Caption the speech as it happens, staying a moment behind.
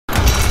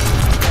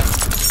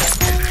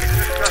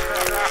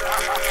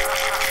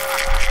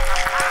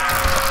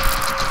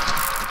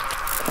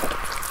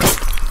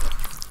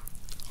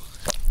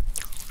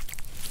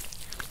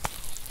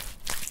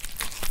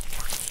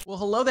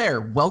Hello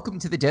there. Welcome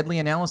to the Deadly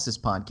Analysis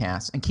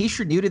Podcast. In case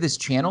you're new to this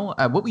channel,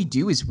 what we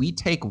do is we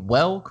take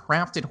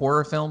well-crafted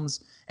horror films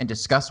and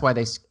discuss why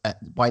they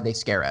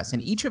scare us.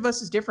 And each of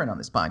us is different on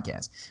this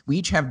podcast. We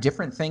each have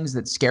different things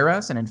that scare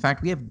us, and in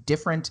fact, we have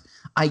different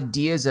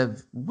ideas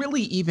of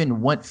really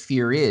even what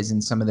fear is in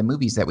some of the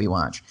movies that we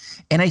watch.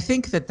 And I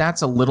think that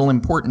that's a little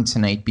important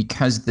tonight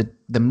because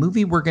the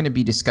movie we're going to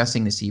be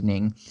discussing this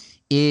evening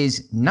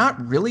is not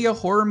really a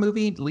horror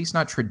movie, at least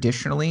not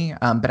traditionally.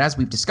 But as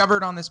we've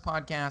discovered on this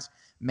podcast,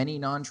 many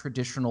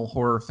non-traditional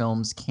horror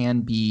films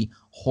can be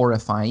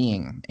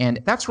horrifying.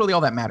 And that's really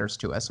all that matters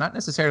to us. Not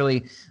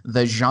necessarily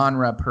the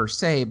genre per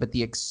se, but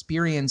the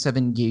experience of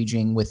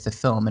engaging with the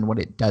film and what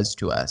it does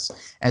to us.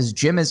 As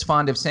Jim is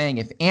fond of saying,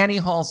 if Annie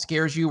Hall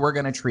scares you, we're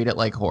going to treat it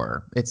like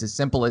horror. It's as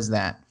simple as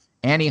that.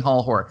 Annie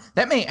Hall horror.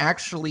 That may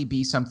actually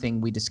be something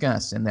we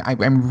discuss, and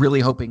I'm really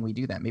hoping we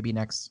do that, maybe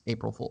next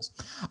April Fools.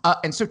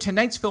 And so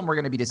tonight's film we're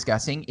going to be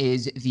discussing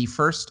is the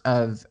first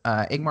of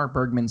Ingmar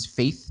Bergman's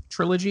Faith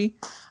trilogy,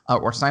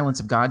 or Silence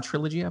of God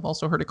trilogy, I've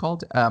also heard it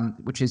called,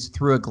 which is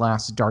Through a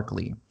Glass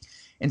Darkly.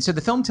 And so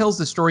the film tells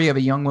the story of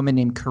a young woman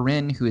named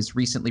Corinne who has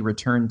recently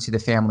returned to the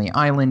family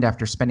island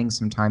after spending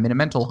some time in a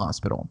mental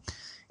hospital.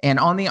 And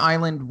on the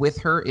island with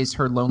her is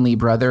her lonely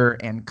brother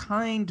and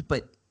kind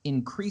but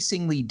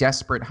increasingly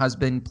desperate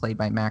husband, played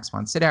by Max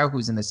von Sydow,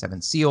 who's in The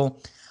Seventh Seal.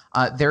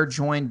 They're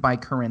joined by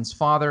Corinne's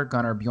father,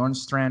 Gunnar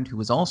Bjornstrand, who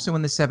was also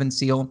in The Seventh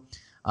Seal.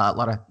 A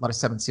lot of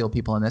Seventh Seal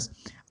people in this,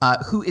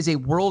 who is a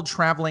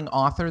world-traveling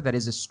author that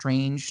is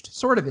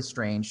sort of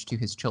estranged to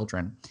his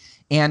children.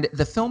 And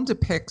the film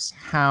depicts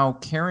how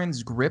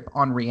Karen's grip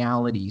on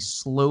reality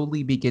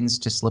slowly begins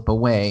to slip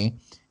away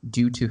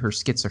due to her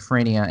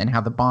schizophrenia and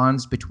how the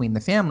bonds between the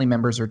family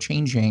members are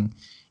changing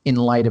in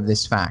light of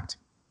this fact.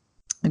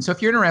 And so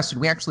if you're interested,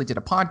 we actually did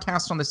a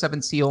podcast on The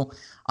Seventh Seal.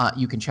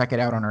 You can check it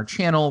out on our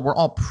channel. We're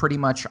all pretty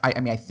much,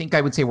 I think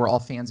I would say we're all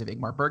fans of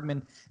Ingmar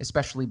Bergman,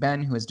 especially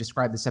Ben, who has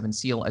described The Seventh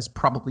Seal as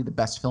probably the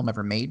best film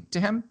ever made to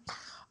him.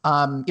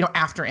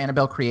 After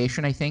Annabelle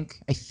Creation, I think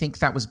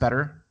that was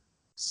better,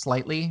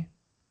 slightly.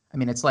 I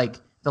mean, it's like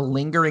the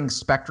lingering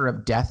specter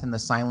of death and the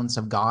silence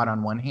of God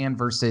on one hand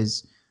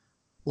versus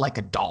like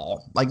a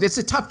doll. Like, it's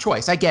a tough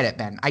choice. I get it,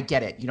 Ben. I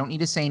get it. You don't need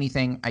to say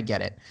anything. I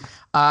get it.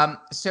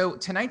 So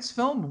tonight's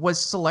film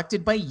was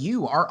selected by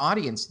you, our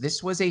audience.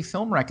 This was a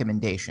film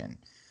recommendation.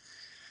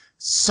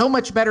 So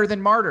much better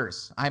than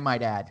Martyrs, I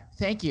might add.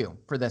 Thank you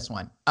for this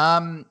one.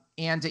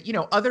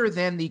 Other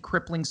than the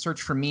crippling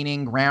search for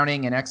meaning,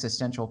 grounding, and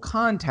existential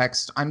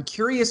context, I'm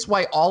curious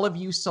why all of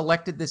you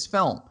selected this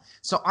film.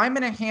 So I'm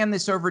going to hand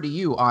this over to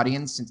you,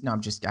 audience. No, I'm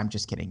just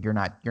kidding. You're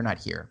not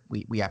here.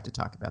 We have to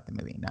talk about the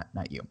movie,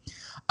 not you.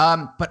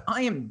 But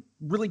I am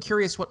really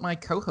curious what my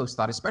co-host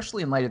thought,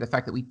 especially in light of the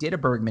fact that we did a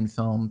Bergman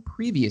film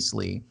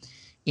previously,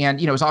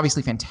 and it was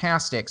obviously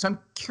fantastic. So I'm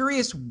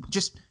curious,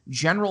 just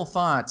general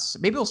thoughts.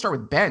 Maybe we'll start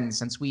with Ben,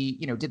 since we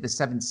did The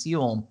Seventh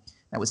Seal.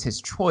 That was his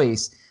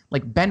choice.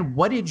 Like, Ben,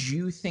 what did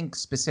you think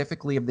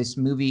specifically of this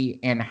movie,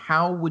 and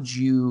how would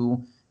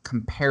you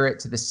compare it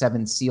to The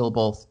Seventh Seal,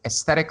 both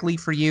aesthetically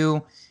for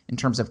you, in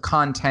terms of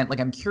content?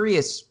 Like, I'm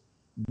curious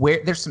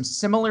where there's some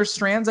similar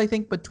strands, I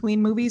think, between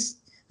movies.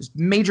 There's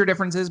major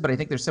differences, but I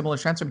think there's similar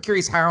strands. So I'm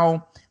curious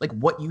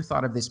what you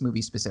thought of this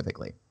movie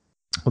specifically.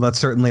 Well, that's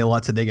certainly a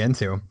lot to dig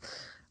into.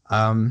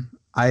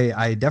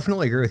 I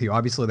definitely agree with you.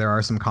 Obviously, there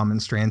are some common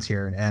strands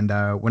here. And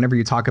whenever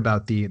you talk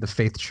about the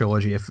Faith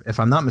trilogy, if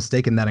I'm not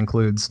mistaken, that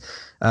includes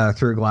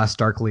Through a Glass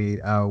Darkly,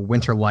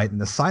 Winter Light,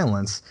 and The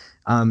Silence,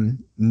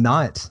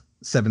 not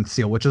Seventh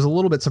Seal, which is a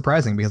little bit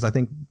surprising because I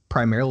think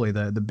primarily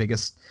the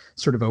biggest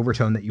sort of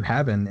overtone that you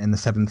have in The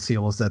Seventh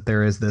Seal is that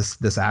there is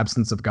this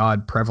absence of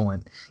God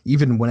prevalent.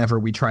 Even whenever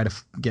we try to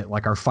get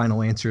like our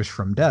final answers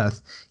from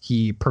death,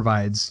 he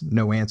provides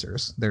no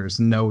answers. There's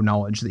no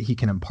knowledge that he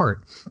can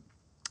impart.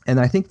 And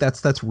I think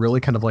that's really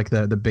kind of like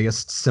the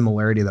biggest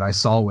similarity that I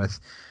saw with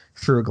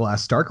Through a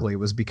Glass Darkly,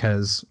 was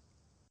because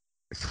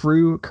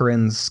through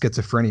Corinne's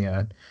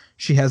schizophrenia,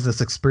 she has this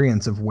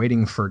experience of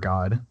waiting for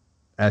God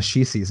as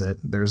she sees it.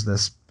 There's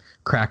this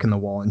crack in the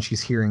wall and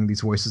she's hearing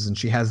these voices, and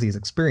she has these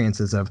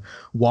experiences of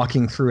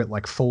walking through it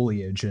like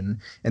foliage, and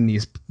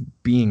these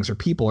beings or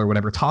people or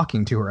whatever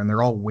talking to her, and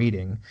they're all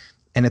waiting.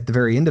 And at the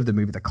very end of the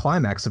movie, the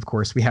climax, of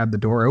course, we have the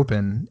door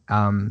open,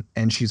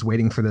 and she's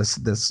waiting for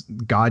this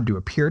God to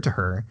appear to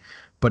her,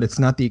 but it's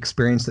not the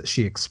experience that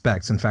she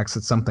expects. In fact,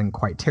 it's something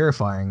quite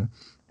terrifying,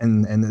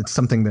 and it's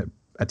something that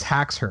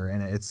attacks her,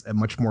 and it's a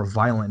much more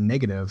violent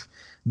negative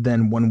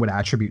than one would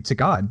attribute to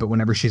God. But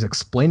whenever she's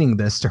explaining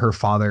this to her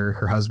father,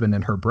 her husband,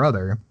 and her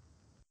brother,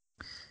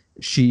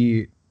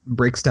 she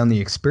breaks down the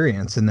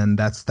experience, and then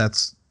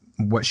that's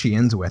what she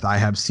ends with. I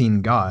have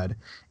seen God.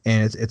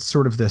 And it's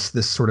sort of this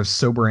sort of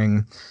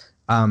sobering,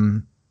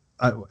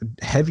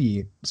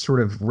 heavy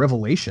sort of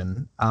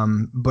revelation.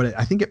 But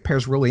I think it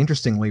pairs really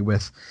interestingly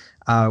with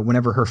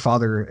whenever her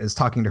father is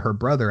talking to her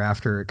brother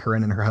after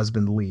Corinne and her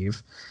husband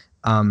leave,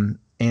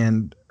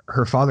 and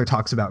her father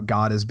talks about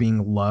God as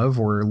being love,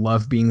 or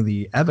love being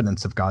the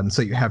evidence of God. And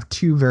so you have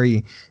two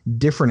very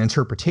different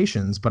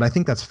interpretations. But I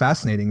think that's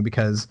fascinating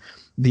because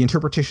the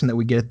interpretation that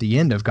we get at the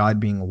end of God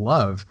being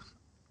love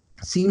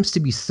seems to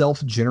be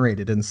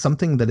self-generated and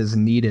something that is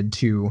needed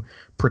to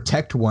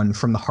protect one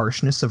from the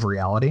harshness of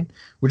reality,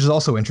 which is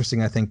also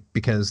interesting, I think,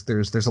 because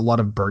there's a lot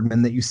of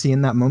Bergman that you see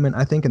in that moment,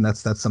 I think, and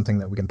that's something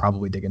that we can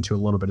probably dig into a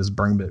little bit, is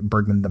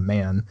Bergman the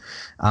man.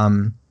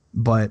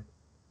 But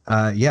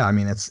yeah, I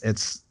mean,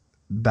 it's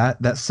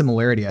that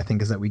similarity, I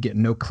think, is that we get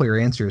no clear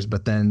answers,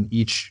 but then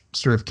each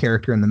sort of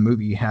character in the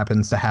movie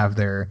happens to have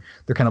their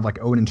kind of like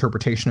own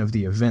interpretation of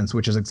the events,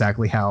 which is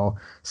exactly how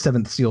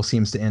Seventh Seal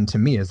seems to end to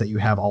me, is that you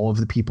have all of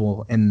the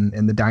people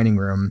in the dining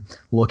room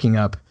looking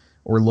up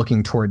or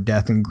looking toward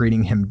death and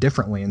greeting him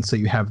differently. And so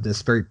you have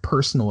this very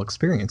personal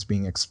experience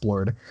being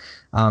explored.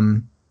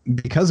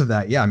 Because of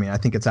that, yeah, I mean, I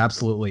think it's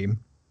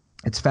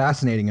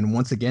fascinating. And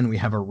once again, we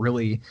have a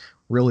really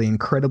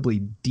incredibly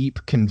deep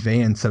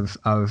conveyance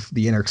of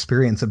the inner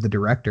experience of the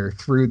director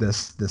through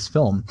this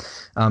film.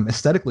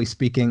 Aesthetically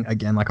speaking,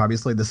 again, like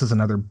obviously this is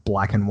another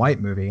black and white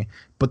movie,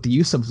 but the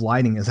use of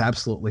lighting is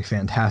absolutely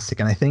fantastic.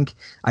 And I think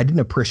I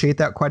didn't appreciate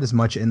that quite as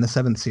much in The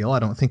Seventh Seal. I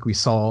don't think we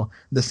saw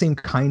the same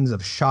kinds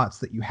of shots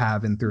that you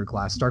have in Through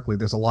Glass Darkly.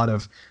 There's a lot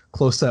of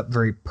close-up,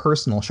 very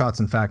personal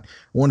shots. In fact,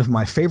 one of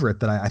my favorite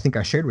that I think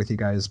I shared with you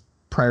guys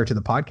prior to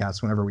the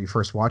podcast, whenever we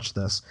first watched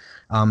this,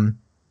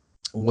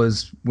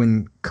 was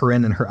when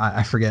Corinne and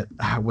I forget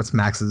what's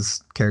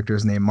Max's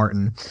character's name,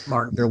 Martin.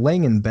 They're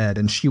laying in bed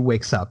and she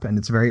wakes up and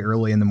it's very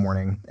early in the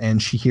morning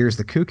and she hears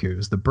the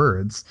cuckoos, the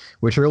birds,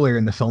 which earlier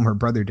in the film her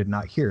brother did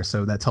not hear.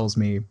 So that tells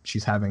me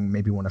she's having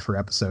maybe one of her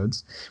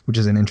episodes, which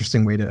is an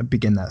interesting way to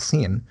begin that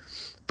scene.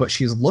 But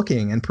she's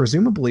looking, and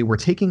presumably we're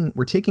taking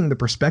the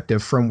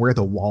perspective from where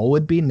the wall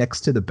would be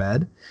next to the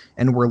bed,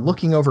 and we're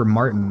looking over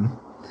Martin,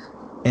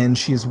 and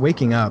she's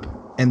waking up,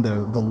 and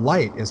the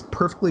light is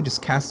perfectly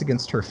just cast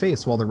against her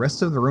face while the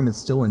rest of the room is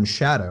still in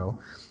shadow.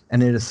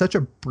 And it is such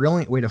a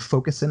brilliant way to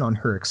focus in on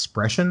her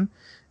expression,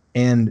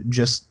 and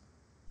just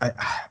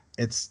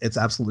it's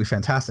absolutely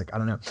fantastic. I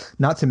don't know.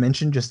 Not to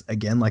mention, just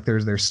again, like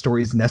there's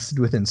stories nested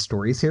within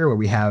stories here, where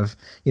we have,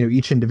 you know,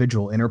 each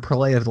individual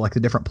interplay of like the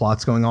different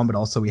plots going on, but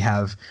also we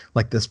have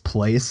like this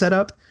play set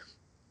up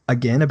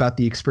again about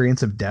the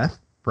experience of death.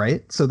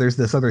 Right. So there's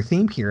this other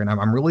theme here, and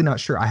I'm really not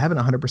sure. I haven't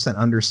 100%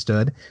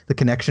 understood the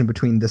connection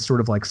between this sort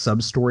of like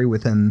sub story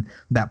within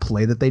that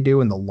play that they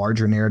do and the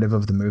larger narrative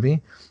of the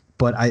movie.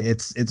 But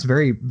it's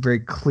very, very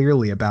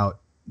clearly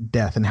about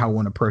death and how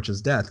one approaches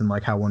death and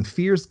like how one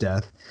fears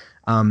death.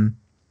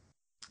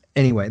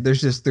 Anyway,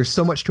 there's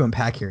so much to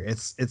unpack here.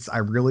 I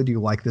really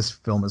do like this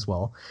film as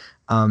well.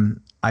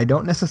 I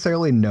don't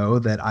necessarily know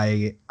that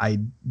I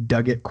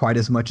dug it quite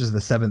as much as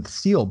The Seventh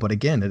Seal, but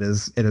again, it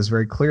is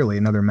very clearly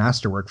another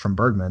masterwork from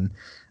Bergman,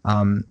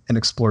 and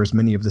explores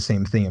many of the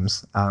same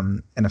themes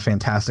in a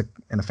fantastic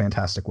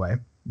way.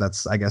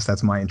 I guess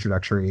that's my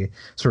introductory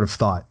sort of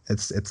thought.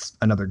 It's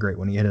another great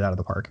one. You hit it out of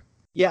the park.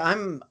 Yeah,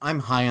 I'm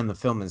high on the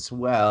film as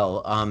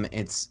well.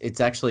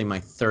 It's actually my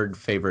third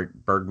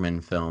favorite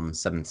Bergman film.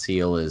 Seventh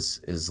Seal is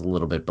a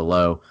little bit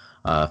below.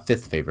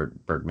 Fifth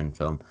favorite Bergman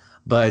film.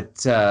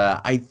 But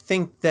I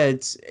think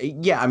that,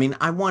 yeah, I mean,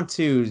 I want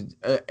to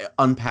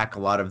unpack a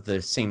lot of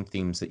the same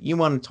themes that you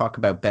want to talk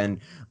about,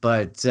 Ben,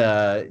 but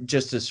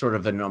just as sort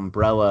of an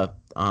umbrella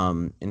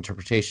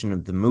interpretation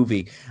of the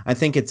movie, I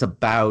think it's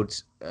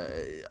about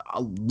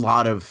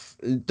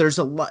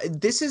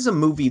this is a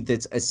movie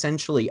that's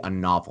essentially a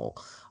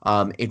novel.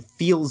 It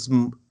feels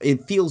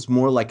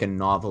more like a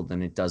novel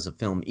than it does a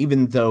film,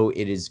 even though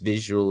it is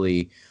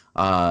visually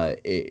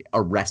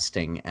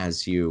arresting,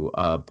 as you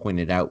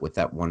pointed out with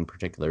that one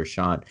particular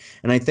shot.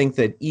 And I think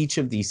that each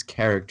of these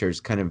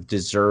characters kind of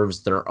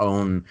deserves their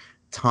own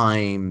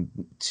time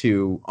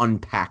to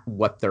unpack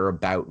what they're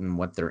about and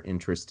what they're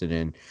interested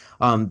in.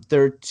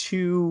 There are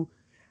two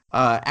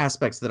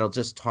aspects that I'll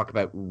just talk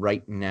about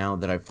right now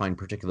that I find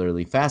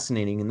particularly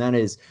fascinating, and that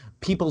is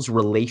people's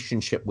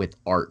relationship with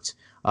art.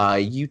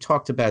 You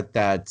talked about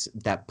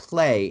that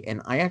play,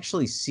 and I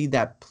actually see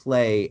that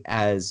play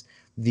as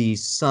the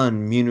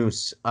son,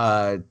 Munus,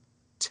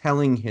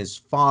 telling his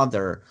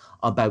father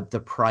about the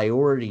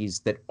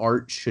priorities that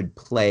art should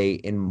play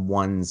in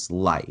one's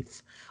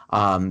life.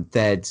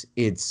 That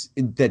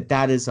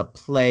is a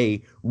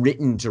play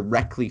written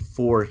directly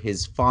for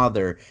his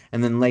father,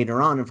 and then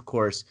later on, of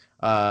course,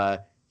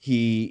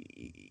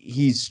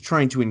 he's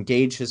trying to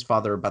engage his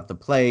father about the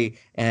play,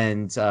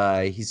 and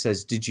he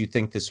says, "Did you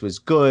think this was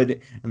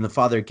good?" And the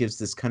father gives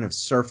this kind of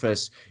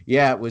surface,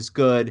 "Yeah, it was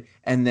good."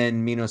 And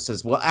then Minos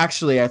says, "Well,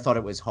 actually, I thought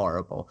it was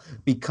horrible,"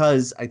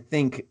 because I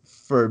think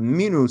for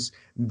Minos,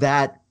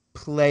 that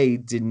play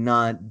did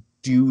not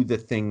do the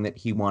thing that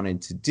he wanted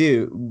it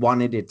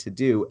to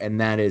do,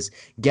 and that is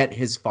get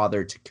his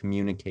father to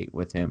communicate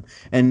with him.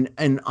 And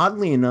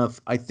oddly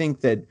enough, I think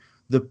that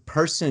the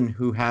person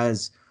who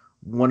has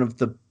one of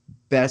the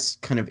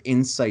best kind of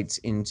insights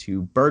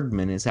into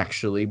Bergman is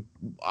actually,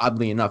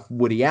 oddly enough,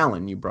 Woody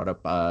Allen. You brought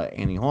up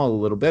Annie Hall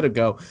a little bit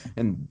ago,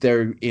 and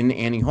they're in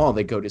Annie Hall.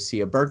 They go to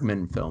see a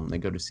Bergman film. They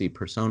go to see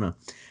Persona,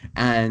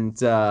 and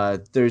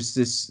there's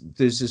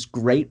this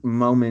great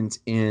moment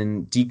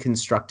in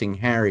Deconstructing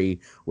Harry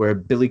where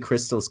Billy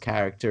Crystal's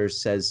character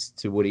says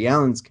to Woody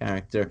Allen's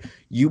character,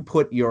 "You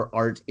put your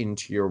art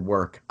into your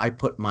work. I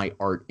put my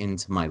art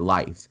into my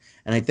life."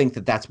 And I think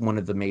that that's one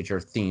of the major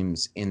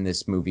themes in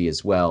this movie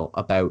as well,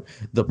 about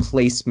the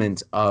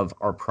placement of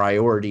our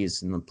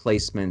priorities and the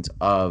placement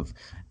of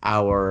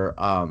our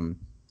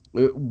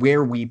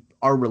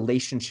our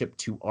relationship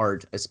to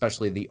art,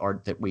 especially the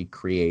art that we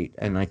create.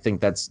 And I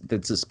think that's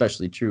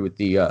especially true with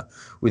the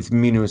with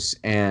Minus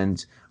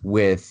and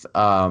with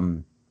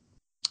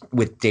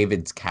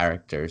David's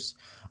characters.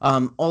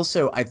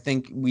 Also, I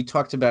think we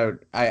talked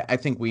about, I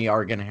think we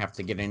are going to have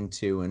to get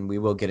into, and we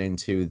will get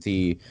into,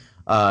 the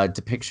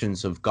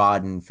depictions of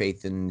God and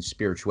faith and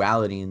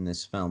spirituality in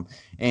this film.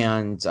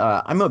 And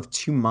I'm of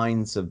two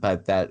minds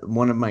about that.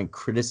 One of my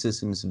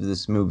criticisms of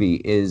this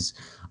movie is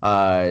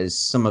how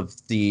some of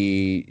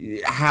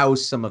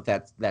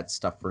that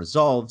stuff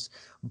resolves.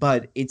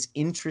 But it's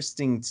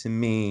interesting to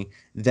me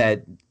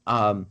that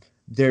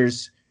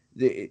there's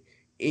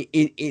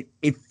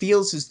it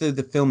feels as though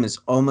the film is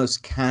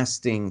almost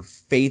casting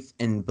faith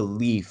and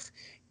belief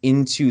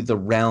into the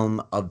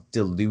realm of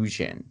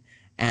delusion.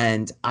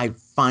 And I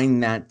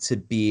find that to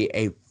be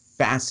a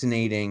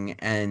fascinating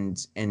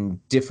and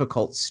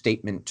difficult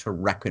statement to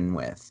reckon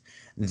with.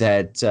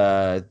 That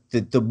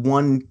the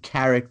one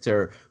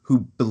character who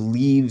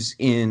believes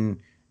in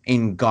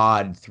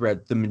God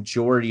throughout the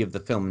majority of the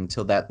film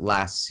until that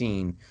last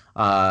scene,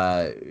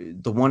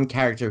 the one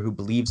character who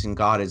believes in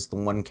God is the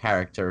one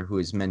character who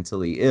is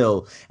mentally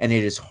ill, and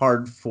it is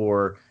hard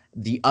for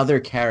the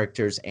other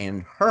characters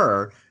and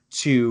her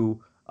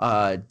to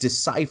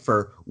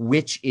decipher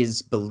which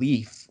is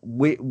belief,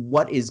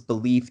 what is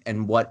belief,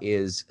 and what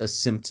is a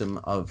symptom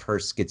of her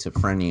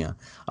schizophrenia.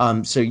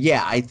 So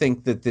yeah, I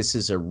think that this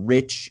is a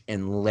rich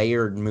and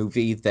layered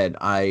movie that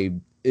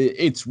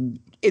it's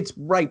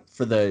ripe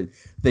for the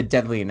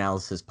Deadly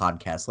Analysis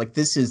podcast. Like,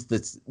 this is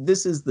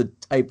the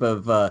type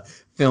of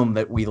film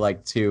that we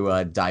like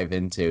to dive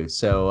into.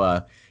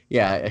 So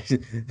yeah,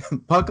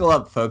 buckle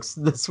up, folks.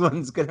 This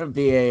one's gonna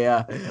be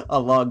a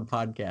long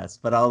podcast,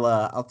 but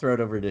I'll throw it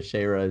over to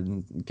Shayra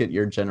and get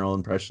your general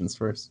impressions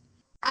first.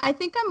 I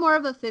think I'm more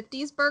of a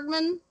 50s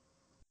Bergman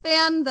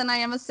fan than I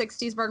am a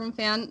 60s Bergman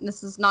fan.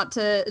 This is not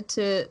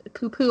to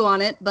poo-poo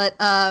on it, but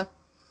I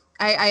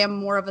am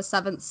more of a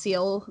Seventh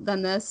Seal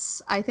than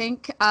this, I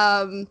think.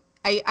 I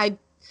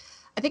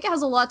think it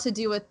has a lot to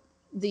do with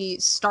the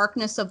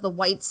starkness of the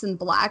whites and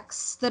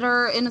blacks that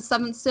are in a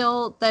Seventh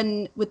Seal.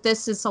 Then with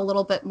this, it's a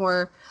little bit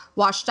more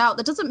washed out.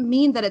 That doesn't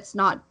mean that it's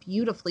not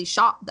beautifully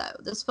shot, though.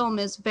 This film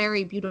is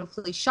very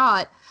beautifully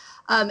shot.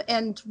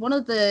 And one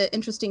of the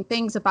interesting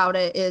things about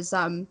it is,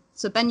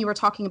 so Ben, you were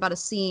talking about a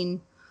scene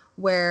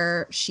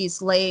where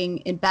she's laying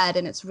in bed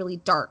and it's really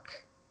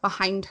dark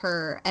behind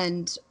her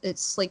and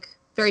it's like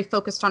very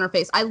focused on her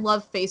face. I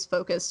love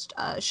face-focused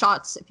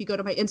shots. If you go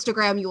to my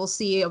Instagram, you will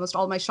see almost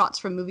all my shots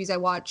from movies I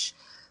watch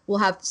will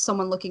have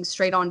someone looking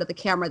straight onto the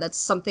camera. That's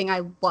something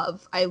I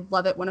love. I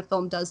love it when a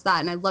film does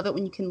that. And I love it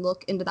when you can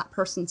look into that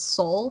person's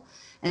soul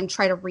and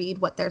try to read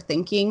what they're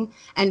thinking.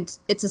 And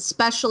it's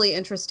especially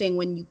interesting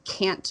when you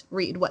can't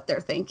read what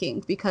they're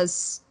thinking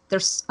because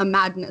there's a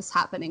madness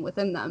happening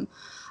within them.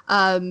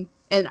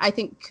 And I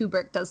think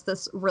Kubrick does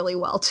this really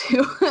well,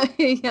 too.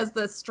 He has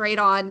the straight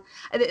on.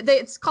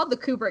 It's called the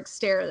Kubrick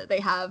stare that they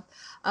have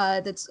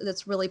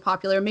that's really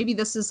popular. Maybe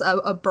this is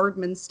a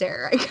Bergman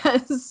stare, I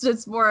guess.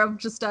 It's more of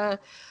just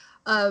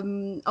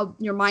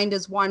your mind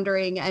is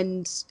wandering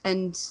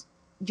and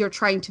you're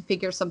trying to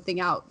figure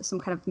something out, some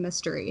kind of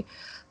mystery.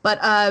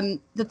 But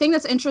the thing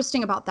that's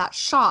interesting about that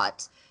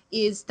shot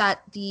is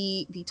that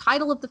the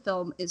title of the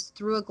film is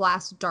Through a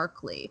Glass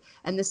Darkly.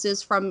 And this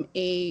is from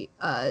a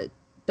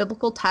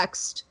biblical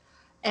text,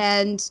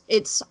 and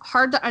it's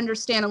hard to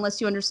understand unless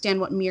you understand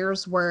what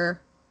mirrors were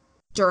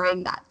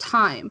during that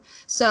time.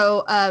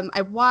 So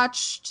I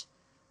watched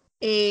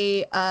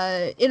a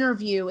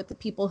interview with the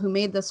people who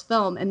made this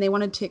film, and they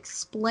wanted to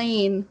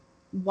explain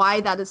why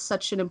that is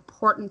such an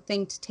important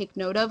thing to take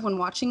note of when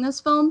watching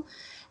this film.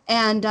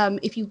 And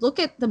if you look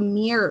at the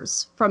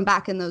mirrors from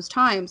back in those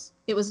times,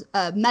 it was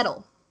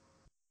metal.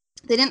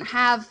 They didn't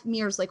have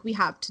mirrors like we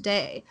have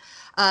today.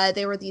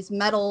 They were these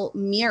metal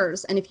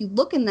mirrors. And if you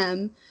look in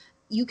them,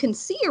 you can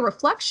see a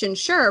reflection,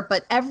 sure,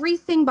 but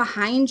everything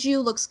behind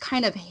you looks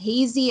kind of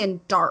hazy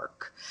and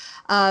dark.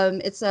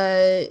 It's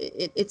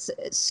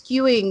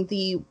skewing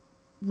the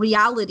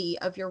reality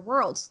of your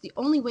world. So the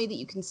only way that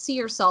you can see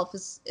yourself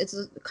is it's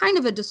a kind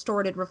of a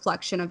distorted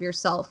reflection of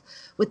yourself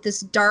with this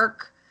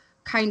dark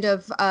kind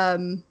of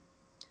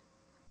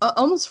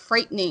almost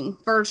frightening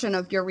version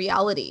of your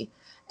reality.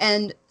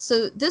 And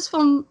so this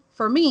film,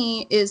 for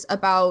me, is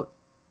about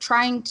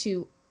trying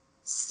to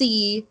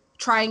see,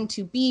 trying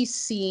to be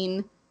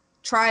seen,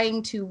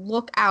 trying to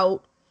look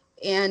out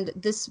And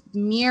this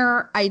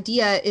mere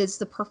idea is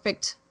the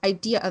perfect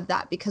idea of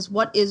that, because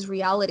what is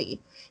reality?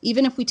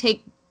 Even if we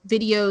take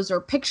videos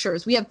or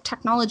pictures, we have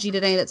technology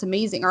today that's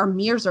amazing. Our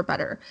mirrors are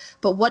better.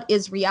 But what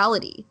is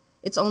reality?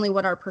 It's only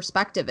what our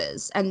perspective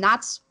is. And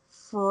that's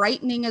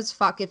frightening as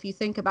fuck if you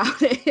think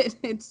about it.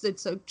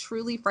 It's a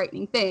truly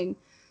frightening thing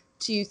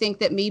to think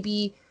that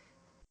maybe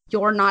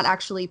you're not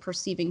actually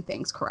perceiving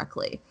things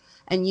correctly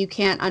and you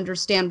can't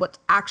understand what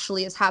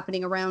actually is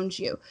happening around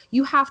you.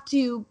 You have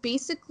to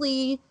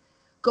basically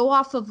go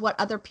off of what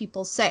other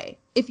people say.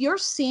 If you're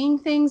seeing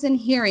things and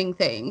hearing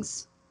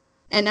things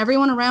and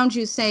everyone around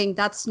you saying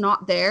that's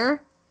not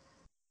there,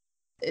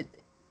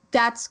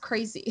 that's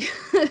crazy.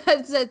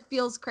 That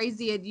feels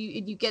crazy, and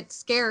you get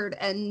scared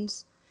and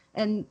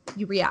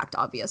you react,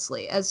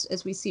 obviously,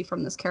 as we see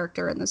from this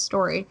character in this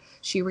story.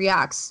 She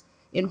reacts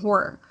in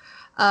horror.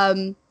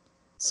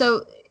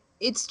 So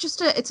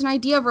it's an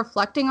idea of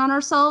reflecting on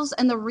ourselves.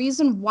 And the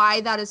reason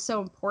why that is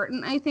so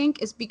important, I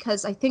think, is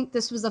because I think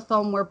this was a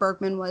film where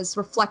Bergman was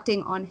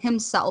reflecting on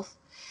himself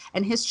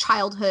and his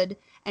childhood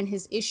and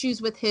his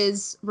issues with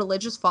his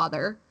religious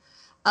father,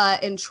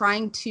 and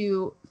trying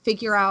to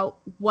figure out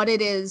what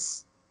it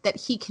is that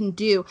he can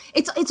do.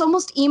 It's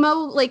almost emo.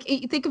 Like,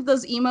 you think of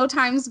those emo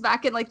times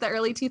back in like the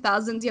early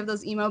 2000s. You have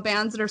those emo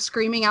bands that are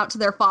screaming out to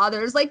their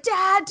fathers like,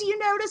 "Dad, do you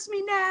notice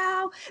me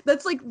now?"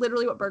 That's like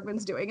literally what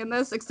Bergman's doing in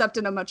this, except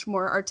in a much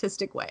more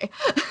artistic way.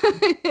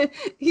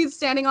 He's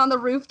standing on the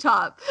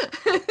rooftop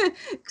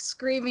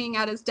screaming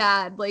at his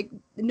dad like,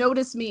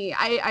 "Notice me.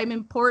 I'm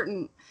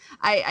important.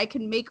 I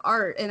can make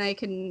art and I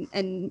can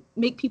and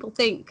make people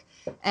think."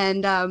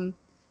 And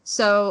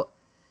so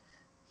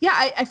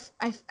yeah,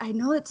 I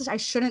know that I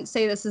shouldn't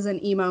say this is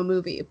an emo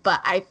movie, but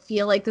I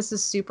feel like this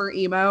is super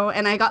emo,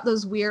 and I got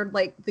those weird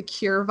like The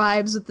Cure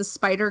vibes with the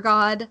Spider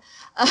God.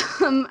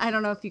 I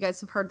don't know if you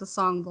guys have heard the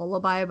song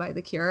Lullaby by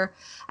The Cure.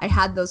 I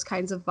had those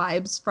kinds of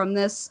vibes from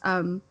this,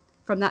 from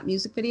that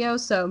music video.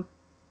 So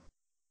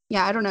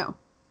yeah, I don't know.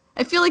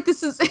 I feel like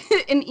this is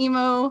an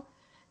emo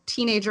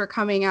teenager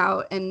coming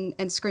out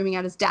and screaming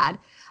at his dad.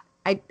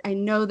 I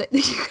know that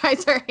you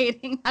guys are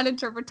hating that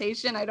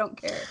interpretation. I don't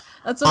care.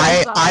 That's what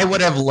I saw. I would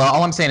have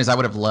all I'm saying is I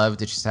would have loved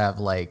to just have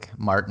like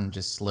Martine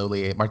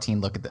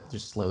look at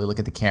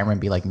the camera and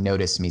be like,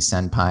 "Notice me,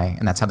 senpai,"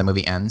 and that's how the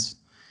movie ends.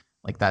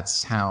 Like,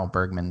 that's how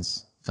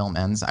Bergman's film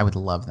ends. I would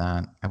love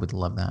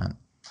that.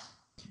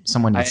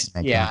 Someone needs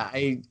to make that.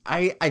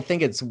 I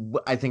think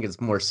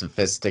it's more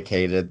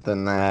sophisticated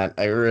than that.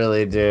 I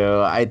really do.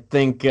 I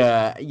think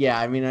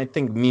I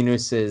think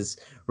Minus's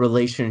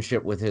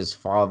relationship with his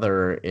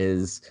father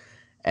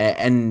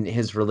and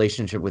his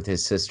relationship with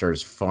his sister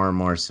is far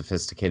more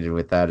sophisticated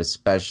with that,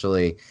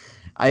 especially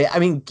I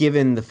mean,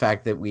 given the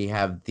fact that we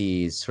have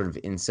the sort of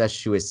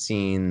incestuous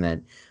scene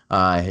that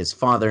his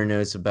father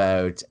knows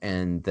about,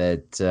 and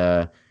that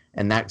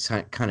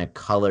kind of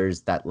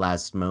colors that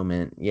last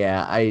moment.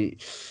 Yeah,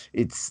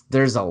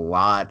 there's a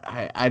lot.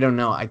 I don't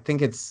know. I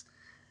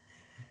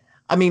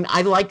mean,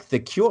 I like The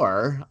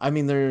Cure. I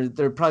mean,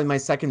 they're probably my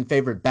second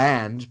favorite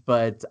band,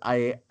 but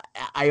I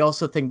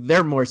also think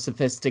they're more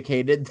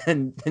sophisticated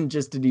than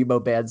just an emo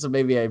band. So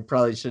maybe I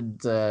probably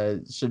should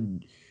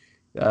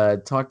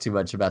talk too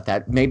much about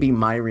that. Maybe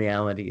my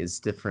reality is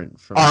different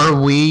from.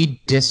 Are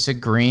we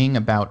disagreeing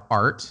about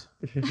art?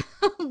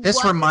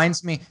 This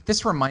reminds me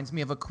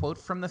of a quote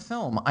from the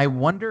film. "I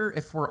wonder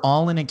if we're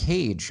all in a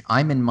cage.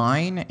 I'm in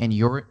mine and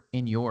you're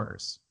in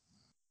yours."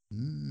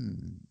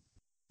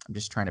 I'm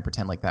just trying to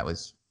pretend like that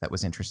was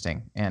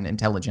interesting and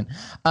intelligent.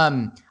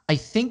 I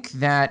think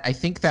that he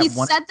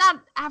said that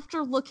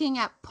after looking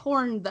at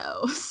porn,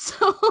 though.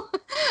 So,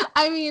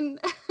 I mean,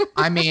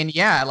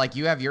 yeah, like,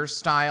 you have your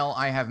style,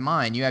 I have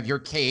mine. You have your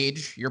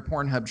cage, your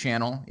Pornhub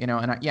channel,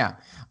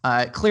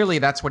 and clearly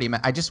that's what he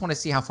meant. I just want to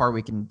see how far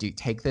we can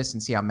take this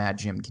and see how mad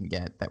Jim can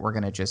get that we're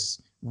gonna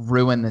just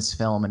ruin this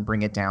film and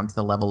bring it down to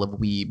the level of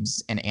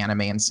weebs and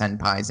anime and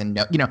senpais, and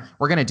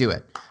we're gonna do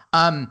it.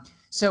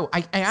 So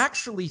I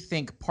actually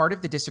think part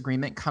of the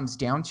disagreement comes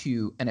down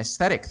to an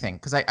aesthetic thing,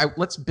 because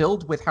let's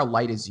build with how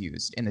light is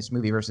used in this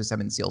movie versus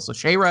Seven Seals. So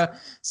Shayra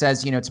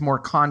says, it's more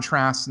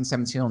contrast in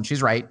Seven Seals, and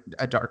she's right,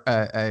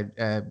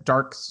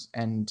 darks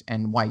and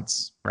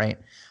whites, right?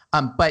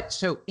 But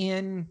so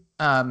in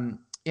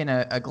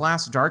A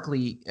Glass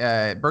Darkly,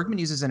 Bergman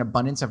uses an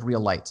abundance of real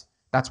light.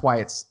 That's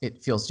why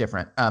it feels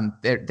different.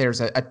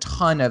 There's a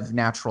ton of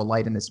natural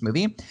light in this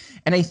movie.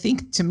 And I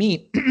think, to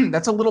me,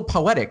 that's a little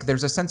poetic.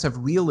 There's a sense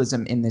of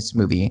realism in this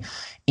movie.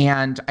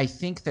 And I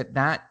think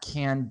that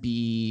can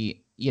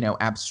be,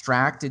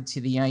 abstracted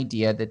to the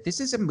idea that this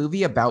is a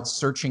movie about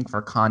searching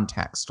for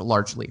context,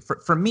 largely.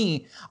 For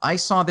me, I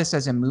saw this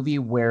as a movie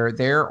where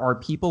there are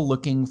people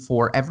looking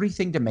for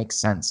everything to make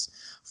sense,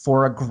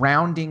 for a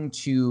grounding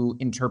to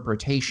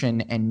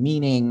interpretation and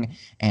meaning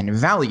and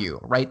value,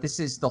 right? This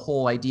is the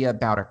whole idea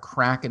about a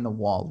crack in the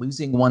wall,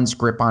 losing one's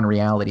grip on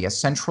reality, a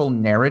central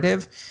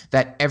narrative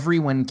that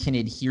everyone can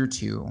adhere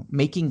to,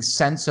 making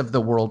sense of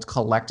the world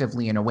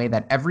collectively in a way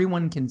that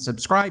everyone can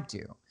subscribe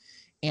to.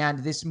 And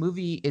this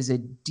movie is a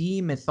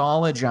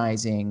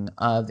demythologizing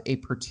of a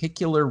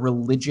particular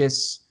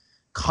religious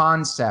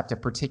concept, a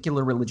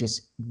particular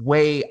religious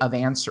way of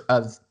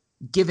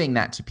giving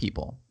that to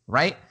people,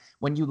 right?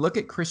 When you look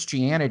at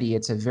Christianity,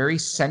 it's a very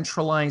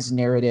centralized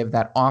narrative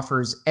that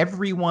offers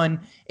everyone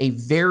a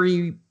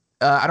very,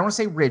 I don't want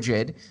to say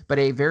rigid, but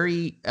a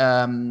very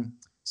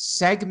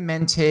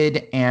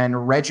segmented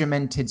and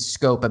regimented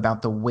scope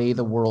about the way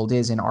the world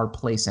is and our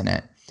place in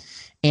it.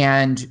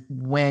 And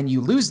when you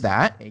lose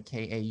that,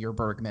 aka your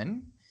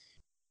Bergman,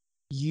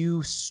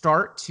 you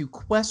start to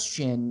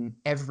question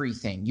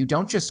everything. You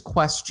don't just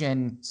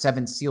question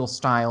Seven Seal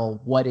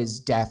style, what is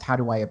death? How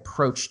do I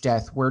approach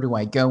death? Where do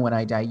I go when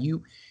I die?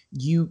 You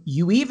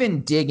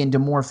even dig into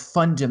more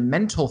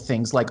fundamental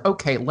things like,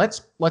 okay,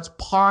 let's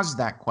pause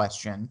that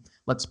question.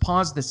 Let's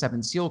pause the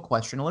Seven Seal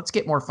question. And let's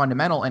get more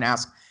fundamental and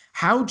ask,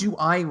 how do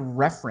I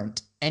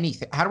reference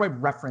anything? How do I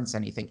reference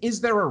anything?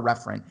 Is there a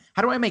referent?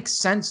 How do I make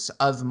sense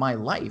of my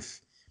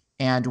life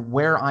and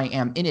where I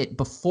am in it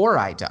before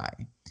I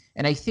die?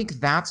 And I think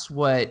that's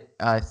what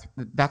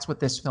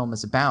this film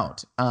is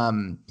about.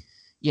 There's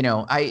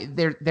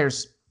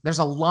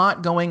a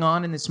lot going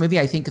on in this movie.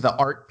 I think the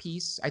art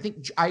piece. I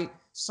think I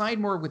side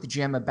more with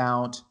Jim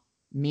about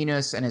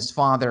Minos and his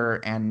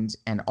father and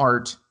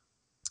art,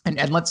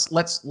 and let's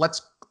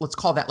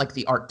call that like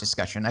the art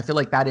discussion. I feel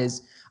like that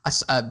is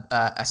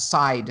a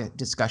side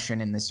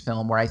discussion in this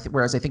film,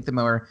 whereas I think the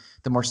more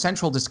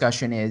central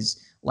discussion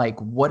is like,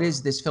 what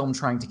is this film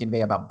trying to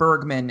convey about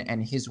Bergman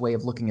and his way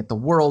of looking at the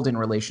world in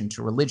relation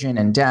to religion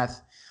and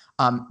death?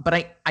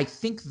 But I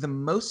think the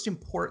most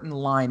important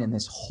line in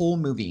this whole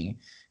movie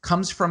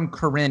comes from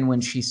Corinne when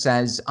she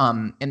says,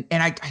 and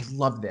I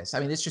love this. I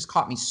mean, this just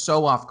caught me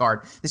so off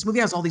guard. This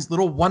movie has all these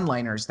little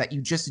one-liners that you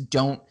just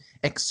don't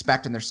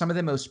expect, and they're some of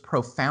the most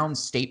profound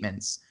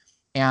statements,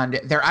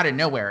 and they're out of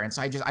nowhere. And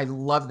so I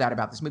love that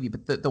about this movie.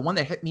 But the one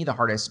that hit me the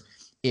hardest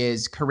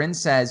is Corinne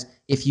says,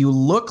 if you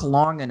look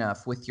long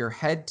enough with your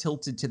head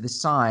tilted to the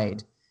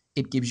side,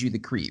 it gives you the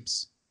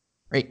creeps,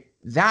 right?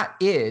 That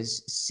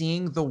is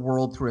seeing the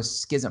world through a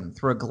schism,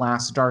 through a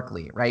glass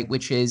darkly, right?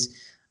 Which is,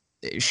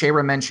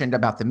 Shayra mentioned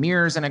about the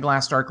mirrors in a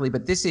glass darkly,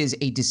 but this is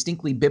a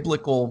distinctly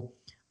biblical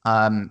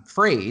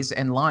phrase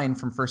and line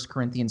from 1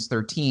 Corinthians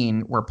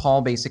 13, where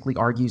Paul basically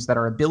argues that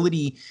our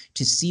ability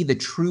to see the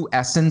true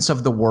essence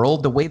of the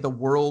world, the way the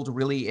world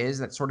really is,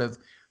 that sort of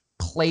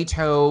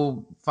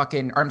Plato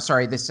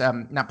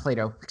not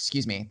Plato,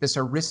 excuse me, this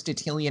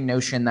Aristotelian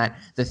notion that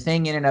the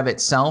thing in and of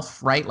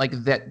itself, right, like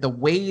that the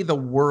way the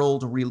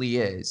world really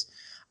is.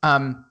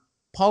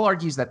 Paul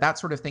argues that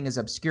sort of thing is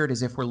obscured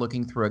as if we're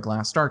looking through a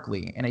glass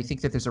darkly. And I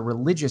think that there's a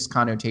religious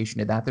connotation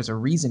to that. There's a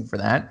reason for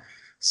that.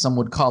 Some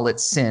would call it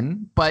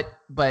sin. But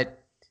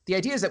the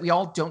idea is that we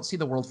all don't see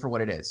the world for what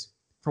it is,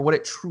 for what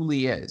it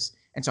truly is.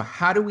 And so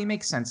how do we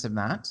make sense of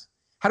that?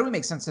 How do we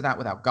make sense of that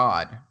without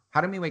God? How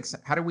do we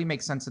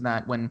make sense of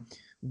that when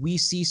we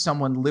see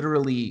someone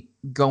literally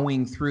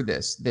going through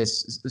this,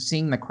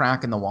 seeing the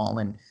crack in the wall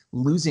and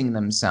losing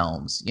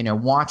themselves,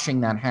 watching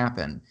that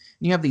happen? And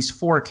you have these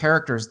four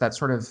characters that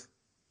sort of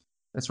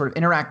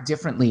interact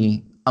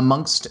differently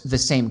amongst the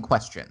same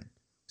question,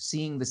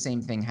 seeing the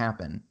same thing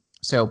happen.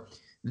 So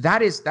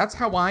that's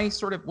how I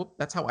sort of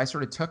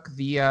took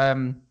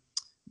the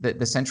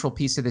central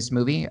piece of this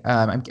movie.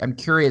 I'm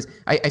curious.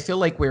 I feel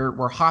like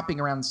we're hopping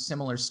around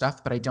similar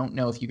stuff, but I don't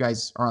know if you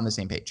guys are on the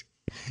same page.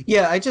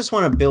 Yeah, I just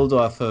want to build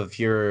off of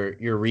your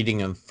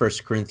reading of 1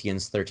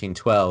 Corinthians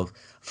 13:12.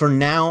 For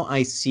now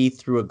I see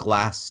through a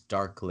glass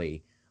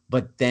darkly,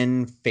 but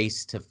then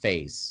face to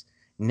face.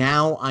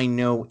 Now I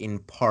know in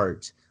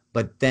part,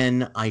 but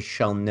then I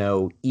shall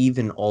know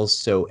even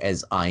also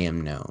as I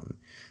am known.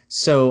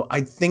 So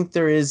I think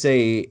there is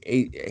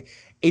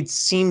it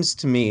seems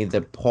to me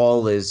that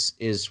Paul is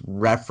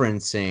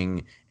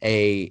referencing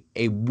a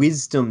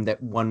wisdom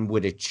that one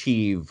would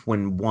achieve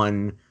when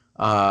one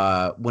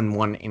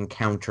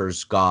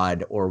encounters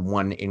God or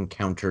one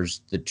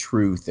encounters the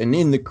truth. And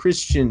in a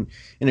Christian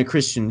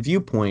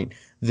viewpoint,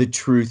 the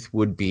truth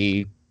would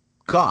be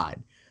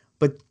God.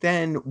 But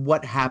then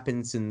what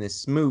happens in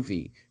this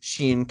movie?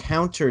 She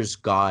encounters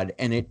God,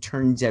 and it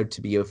turns out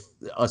to be a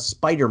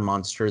spider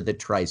monster that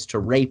tries to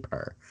rape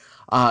her.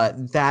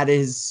 That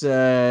is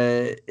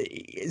so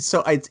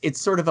it's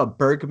sort of a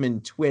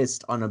Bergman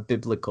twist on a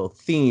biblical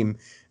theme,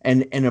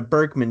 and a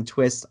Bergman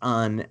twist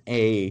on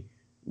a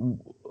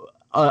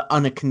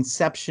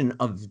conception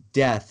of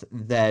death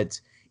that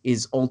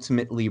is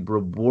ultimately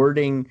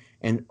rewarding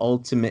and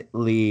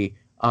ultimately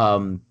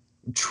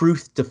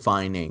truth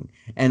defining.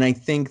 And I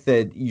think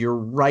that you're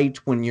right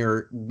when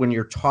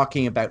you're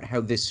talking about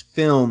how this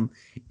film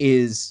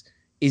is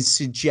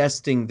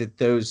suggesting that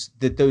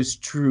those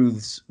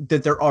truths,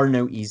 that there are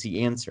no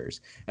easy answers.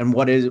 And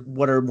what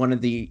are one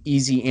of the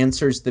easy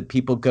answers that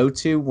people go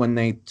to when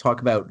they talk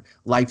about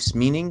life's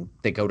meaning?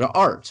 They go to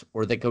art,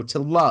 or they go to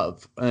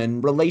love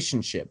and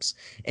relationships.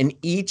 And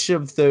each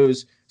of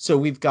those, so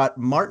we've got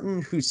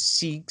Martin, who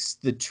seeks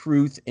the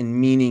truth and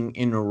meaning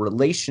in a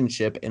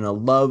relationship, in a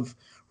love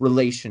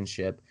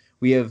relationship.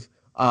 We have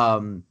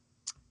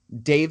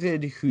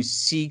David who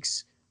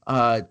seeks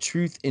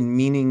truth and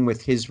meaning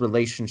with his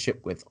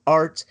relationship with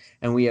art,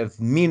 and we have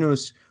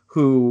Minos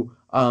who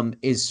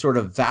is sort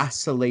of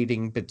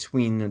vacillating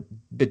between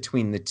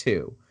the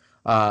two,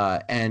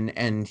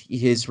 and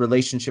his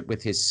relationship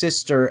with his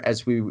sister,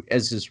 as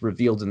is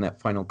revealed in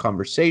that final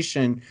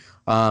conversation.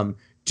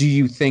 Do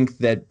you think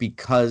that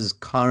because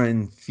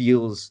Karen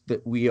feels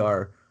that we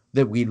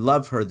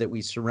love her, that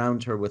we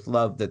surround her with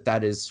love,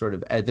 that is sort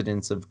of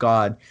evidence of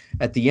God?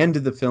 At the end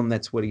of the film,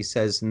 that's what he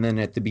says. And then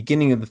at the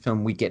beginning of the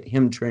film, we get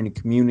him trying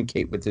to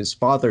communicate with his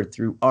father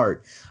through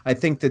art. I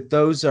think that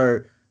those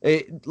are,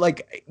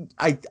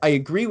 I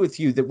agree with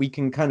you that we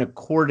can kind of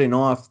cordon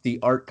off the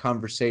art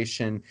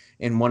conversation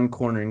in one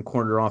corner and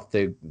corner off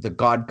the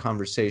God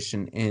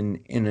conversation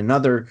in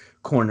another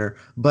corner,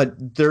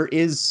 but there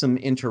is some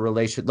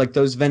interrelation. Like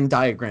those Venn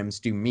diagrams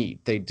do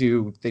meet. They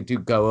do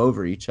go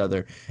over each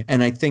other,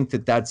 and I think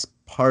that that's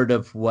part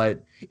of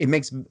what it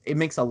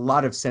makes a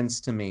lot of sense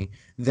to me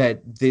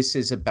that this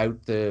is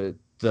about the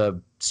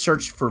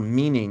search for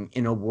meaning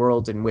in a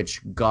world in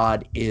which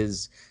God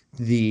is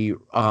the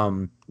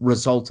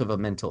result of a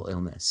mental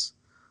illness.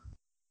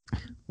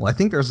 Well, I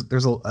think there's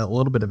a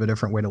little bit of a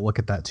different way to look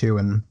at that too,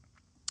 and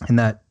in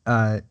that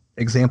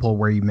example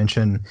where you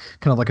mention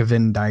kind of like a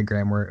Venn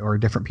diagram where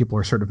different people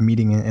are sort of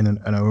meeting in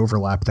an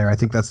overlap there. I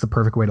think that's the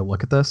perfect way to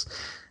look at this,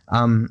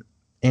 and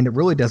it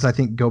really does, I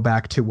think, go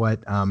back to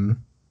what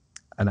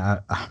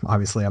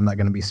obviously I'm not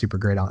going to be super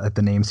great at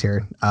the names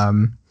here.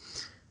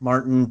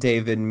 Martin,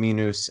 David,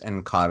 Minos,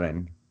 and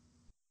Karen.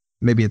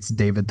 Maybe it's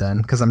David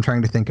then, because I'm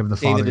trying to think of the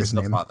David father's is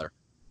the name. Father.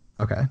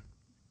 Okay.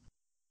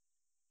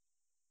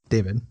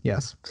 David,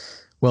 yes.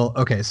 Well,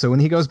 okay, so when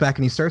he goes back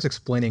and he starts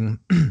explaining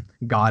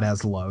God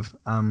as love,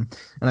 and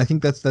I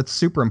think that's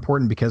super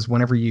important, because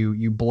whenever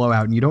you blow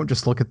out and you don't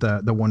just look at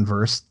the one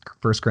verse,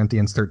 1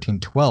 Corinthians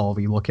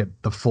 13:12, you look at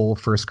the full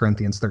 1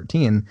 Corinthians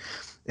 13,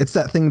 it's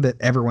that thing that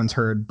everyone's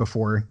heard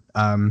before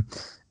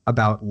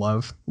about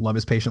love. Love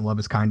is patient, love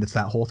is kind. It's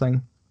that whole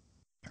thing.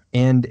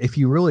 And if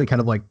you really kind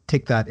of like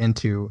take that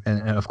into,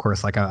 and of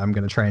course, like I'm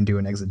going to try and do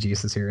an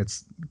exegesis here.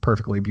 It's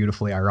perfectly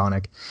beautifully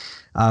ironic.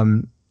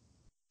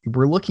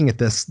 We're looking at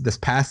this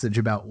passage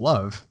about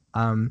love,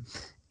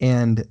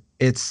 and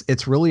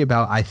it's really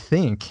about, I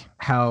think,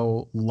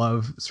 how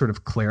love sort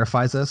of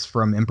clarifies us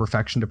from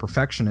imperfection to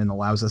perfection and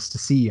allows us to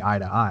see eye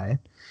to eye.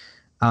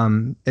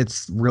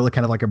 It's really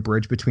kind of like a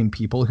bridge between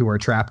people who are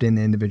trapped in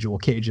individual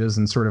cages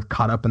and sort of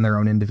caught up in their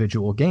own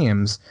individual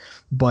games,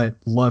 but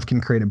love can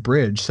create a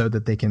bridge so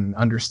that they can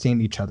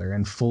understand each other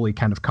and fully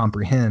kind of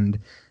comprehend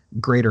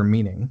greater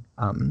meaning.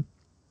 And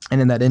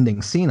in that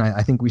ending scene,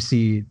 I think we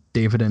see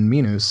David and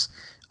Minos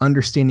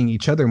understanding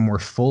each other more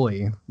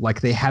fully,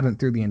 like they haven't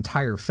through the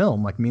entire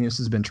film. Like Minos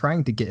has been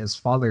trying to get his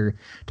father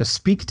to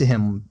speak to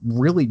him,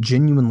 really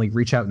genuinely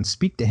reach out and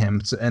speak to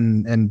him,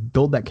 and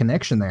build that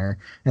connection there.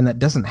 And that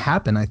doesn't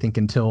happen, I think,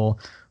 until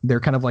they're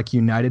kind of like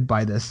united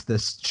by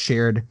this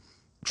shared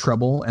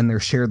trouble and their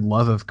shared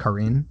love of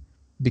Karin,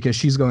 because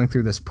she's going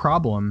through this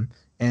problem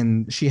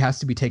and she has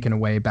to be taken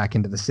away back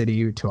into the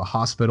city to a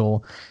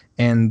hospital.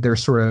 And they're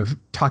sort of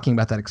talking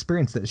about that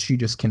experience that she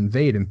just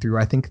conveyed. And through,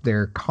 I think,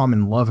 their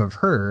common love of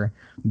her,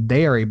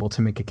 they are able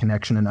to make a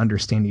connection and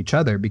understand each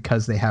other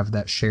because they have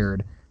that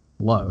shared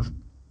love.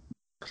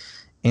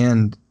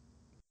 And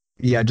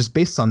yeah, just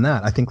based on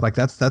that, I think like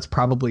that's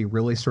probably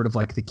really sort of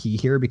like the key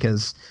here,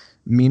 because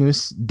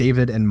Minos,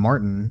 David, and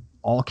Martin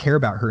all care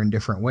about her in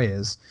different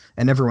ways,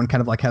 and everyone kind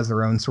of like has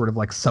their own sort of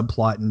like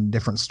subplot and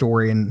different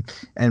story,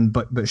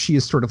 but she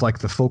is sort of like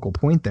the focal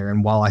point there.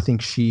 And while I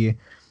think she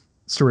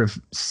sort of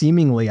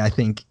seemingly, I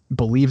think,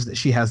 believes that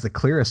she has the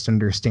clearest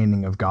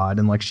understanding of God,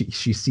 and like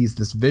she sees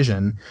this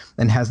vision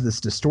and has this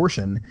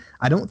distortion,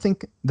 I don't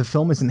think the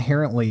film is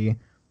inherently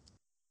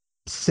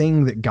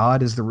saying that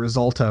God is the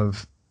result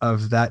of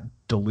that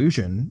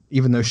delusion,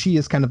 even though she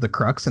is kind of the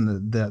crux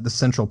and the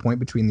central point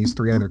between these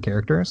three other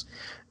characters.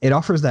 It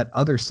offers that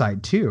other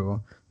side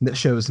too, that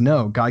shows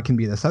no, God can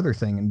be this other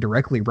thing, and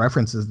directly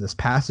references this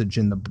passage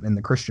in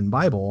the Christian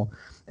Bible,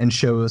 and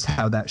shows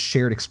how that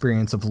shared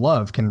experience of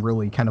love can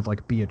really kind of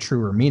like be a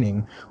truer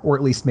meaning, or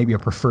at least maybe a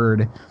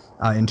preferred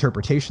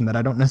interpretation that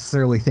I don't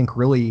necessarily think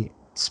really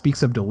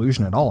speaks of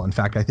delusion at all. In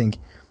fact, I think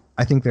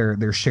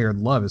their shared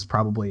love is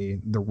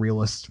probably the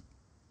realest,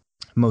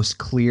 most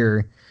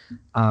clear,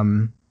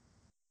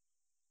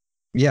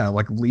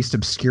 like least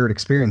obscured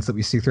experience that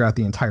we see throughout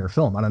the entire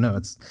film. I don't know.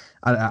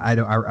 I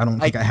don't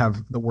think I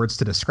have the words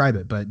to describe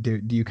it, but do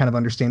you kind of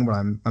understand what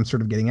I'm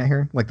sort of getting at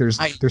here? Like there's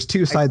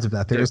two sides of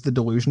that. There's the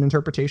delusion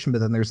interpretation, but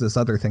then there's this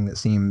other thing that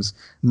seems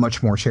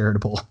much more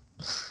charitable.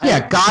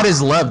 Yeah, God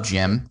is love,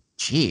 Jim.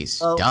 Jeez,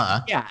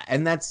 duh. Yeah,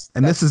 and that's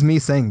this is me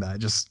saying that.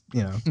 Just,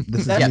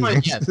 this is me.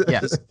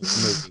 Yes.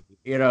 Movie.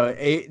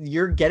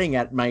 You're getting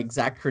at my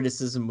exact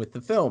criticism with the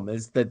film,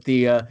 is that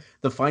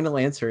the final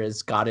answer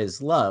is God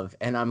is love,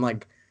 and I'm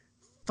like,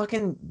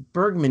 fucking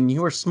Bergman,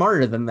 you are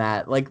smarter than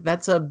that. Like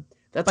that's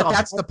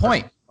the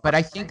point. But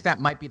I think that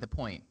might be the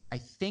point. I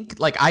think,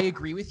 like, I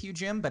agree with you,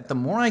 Jim, but the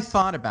more I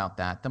thought about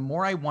that, the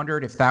more I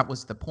wondered if that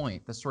was the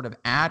point, the sort of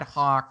ad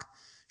hoc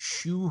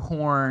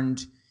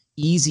shoehorned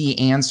easy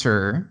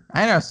answer.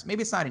 I don't know,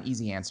 maybe it's not an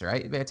easy answer.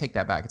 I take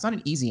that back. It's not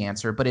an easy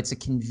answer, but it's a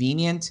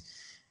convenient,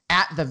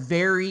 at the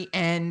very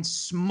end,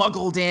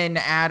 smuggled in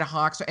ad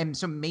hoc. And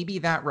so maybe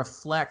that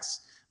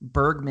reflects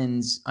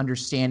Bergman's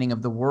understanding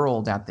of the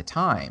world at the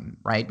time,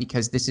 right?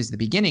 Because this is the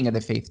beginning of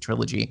the Faith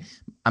trilogy.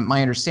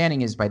 My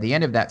understanding is by the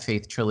end of that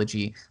Faith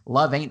trilogy,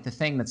 love ain't the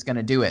thing that's going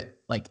to do it.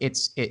 Like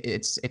it's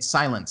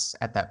silence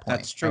at that point.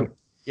 That's true. Right?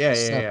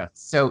 Yeah.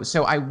 So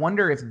I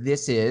wonder if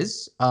this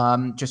is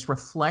just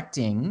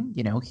reflecting,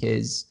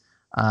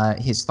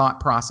 his thought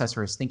process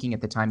or his thinking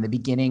at the time, the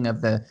beginning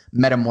of the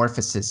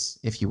metamorphosis,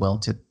 if you will,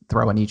 to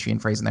throw a Nietzschean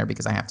phrase in there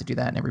because I have to do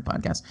that in every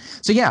podcast.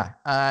 So yeah,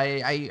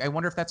 I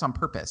wonder if that's on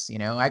purpose,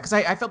 because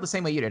I felt the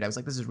same way you did. I was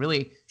like, this is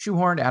really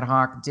shoehorned, ad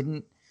hoc.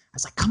 I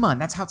was like, come on,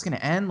 that's how it's going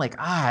to end. Like,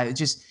 it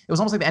was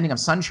almost like the ending of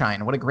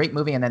Sunshine. What a great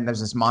movie. And then there's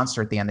this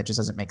monster at the end that just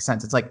doesn't make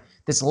sense. It's like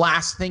this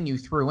last thing you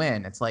threw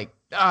in. It's like,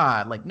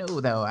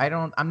 no, though.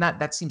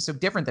 That seems so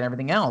different than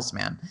everything else,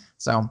 man.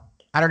 So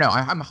I don't know.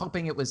 I'm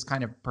hoping it was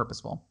kind of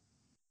purposeful.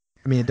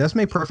 I mean, it does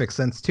make perfect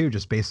sense too,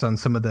 just based on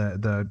some of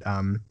the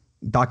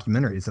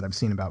documentaries that I've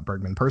seen about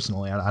Bergman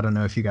personally. I don't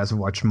know if you guys have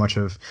watched much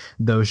of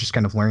those, just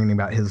kind of learning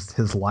about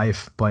his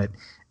life, but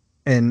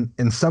in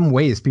some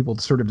ways people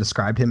sort of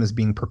described him as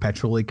being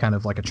perpetually kind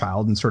of like a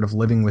child and sort of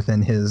living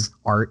within his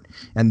art,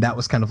 and that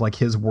was kind of like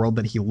his world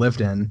that he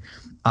lived in.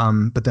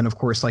 But then of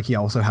course, like, he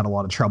also had a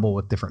lot of trouble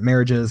with different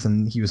marriages,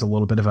 and he was a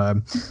little bit of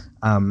a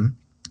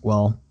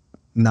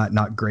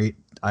not great,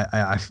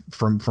 I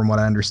from what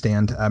I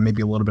understand,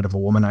 maybe a little bit of a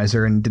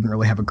womanizer, and didn't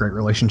really have a great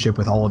relationship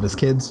with all of his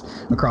kids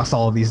across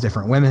all of these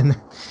different women.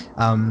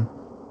 And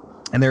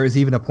there was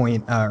even a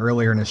point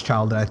earlier in his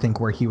childhood, I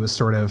think, where he was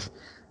sort of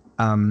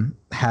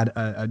had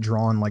a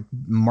drawn like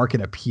market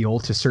appeal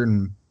to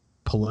certain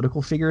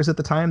political figures at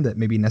the time that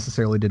maybe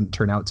necessarily didn't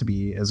turn out to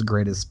be as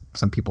great as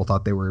some people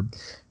thought they were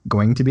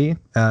going to be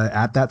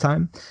at that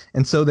time.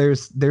 And so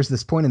there's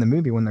this point in the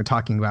movie when they're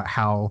talking about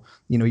how,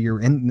 you're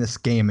in this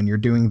game and you're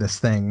doing this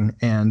thing,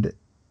 and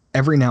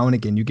every now and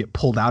again you get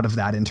pulled out of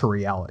that into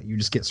reality. You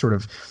just get sort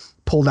of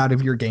pulled out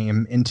of your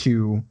game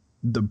into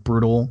the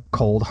brutal,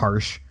 cold,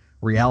 harsh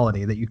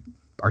reality that you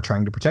are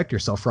trying to protect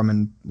yourself from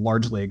and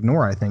largely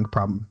ignore, I think,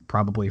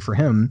 probably for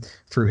him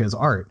through his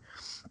art.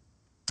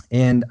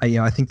 And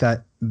I think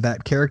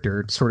that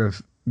character sort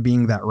of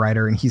being that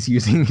writer, and he's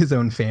using his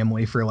own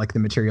family for like the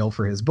material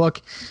for his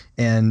book,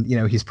 and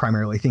he's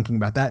primarily thinking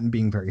about that and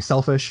being very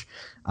selfish,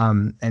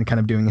 and kind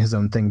of doing his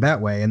own thing that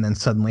way, and then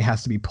suddenly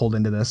has to be pulled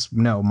into this,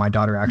 no, my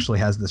daughter actually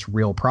has this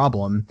real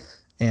problem,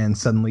 and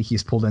suddenly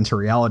he's pulled into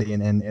reality,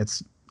 and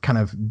it's kind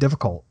of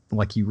difficult.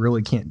 Like, you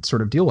really can't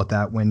sort of deal with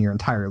that when your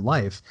entire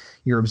life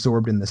you're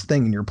absorbed in this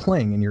thing and you're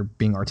playing and you're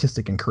being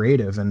artistic and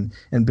creative and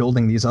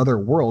building these other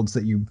worlds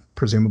that you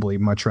presumably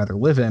much rather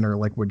live in, or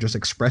like would just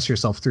express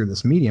yourself through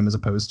this medium as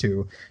opposed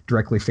to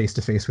directly face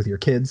to face with your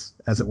kids,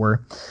 as it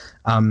were.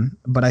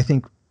 But I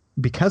think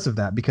because of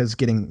that, because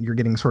you're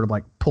getting sort of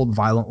like pulled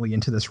violently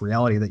into this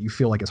reality that you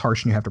feel like is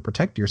harsh and you have to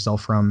protect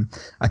yourself from,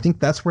 I think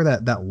that's where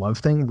that love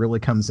thing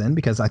really comes in,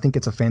 because I think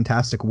it's a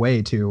fantastic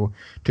way to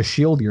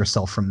shield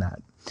yourself from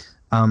that.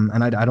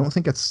 And I don't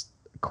think it's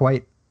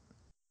quite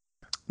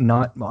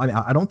not,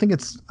 I don't think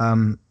it's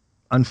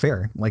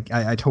unfair. Like,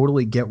 I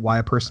totally get why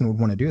a person would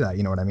want to do that.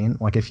 You know what I mean?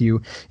 Like, if you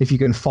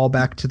can fall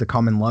back to the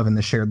common love and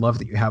the shared love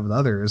that you have with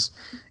others,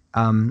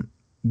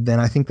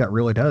 then I think that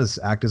really does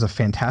act as a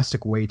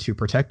fantastic way to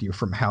protect you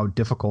from how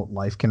difficult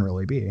life can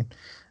really be.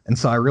 And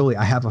so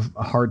I have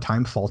a hard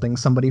time faulting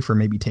somebody for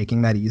maybe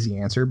taking that easy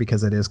answer,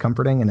 because it is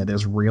comforting and it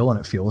is real and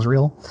it feels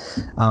real.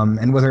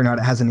 And whether or not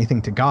it has anything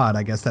to God,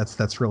 I guess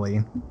that's really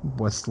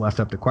what's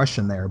left up to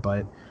question there.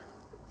 But,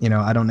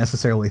 I don't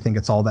necessarily think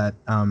it's all that,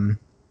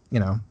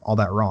 all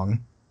that wrong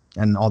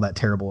and all that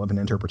terrible of an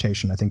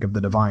interpretation, I think, of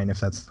the divine, if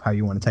that's how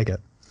you want to take it.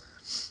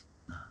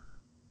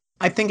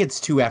 I think it's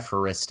too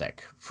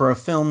aphoristic for a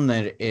film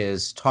that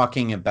is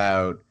talking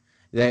about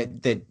that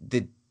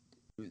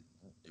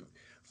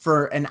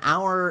for an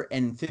hour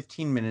and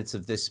 15 minutes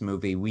of this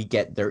movie, we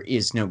get there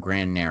is no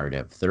grand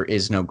narrative. There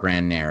is no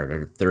grand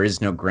narrative. There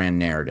is no grand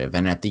narrative.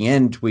 And at the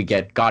end, we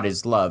get God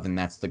is love, and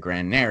that's the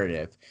grand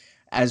narrative.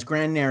 As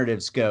grand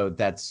narratives go,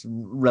 that's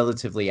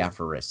relatively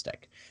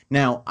aphoristic.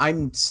 Now,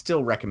 I'm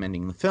still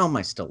recommending the film.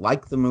 I still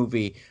like the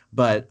movie,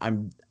 but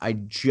I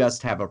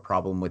just have a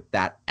problem with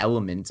that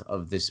element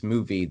of this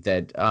movie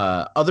that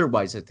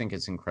otherwise I think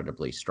is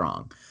incredibly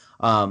strong.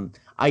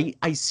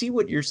 I see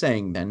what you're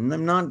saying, Ben, and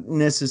I'm not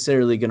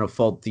necessarily going to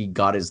fault the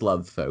God is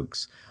love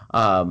folks.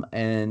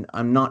 And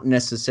I'm not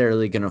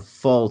necessarily going to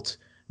fault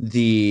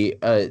the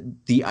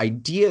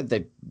idea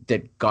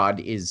that God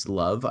is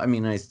love. I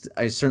mean,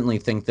 I certainly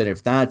think that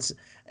if that's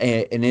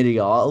an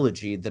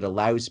ideology that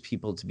allows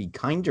people to be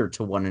kinder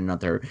to one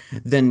another,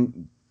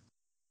 then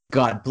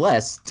God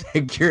bless,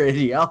 take your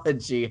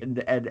ideology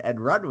and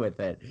run with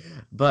it.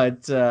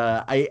 But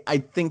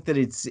I think that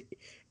it's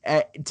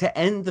to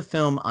end the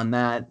film on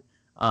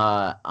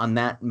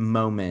that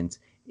moment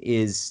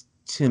is,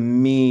 to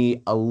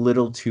me, a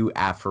little too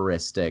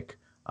aphoristic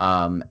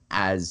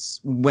as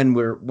when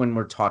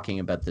we're talking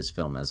about this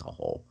film as a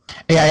whole.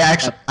 Yeah,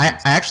 I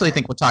actually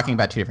think we're talking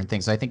about two different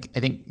things. I think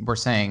we're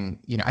saying,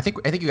 I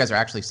think you guys are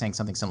actually saying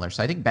something similar.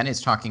 So I think Ben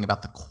is talking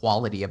about the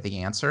quality of the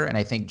answer, and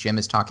I think Jim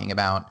is talking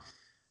about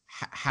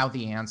how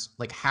the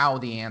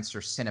answer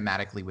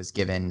cinematically was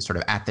given, sort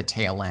of at the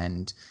tail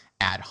end,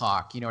 ad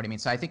hoc. You know what I mean?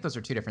 So I think those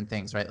are two different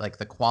things, right? Like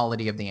the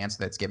quality of the answer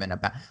that's given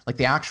about, like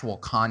the actual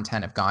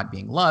content of God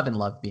being love and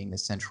love being the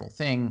central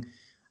thing,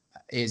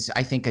 is,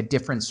 I think, a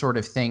different sort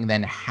of thing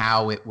than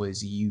how it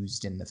was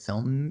used in the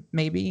film.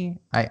 Maybe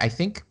I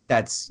think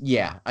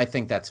I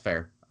think that's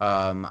fair.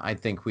 I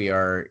think we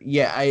are,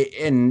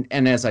 and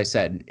as I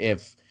said,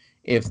 if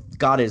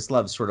God is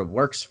love sort of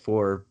works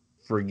for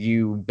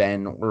you,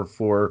 Ben, or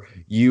for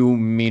you,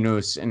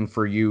 Minus, and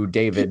for you,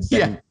 David,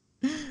 then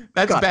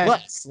that's God Ben.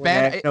 bless.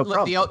 Ben, no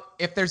problem.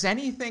 If there's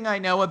anything I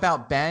know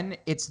about Ben,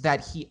 it's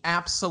that he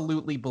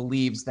absolutely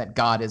believes that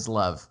God is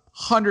love.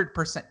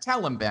 100%.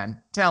 Tell him,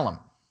 Ben. Tell him.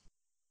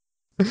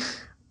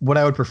 What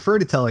I would prefer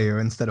to tell you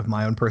instead of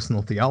my own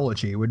personal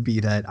theology would be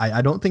that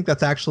I don't think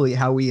that's actually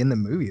how we end the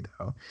movie,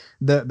 though.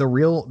 The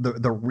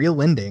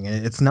real ending,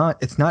 it's not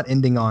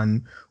ending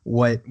on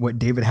what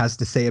David has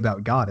to say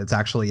about God. It's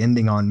actually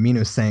ending on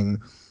Minos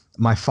saying,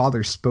 "My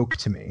father spoke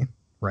to me."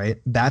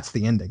 Right? That's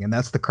the ending, and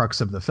that's the crux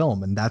of the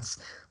film, and that's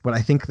what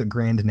I think the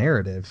grand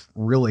narrative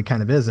really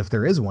kind of is, if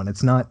there is one.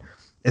 It's not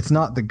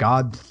the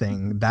God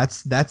thing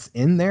that's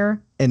in there,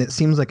 and it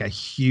seems like a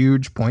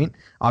huge point,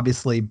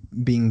 obviously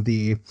being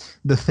the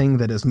thing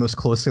that is most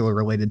closely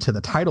related to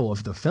the title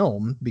of the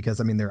film, because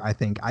I mean, I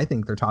think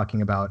they're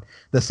talking about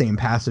the same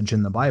passage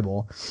in the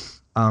Bible.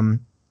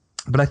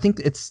 But I think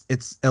it's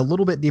a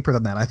little bit deeper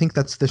than that. I think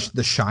that's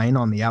the shine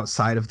on the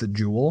outside of the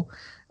jewel.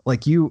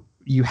 Like you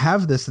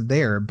have this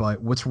there,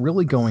 but what's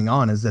really going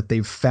on is that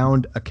they've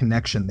found a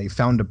connection. They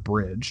found a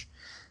bridge.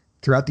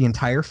 Throughout the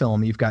entire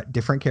film, you've got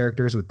different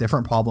characters with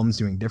different problems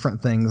doing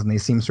different things, and they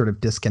seem sort of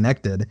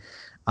disconnected.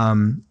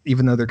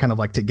 Even though they're kind of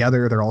like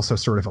together, they're also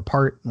sort of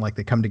apart. Like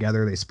they come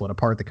together, they split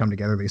apart, they come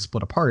together, they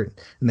split apart,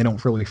 and they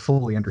don't really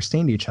fully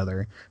understand each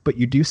other. But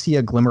you do see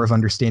a glimmer of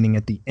understanding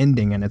at the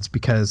ending, and it's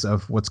because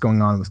of what's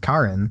going on with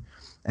Karen,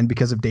 and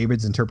because of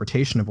David's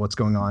interpretation of what's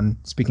going on,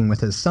 speaking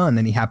with his son,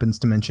 and he happens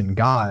to mention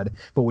God,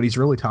 but what he's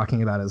really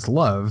talking about is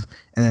love.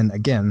 And then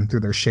again,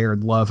 through their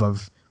shared love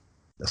of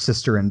a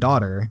sister and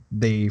daughter,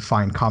 they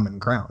find common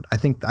ground. I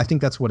think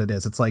that's what it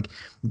is. It's like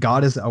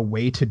God is a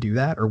way to do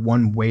that, or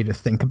one way to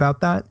think about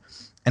that.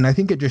 And I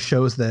think it just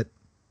shows that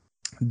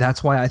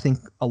that's why I think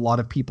a lot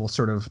of people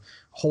sort of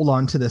hold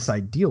on to this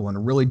ideal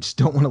and really just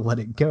don't want to let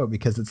it go,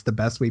 because it's the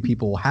best way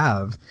people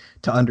have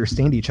to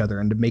understand each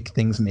other and to make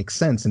things make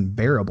sense and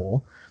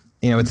bearable.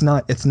 It's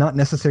not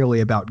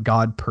necessarily about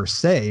God per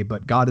se,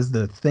 but God is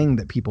the thing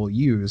that people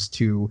use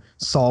to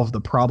solve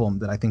the problem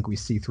that I think we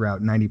see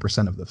throughout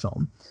 90% of the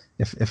film,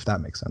 if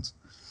that makes sense.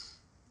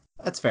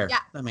 That's fair. Yeah.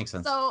 That makes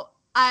sense. So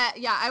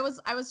I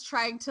was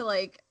trying to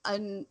like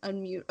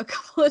unmute a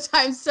couple of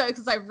times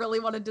because I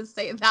really wanted to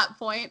say that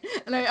point,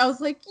 and I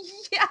was like,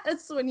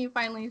 yes, when you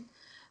finally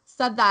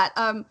said that.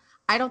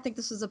 I don't think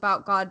this was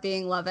about God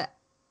being love at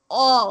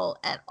all.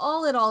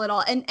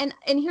 And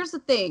here's the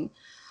thing.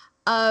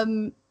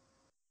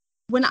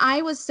 When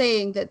I was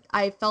saying that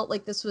I felt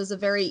like this was a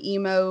very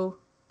emo,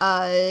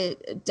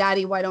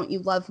 Daddy, Why Don't You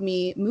Love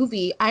Me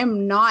movie, I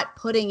am not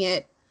putting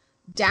it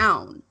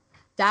down.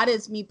 That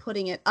is me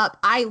putting it up.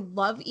 I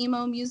love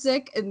emo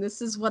music, and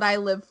this is what I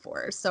live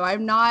for. So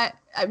I'm not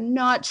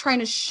trying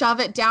to shove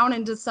it down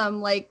into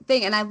some like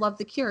thing. And I love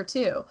The Cure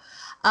too.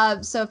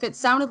 So if it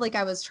sounded like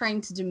I was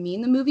trying to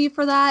demean the movie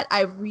for that,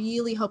 I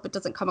really hope it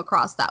doesn't come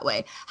across that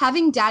way.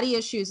 Having daddy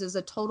issues is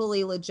a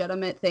totally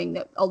legitimate thing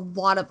that a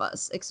lot of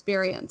us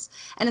experience.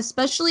 And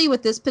especially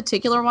with this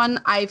particular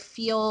one, I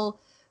feel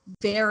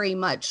very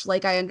much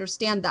like I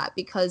understand that,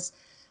 because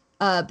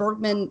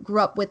Bergman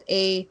grew up with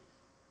a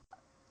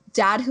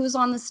dad who was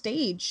on the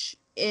stage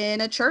in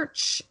a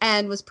church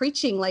and was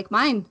preaching like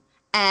mine.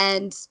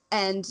 And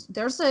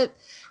there's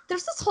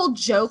this whole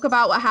joke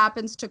about what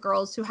happens to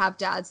girls who have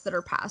dads that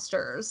are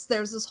pastors.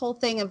 There's this whole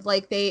thing of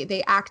like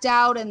they act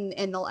out and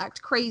they'll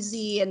act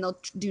crazy and they'll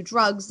do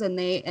drugs and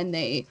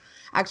they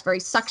act very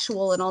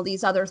sexual, and all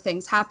these other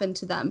things happen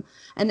to them.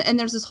 And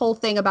there's this whole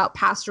thing about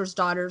pastors'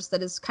 daughters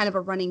that is kind of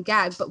a running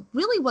gag. But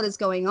really what is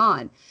going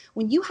on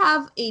when you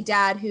have a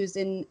dad who's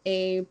in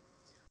a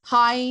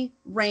high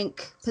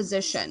rank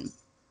position,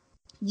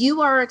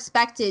 you are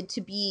expected to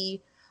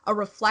be a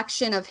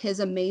reflection of his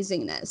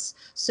amazingness.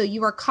 So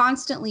you are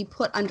constantly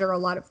put under a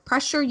lot of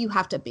pressure. You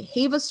have to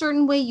behave a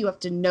certain way. You have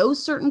to know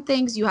certain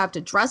things. You have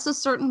to dress a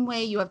certain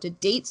way. You have to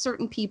date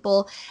certain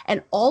people.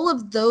 And all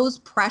of those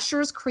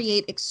pressures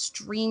create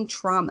extreme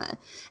trauma.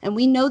 And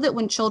we know that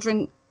when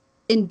children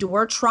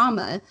endure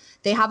trauma,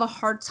 they have a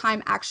hard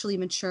time actually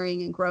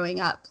maturing and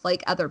growing up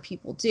like other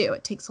people do.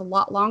 It takes a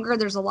lot longer.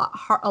 There's a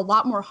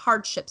lot more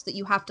hardships that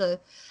you have to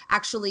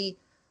actually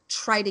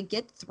try to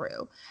get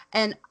through.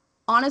 And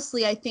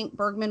honestly, I think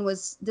Bergman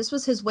this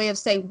was his way of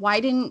saying, why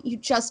didn't you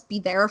just be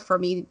there for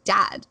me,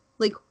 Dad?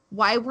 Like,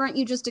 Why weren't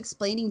you just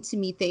explaining to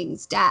me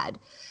things, Dad?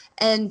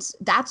 And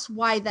that's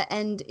why the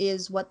end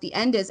is what the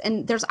end is.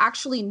 And there's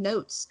actually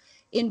notes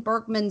in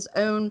Bergman's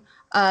own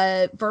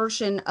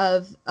version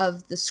of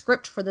the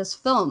script for this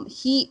film.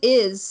 He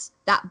is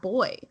that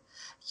boy.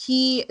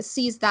 He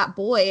sees that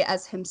boy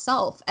as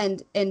himself.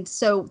 And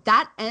so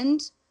that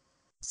end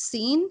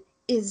scene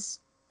is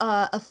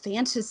a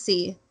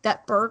fantasy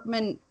that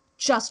Bergman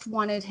just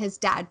wanted his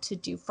dad to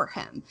do for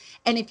him.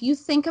 And if you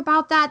think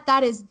about that,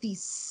 that is the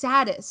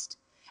saddest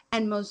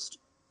and most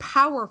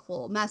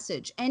powerful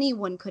message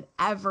anyone could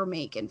ever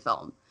make in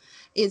film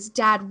is,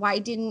 Dad, why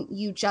didn't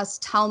you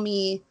just tell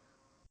me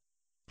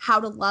how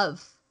to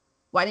love?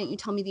 Why didn't you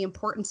tell me the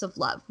importance of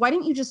love? Why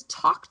didn't you just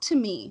talk to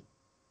me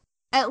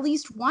at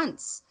least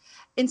once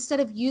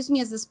instead of use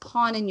me as this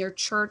pawn in your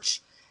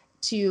church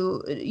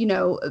to, you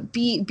know,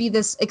 be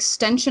this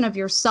extension of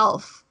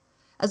yourself,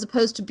 as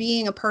opposed to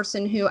being a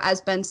person who,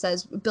 as Ben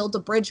says, build a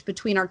bridge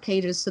between our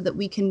cages so that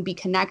we can be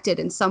connected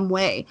in some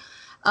way.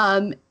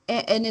 And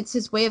it's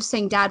his way of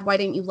saying, Dad, why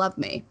didn't you love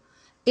me?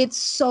 It's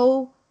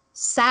so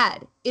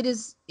sad. It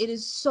is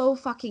so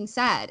fucking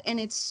sad. And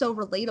it's so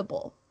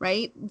relatable,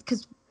 right?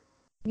 Because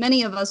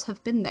many of us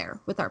have been there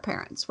with our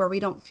parents where we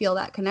don't feel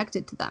that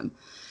connected to them.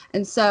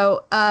 And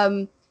so,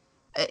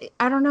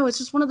 I don't know. It's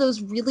just one of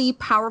those really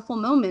powerful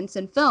moments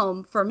in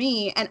film for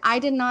me. And I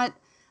did not,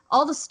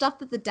 all the stuff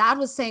that the dad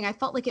was saying, I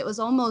felt like it was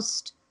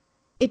almost,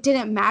 it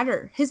didn't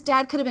matter. His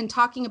dad could have been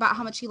talking about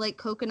how much he liked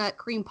coconut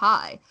cream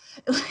pie.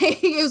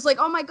 It was like,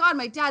 oh my God,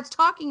 my dad's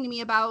talking to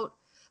me about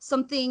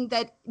something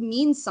that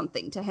means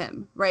something to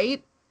him,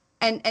 right?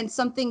 And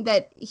something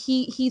that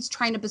he's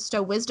trying to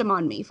bestow wisdom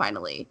on me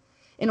finally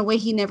in a way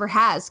he never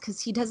has, because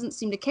he doesn't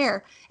seem to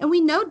care. And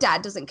we know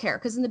Dad doesn't care,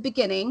 because in the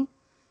beginning,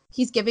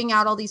 he's giving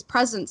out all these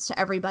presents to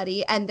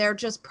everybody, and they're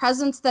just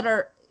presents that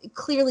are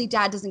clearly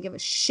Dad doesn't give a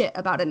shit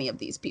about any of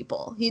these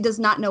people. He does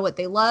not know what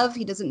they love.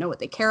 He doesn't know what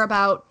they care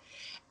about.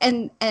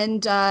 And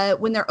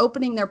when they're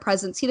opening their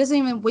presents, he doesn't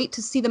even wait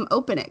to see them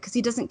open it, because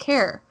he doesn't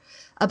care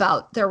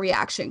about their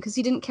reaction, because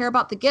he didn't care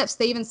about the gifts.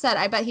 They even said,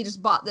 I bet he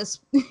just bought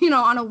this,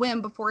 on a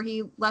whim before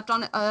he left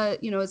on,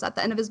 is at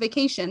the end of his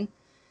vacation.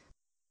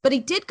 But he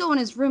did go in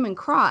his room and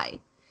cry.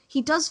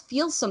 He does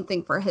feel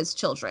something for his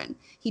children.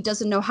 He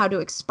doesn't know how to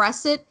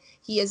express it.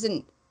 He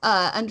isn't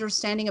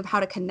understanding of how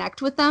to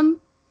connect with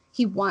them.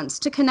 He wants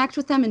to connect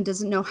with them and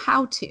doesn't know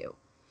how to.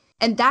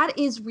 And that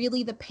is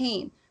really the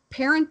pain.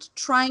 Parent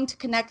trying to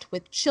connect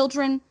with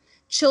children,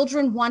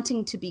 children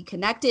wanting to be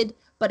connected,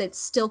 but it's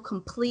still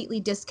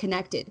completely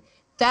disconnected.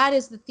 That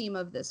is the theme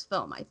of this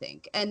film, I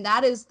think. And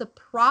that is the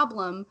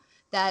problem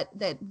that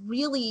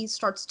really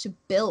starts to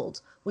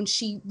build when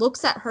she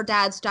looks at her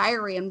dad's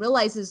diary and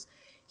realizes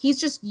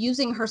he's just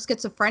using her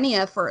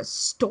schizophrenia for a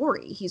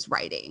story he's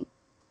writing.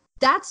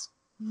 That's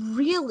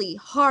really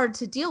hard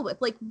to deal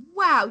with. Like,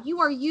 wow, you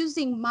are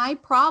using my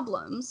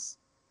problems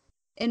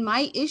and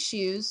my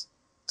issues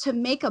to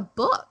make a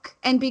book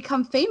and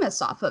become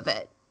famous off of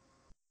it.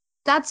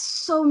 That's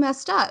so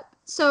messed up.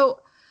 So,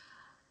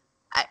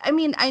 I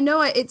mean, I know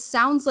it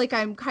sounds like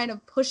I'm kind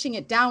of pushing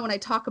it down when I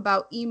talk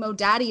about emo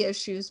daddy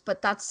issues,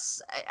 but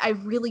I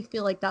really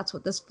feel like that's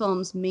what this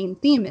film's main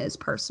theme is,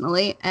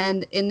 personally.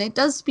 And it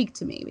does speak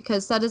to me,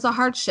 because that is a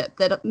hardship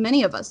that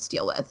many of us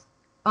deal with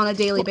on a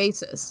daily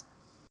basis.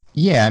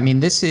 Yeah, I mean,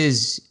 this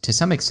is to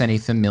some extent a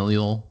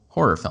familial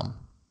horror film.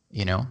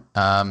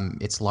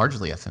 It's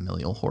largely a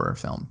familial horror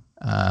film.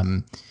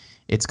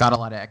 It's got a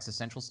lot of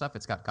existential stuff.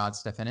 It's got God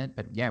stuff in it,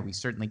 but yeah, we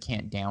certainly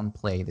can't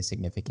downplay the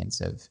significance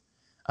of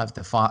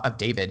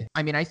David.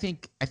 I mean, I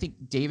think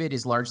David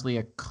is largely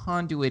a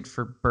conduit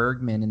for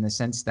Bergman in the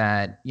sense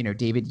that,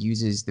 David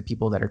uses the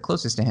people that are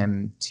closest to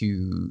him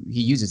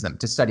he uses them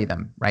to study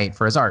them, right,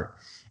 for his art.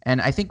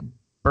 And I think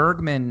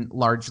Bergman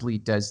largely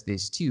does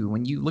this too.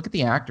 When you look at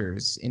the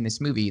actors in this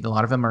movie, a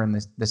lot of them are in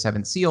the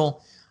Seventh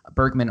Seal.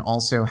 Bergman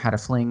also had a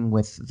fling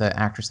with the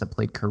actress that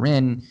played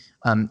Corinne.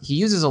 He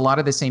uses a lot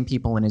of the same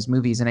people in his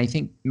movies, and I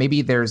think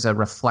maybe there's a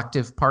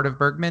reflective part of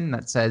Bergman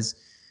that says,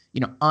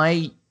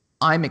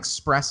 I'm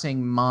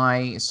expressing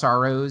my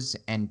sorrows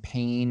and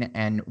pain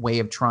and way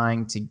of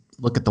trying to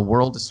look at the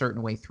world a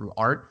certain way through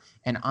art,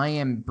 and I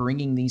am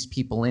bringing these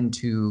people in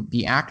to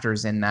be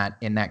actors in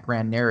that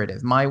grand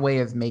narrative. My way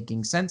of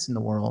making sense in the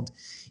world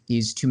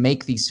is to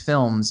make these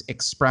films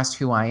express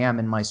who I am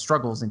and my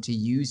struggles, and to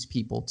use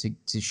people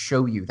to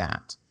show you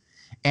that.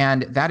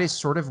 And that is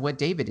sort of what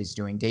David is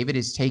doing. David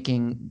is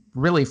taking,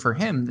 really for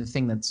him, the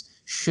thing that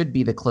should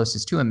be the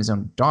closest to him, his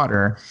own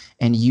daughter,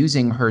 and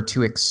using her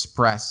to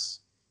express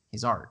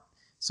his art.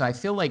 So I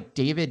feel like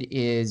David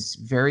is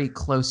very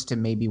close to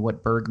maybe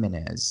what Bergman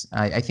is.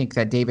 I think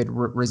that David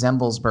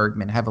resembles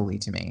Bergman heavily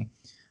to me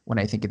when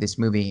I think of this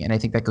movie. And I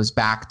think that goes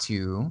back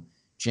to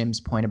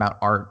Jim's point about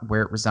art,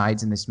 where it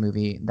resides in this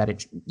movie, that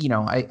it,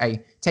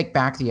 I take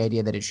back the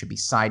idea that it should be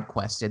side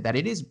quested, that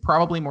it is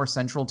probably more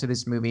central to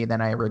this movie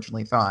than I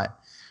originally thought,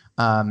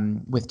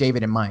 with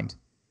David in mind.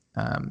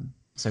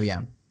 So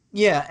yeah.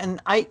 Yeah.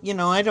 And I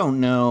don't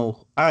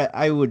know.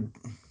 I would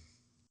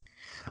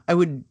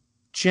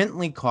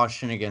gently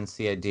caution against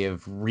the idea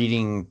of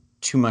reading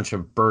too much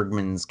of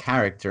Bergman's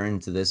character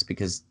into this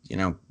because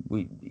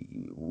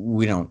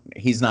we don't.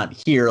 He's not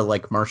here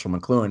like Marshall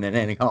McLuhan at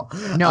any all.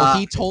 No,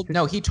 he told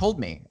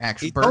me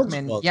actually. He told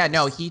Bergman. you. Yeah,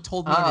 no, he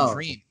told me in a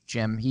dream,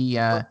 Jim.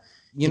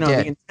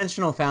 The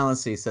intentional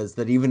fallacy says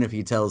that even if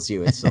he tells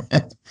you, it's still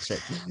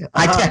shit.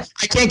 I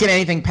can't get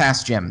anything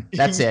past Jim.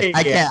 That's it.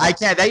 I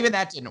can't. Even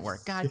that didn't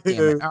work. God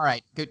damn it. All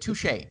right. Good.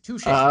 Touche.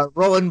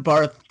 Roland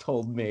Barth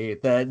told me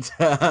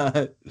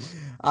that.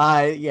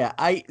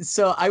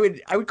 So I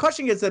would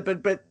caution against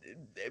that, but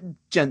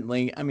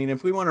gently. I mean,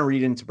 if we want to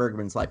read into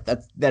Bergman's life,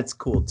 that's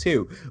cool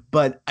too.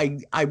 But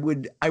I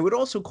would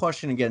also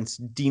caution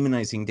against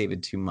demonizing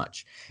David too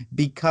much,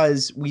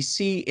 because we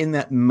see in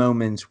that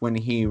moment when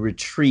he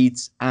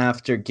retreats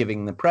after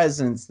giving the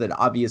presents that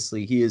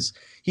obviously he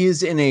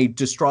is in a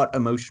distraught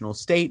emotional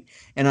state,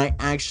 and I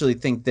actually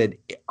think that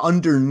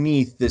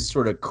underneath this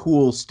sort of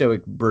cool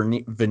stoic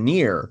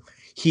veneer,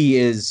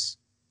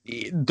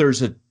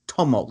 there's a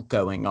tumult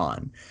going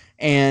on,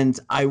 and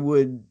I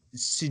would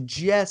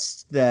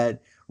suggest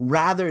that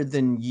rather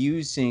than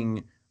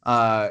using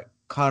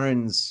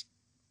Karin's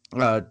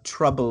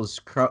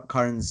troubles,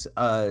 Karin's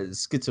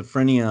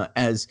schizophrenia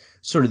as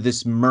sort of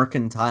this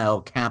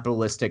mercantile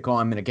capitalistic,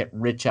 I'm going to get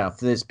rich out of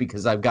this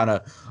because I've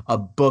got a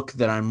book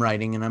that I'm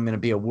writing and I'm going to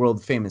be a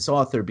world famous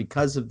author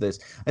because of this.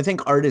 I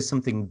think art is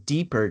something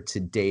deeper to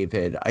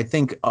David. I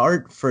think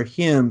art for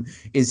him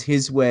is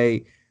his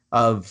way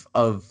of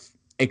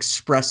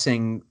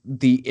expressing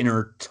the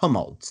inner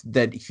tumult,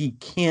 that he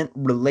can't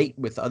relate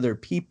with other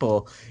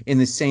people in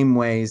the same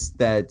ways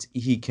that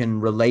he can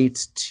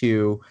relate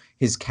to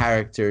his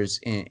characters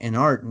in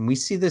art. And we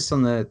see this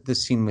on the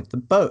scene with the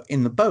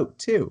boat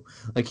too.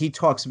 Like, he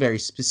talks very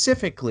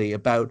specifically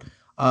about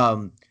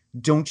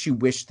don't you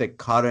wish that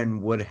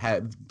Karin would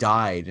have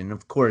died? And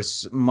of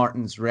course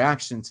Martin's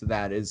reaction to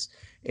that is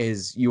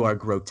you are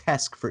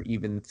grotesque for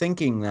even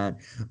thinking that.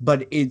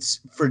 But it's,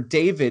 for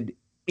David,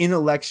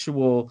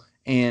 intellectual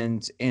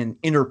and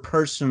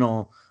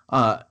interpersonal,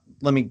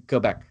 let me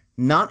go back,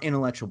 not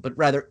intellectual, but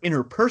rather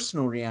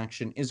interpersonal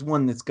reaction is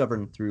one that's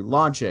governed through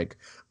logic.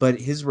 But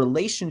his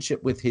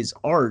relationship with his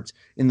art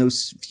in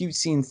those few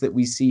scenes that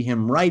we see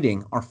him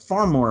writing are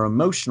far more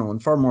emotional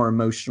and far more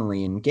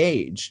emotionally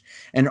engaged.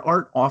 And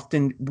art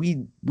often,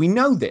 we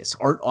know this,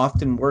 art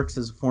often works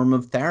as a form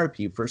of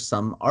therapy for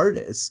some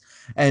artists.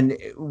 And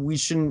we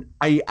shouldn't,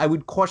 I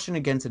would caution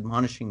against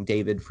admonishing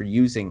David for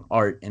using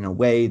art in a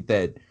way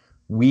that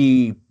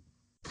we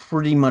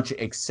pretty much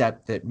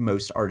accept that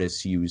most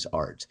artists use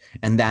art,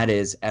 and that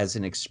is as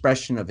an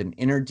expression of an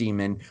inner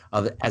demon,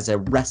 as a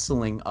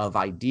wrestling of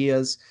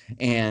ideas,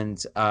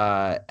 and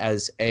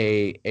as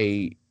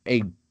a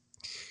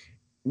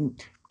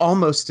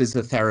almost as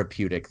a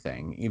therapeutic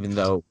thing, even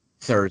though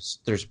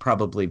there's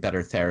probably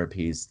better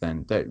therapies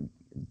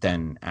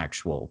than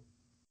actual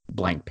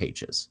blank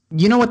pages.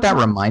 You know what that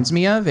reminds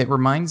me of? It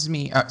reminds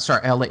me.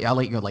 Sorry, I'll let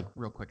you go, like,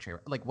 real quick, Shay.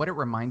 Like, what it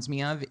reminds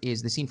me of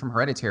is the scene from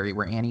Hereditary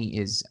where Annie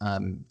is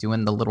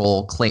doing the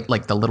little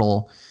the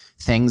little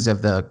things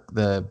of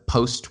the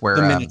post where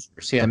the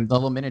miniatures, the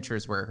little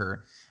miniatures where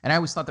her. And I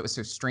always thought that was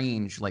so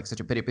strange, like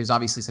but it was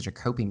obviously such a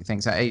coping thing.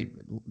 So I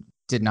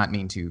did not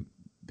mean to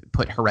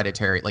put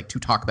Hereditary, like, to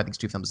talk about these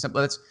two films.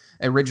 But that's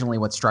originally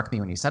what struck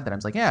me when you said that. I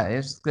was like,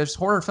 yeah, there's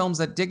horror films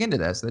that dig into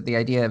this. That the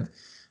idea of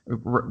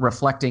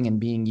reflecting and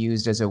being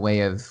used as a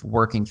way of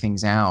working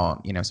things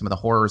out, some of the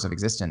horrors of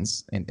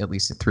existence, at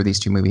least through these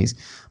two movies,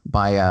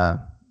 by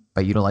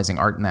utilizing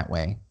art in that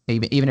way,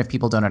 even if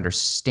people don't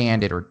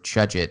understand it or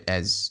judge it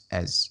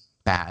as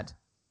bad.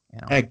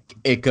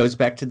 It goes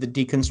back to the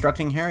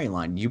deconstructing Harry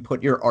line. You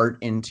put your art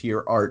into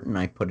your art, and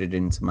I put it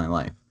into my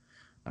life.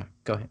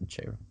 Go ahead,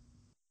 Shayra.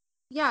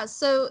 Yeah,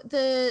 so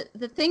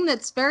the thing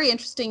that's very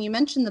interesting, you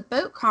mentioned the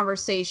boat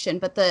conversation,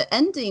 but the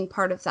ending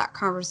part of that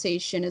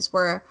conversation is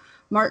where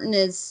Martin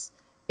is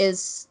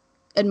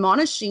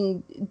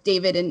admonishing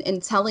David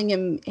and telling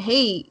him,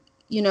 hey,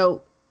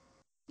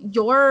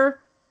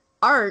 your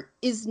art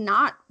is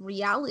not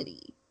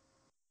reality.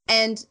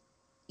 And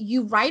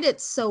you write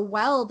it so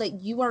well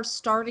that you are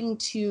starting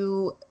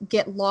to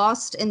get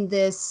lost in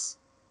this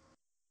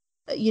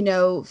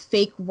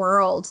fake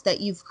world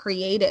that you've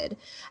created.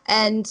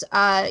 And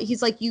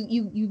he's like,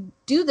 you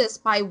do this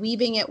by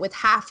weaving it with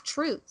half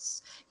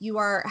truths. You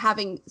are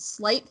having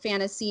slight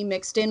fantasy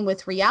mixed in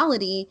with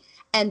reality,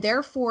 and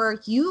therefore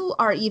you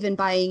are even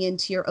buying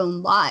into your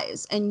own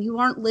lies, and you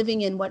aren't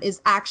living in what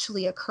is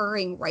actually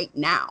occurring right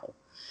now.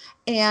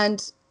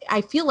 And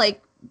I feel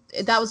like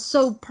that was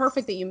so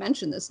perfect that you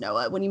mentioned this,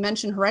 Noah. When you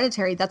mentioned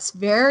Hereditary, that's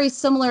very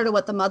similar to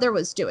what the mother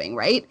was doing,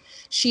 right?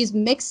 She's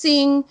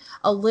mixing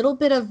a little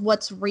bit of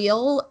what's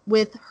real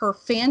with her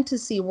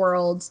fantasy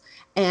worlds,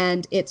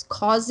 and it's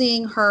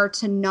causing her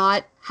to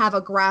not have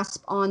a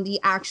grasp on the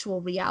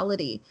actual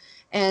reality.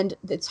 And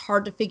it's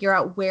hard to figure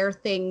out where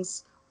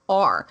things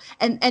are.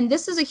 And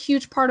this is a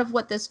huge part of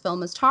what this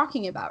film is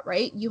talking about,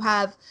 right? You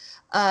have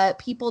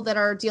people that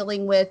are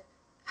dealing with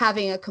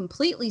having a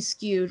completely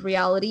skewed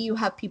reality. You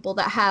have people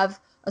that have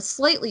a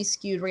slightly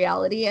skewed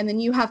reality, and then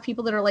you have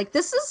people that are like,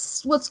 this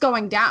is what's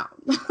going down.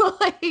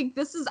 Like,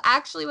 this is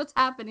actually what's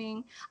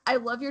happening. I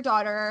love your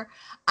daughter.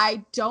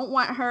 I don't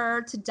want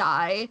her to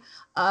die.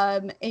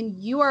 And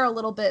you are a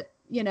little bit,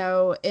 you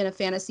know, in a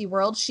fantasy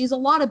world. She's a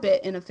lot of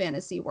bit in a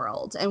fantasy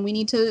world, and we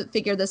need to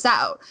figure this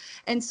out.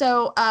 And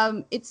so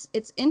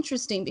it's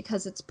interesting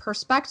because it's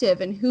perspective,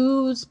 and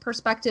whose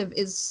perspective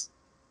is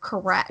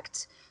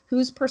correct,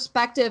 whose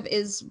perspective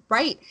is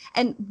right,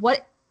 and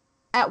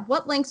at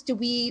what lengths do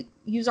we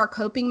use our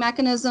coping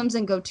mechanisms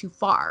and go too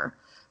far,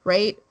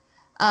 right?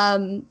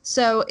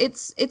 So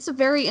it's a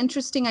very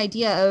interesting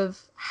idea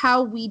of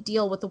how we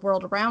deal with the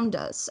world around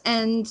us.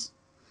 And,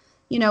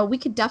 you know, we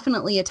could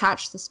definitely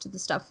attach this to the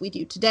stuff we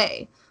do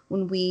today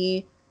when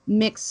we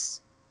mix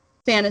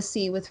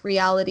fantasy with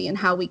reality and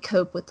how we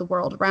cope with the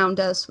world around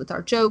us with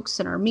our jokes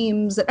and our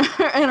memes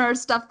and our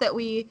stuff that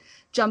we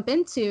jump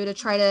into to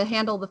try to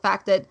handle the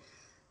fact that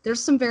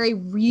there's some very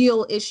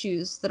real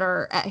issues that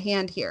are at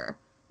hand here,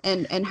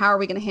 and how are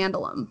we going to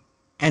handle them?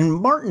 And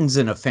Martin's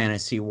in a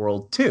fantasy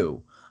world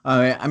too.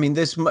 I mean,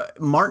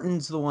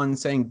 Martin's the one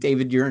saying,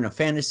 David, you're in a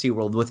fantasy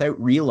world, without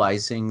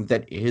realizing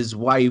that his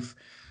wife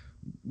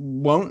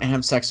won't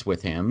have sex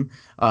with him,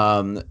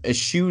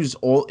 eschews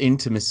all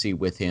intimacy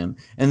with him.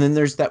 And then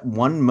there's that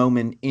one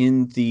moment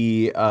in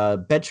the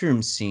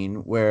bedroom scene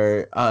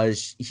where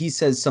he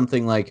says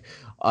something like,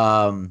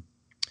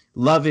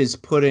 love is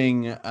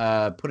putting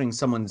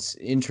someone's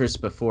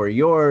interest before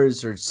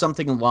yours, or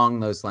something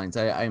along those lines.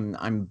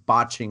 I'm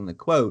botching the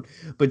quote,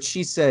 but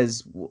she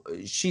says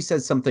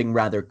something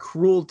rather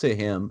cruel to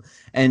him,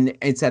 and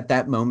it's at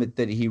that moment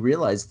that he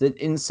realized that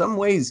in some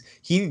ways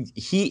he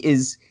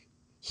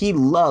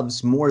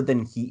loves more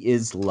than he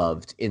is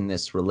loved in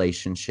this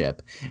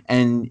relationship,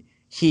 and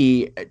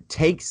he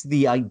takes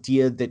the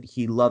idea that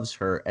he loves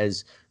her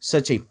as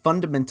such a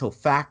fundamental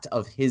fact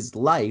of his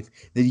life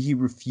that he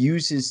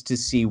refuses to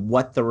see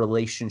what the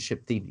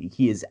relationship that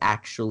he is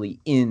actually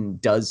in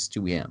does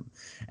to him.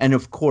 And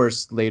of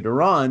course,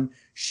 later on,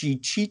 she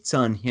cheats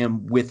on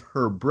him with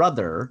her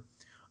brother,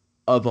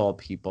 of all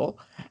people,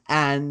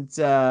 and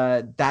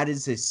that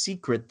is a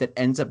secret that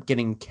ends up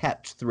getting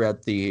kept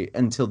throughout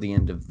until the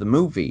end of the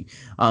movie.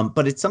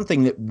 But it's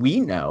something that we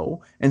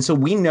know, and so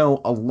we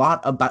know a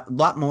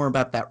lot more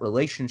about that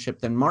relationship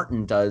than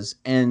Martin does.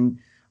 And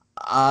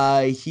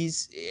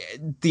he's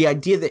the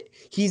idea that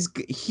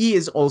he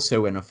is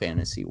also in a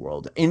fantasy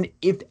world, and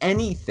if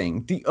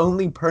anything, the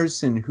only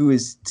person who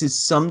is to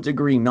some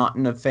degree not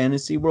in a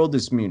fantasy world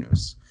is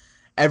Munoz.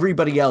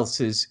 Everybody else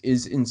is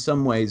in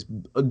some ways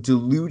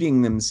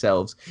deluding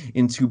themselves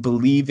into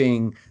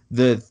believing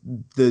the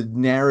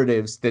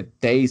narratives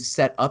that they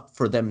set up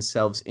for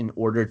themselves in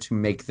order to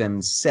make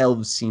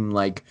themselves seem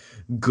like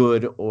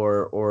good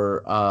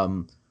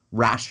or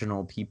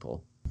rational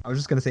people. I was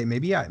just gonna say,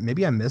 maybe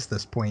I missed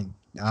this point.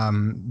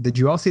 Did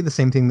you all see the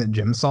same thing that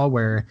Jim saw,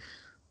 where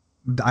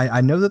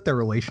I know that the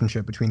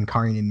relationship between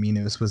Karin and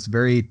Minos was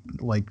very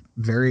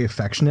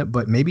affectionate,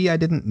 but maybe I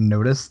didn't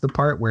notice the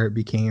part where it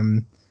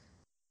became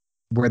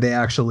where they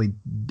actually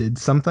did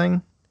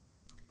something.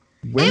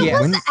 It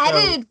was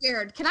edited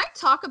weird. Can I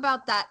talk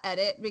about that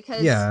edit?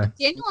 Because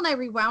Daniel and I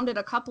rewound it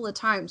a couple of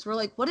times. We're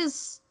like, what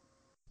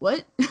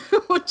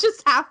what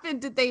just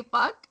happened? Did they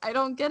fuck? I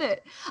don't get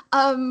it.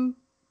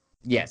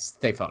 Yes,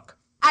 they fuck.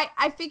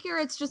 I figure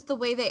it's just the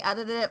way they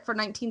edited it for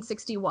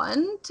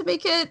 1961 to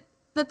make it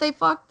that they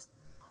fucked.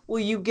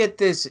 Well, you get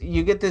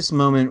this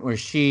moment where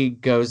she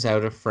goes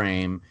out of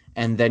frame,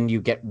 and then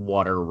you get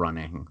water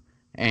running.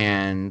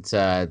 And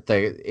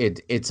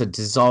it's a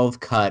dissolve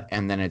cut,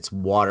 and then it's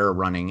water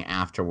running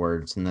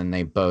afterwards, and then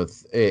they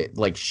both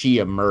she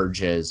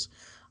emerges,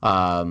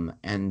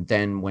 and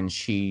then when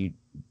she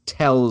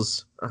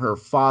tells her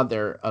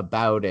father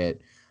about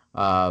it,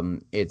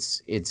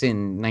 it's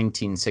in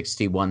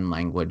 1961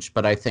 language.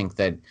 But I think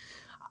that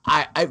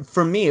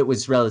for me it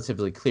was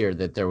relatively clear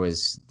that there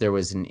was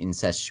an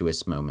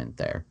incestuous moment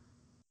there.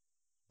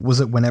 Was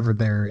it whenever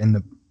they're in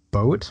the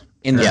boat?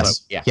 In the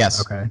boat, yeah.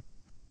 Yes. Okay.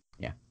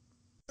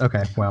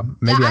 Okay, well,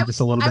 maybe I'm just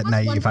a little bit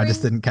naive. I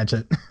just didn't catch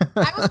it.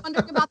 I was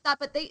wondering about that,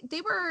 but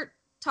they were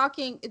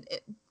talking,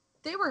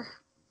 they were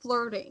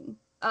flirting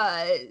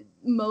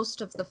most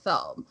of the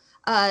film.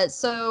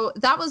 So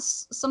that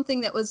was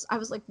something that I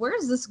was like, where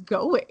is this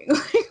going?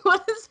 Like,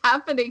 what is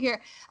happening here?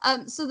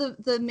 So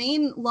the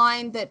main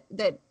line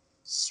that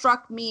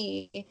struck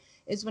me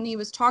is when he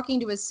was talking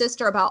to his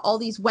sister about all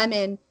these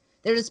women,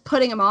 they're just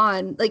putting him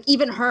on, like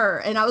even her.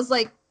 And I was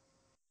like,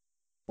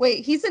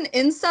 wait, he's an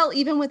incel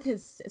even with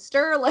his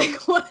sister?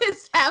 Like, what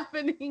is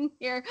happening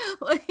here?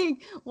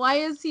 Like, why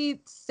is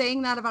he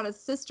saying that about his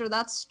sister?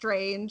 That's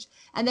strange.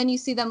 And then you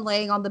see them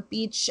laying on the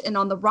beach and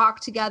on the rock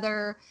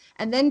together.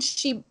 And then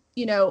she,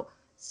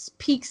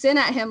 peeks in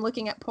at him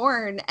looking at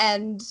porn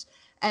and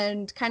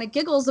kind of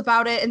giggles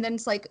about it. And then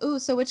it's like, ooh,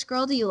 so which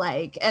girl do you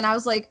like? And I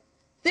was like,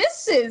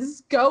 this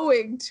is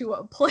going to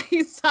a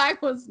place I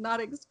was not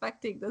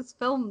expecting this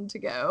film to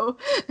go.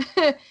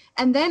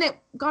 And then it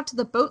got to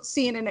the boat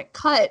scene and it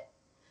cut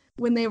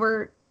when they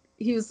were,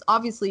 he was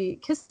obviously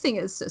kissing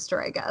his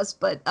sister, I guess,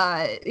 but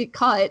it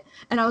cut,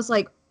 and I was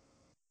like,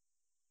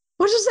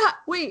 what just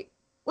happened? Wait,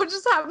 what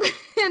just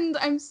happened?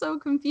 I'm so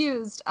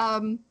confused.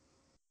 And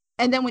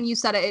then when you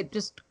said it, it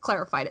just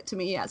clarified it to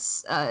me.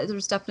 Yes,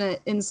 there's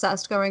definite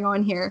incest going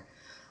on here.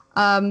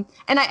 And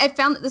I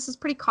found that this is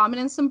pretty common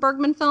in some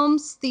Bergman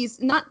films. These,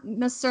 not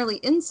necessarily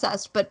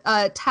incest, but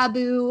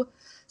taboo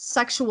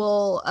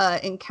sexual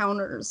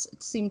encounters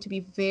seem to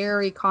be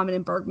very common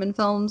in Bergman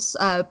films.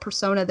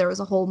 Persona, there was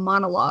a whole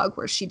monologue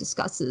where she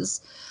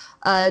discusses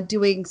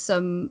doing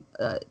some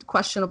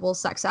questionable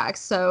sex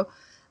acts. So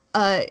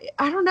I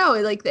don't know,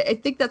 like, I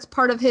think that's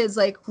part of his,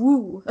 like,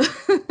 woo,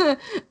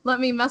 let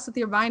me mess with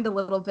your mind a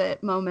little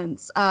bit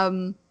moments.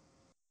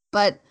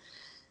 But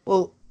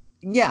well,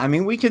 yeah, I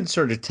mean, we could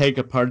sort of take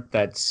apart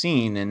that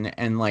scene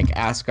and like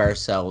ask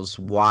ourselves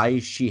why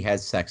she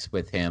has sex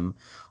with him,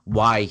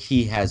 why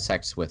he has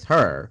sex with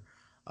her.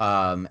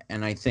 And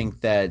I think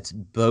that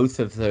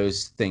both of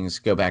those things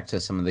go back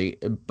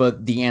to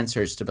but the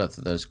answers to both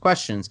of those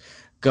questions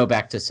go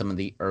back to some of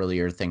the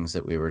earlier things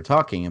that we were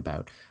talking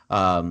about.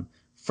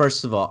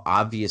 First of all,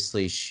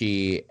 obviously,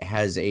 she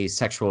has a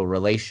sexual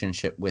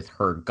relationship with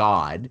her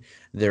God.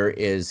 There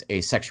is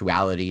a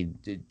sexuality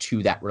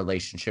to that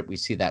relationship. We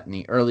see that in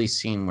the early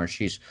scene where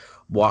she's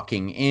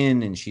walking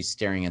in and she's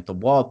staring at the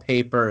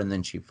wallpaper, and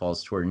then she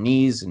falls to her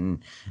knees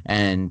and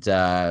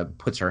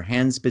puts her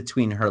hands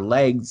between her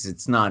legs.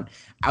 It's not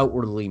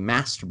outwardly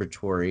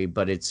masturbatory,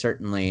 but it's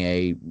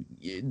certainly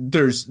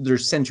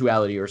there's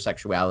sensuality or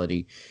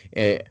sexuality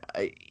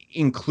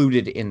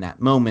included in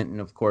that moment.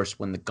 And of course,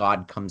 when the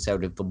god comes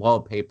out of the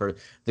wallpaper,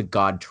 the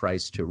god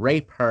tries to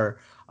rape her.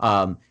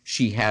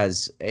 She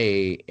has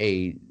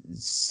a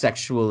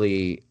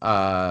sexually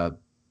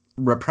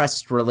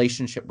repressed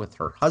relationship with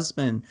her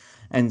husband.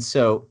 And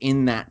so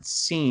in that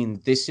scene,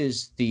 this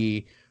is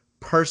the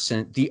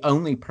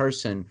only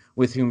person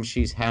with whom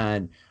she's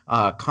had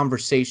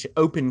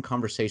open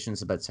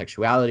conversations about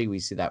sexuality. We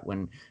see that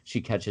when she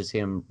catches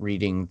him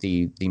reading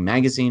the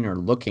magazine, or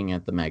looking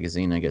at the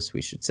magazine, I guess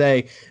we should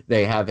say.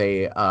 They have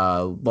a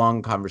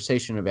long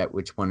conversation about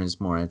which one is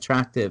more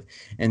attractive.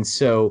 And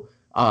so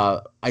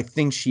I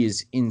think she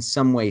is in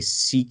some way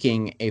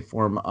seeking a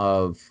form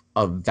of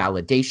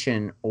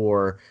validation,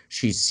 or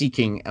she's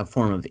seeking a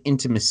form of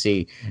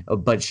intimacy,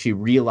 but she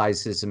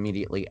realizes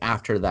immediately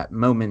after that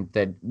moment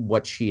that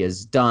what she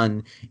has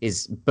done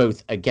is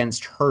both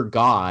against her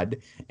God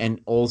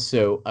and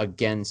also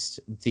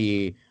against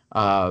the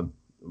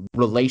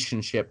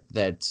relationship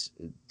that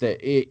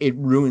it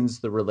ruins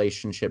the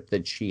relationship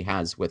that she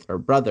has with her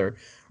brother.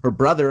 Her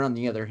brother, on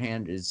the other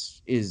hand,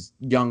 is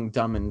young,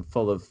 dumb, and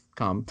full of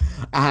cum,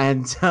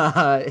 and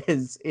yeah,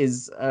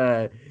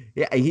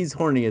 he's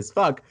horny as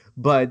fuck.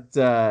 But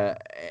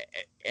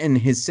and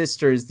his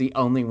sister is the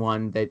only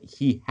one that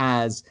he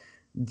has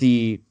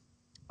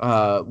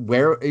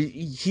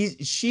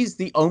she's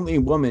the only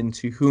woman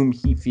to whom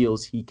he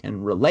feels he can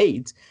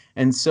relate,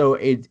 and so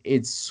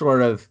it's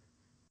sort of,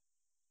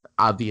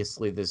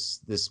 obviously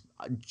this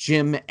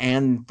Jim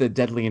and the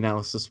Deadly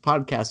Analysis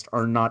podcast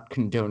are not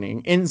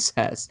condoning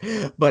incest,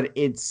 but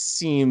it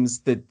seems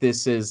that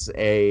this is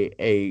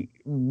a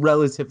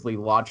relatively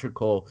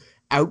logical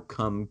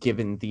outcome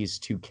given these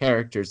two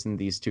characters and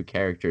these two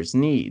characters'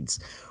 needs.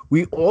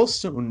 We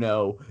also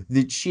know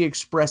that she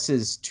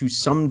expresses to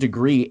some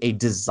degree a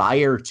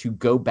desire to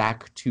go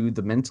back to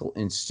the mental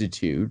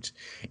institute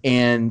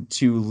and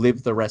to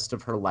live the rest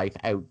of her life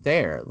out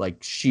there.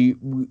 Like,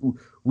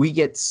 we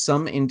get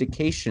some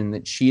indication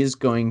that she is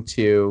going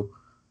to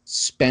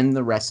spend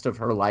the rest of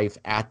her life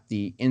at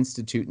the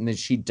institute, and that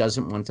she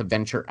doesn't want to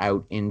venture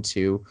out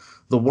into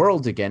the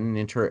world again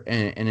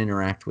and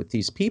interact with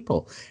these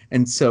people.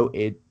 And so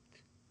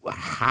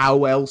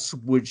how else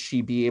would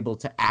she be able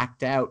to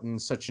act out in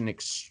such an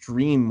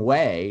extreme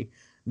way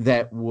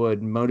that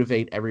would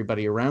motivate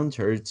everybody around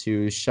her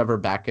to shove her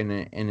back in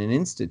an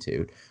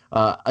institute,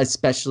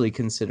 especially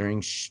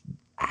considering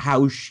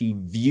how she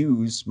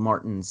views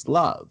Martin's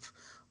love.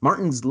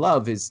 Martin's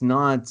love is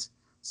not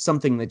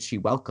something that she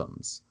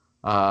welcomes.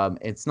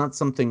 It's not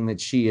something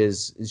that she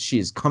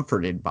is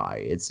comforted by.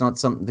 It's not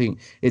something.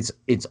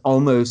 It's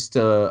almost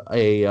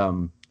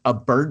a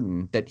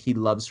burden that he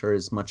loves her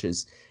as much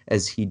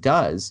as he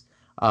does,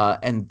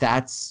 and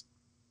that's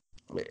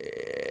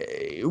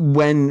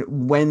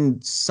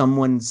when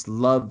someone's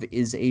love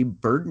is a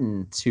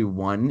burden to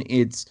one.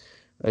 It's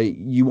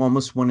you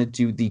almost want to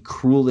do the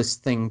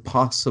cruelest thing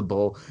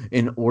possible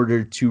in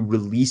order to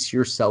release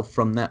yourself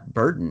from that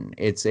burden.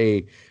 It's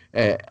a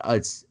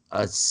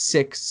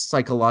sick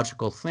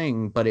psychological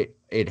thing, but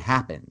it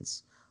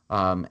happens.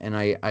 And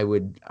I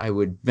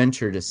would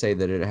venture to say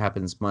that it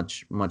happens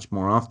much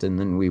more often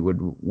than we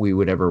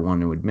would ever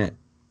want to admit.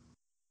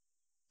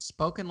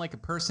 Spoken like a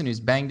person who's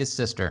banged his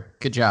sister.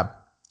 Good job.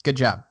 Good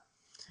job.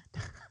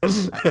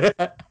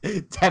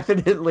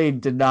 Definitely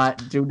do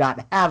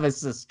not have a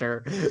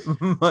sister,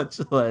 much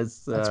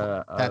less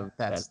that's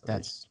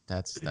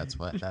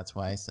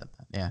why I said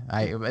that.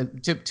 Yeah,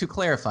 to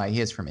clarify,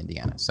 he is from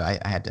Indiana, so I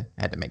had to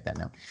make that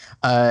known.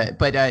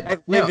 But I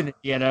live in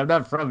Indiana. I'm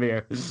not from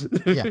here.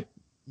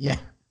 yeah.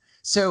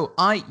 So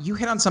you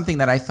hit on something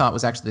that I thought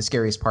was actually the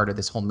scariest part of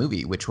this whole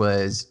movie, which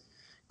was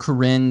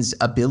Corinne's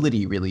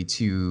ability really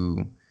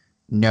to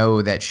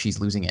know that she's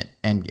losing it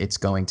and it's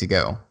going to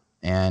go,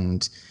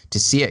 and to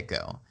see it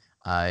go.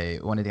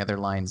 One of the other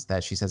lines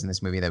that she says in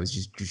this movie that was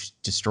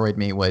just destroyed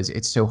me was,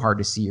 "It's so hard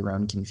to see your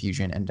own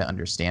confusion and to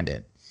understand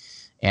it,"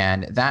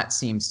 and that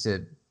seems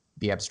to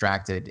be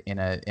abstracted in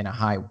a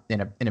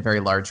very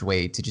large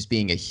way to just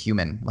being a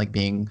human. Like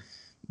being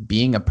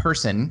a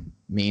person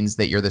means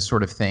that you're the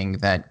sort of thing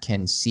that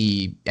can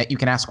see. You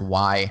can ask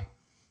why.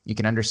 You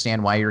can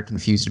understand why you're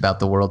confused about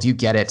the world. You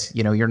get it.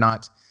 You know, you're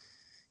not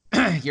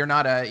you're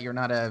not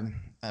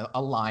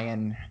a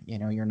lion. You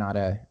know, you're not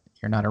a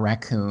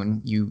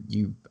raccoon.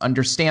 You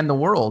understand the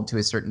world to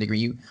a certain degree.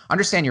 You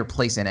understand your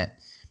place in it,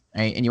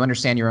 right? And you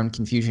understand your own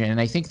confusion.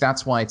 And I think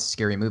that's why it's a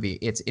scary movie.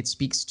 It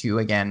speaks to,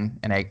 again,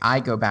 and I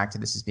go back to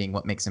this as being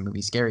what makes a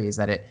movie scary, is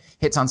that it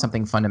hits on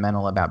something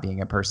fundamental about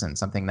being a person,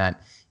 something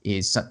that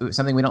is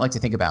something we don't like to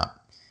think about.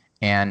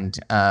 And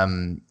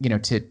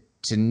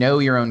to know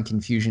your own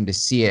confusion, to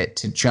see it,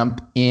 to jump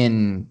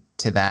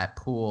into that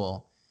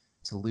pool,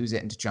 to lose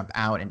it and to jump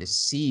out, and to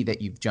see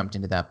that you've jumped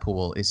into that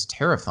pool is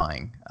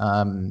terrifying.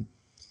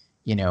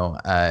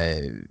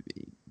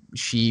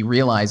 She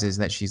realizes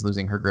that she's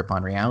losing her grip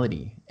on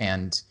reality,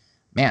 and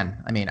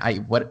man, I mean,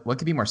 what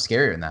could be more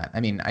scary than that? I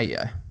mean,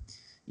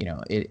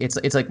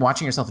 it's like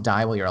watching yourself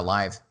die while you're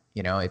alive.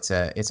 You know, it's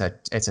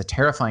a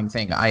terrifying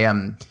thing.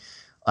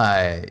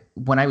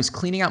 When I was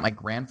cleaning out my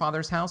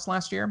grandfather's house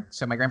last year,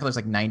 so my grandfather's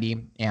like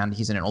 90 and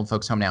he's in an old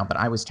folks home now, but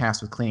I was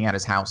tasked with cleaning out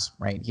his house,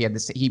 right?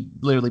 He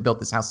literally built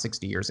this house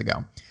 60 years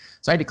ago.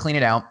 So I had to clean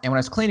it out. And when I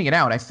was cleaning it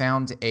out, I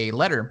found a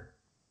letter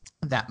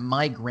that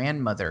my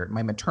grandmother,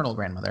 my maternal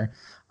grandmother,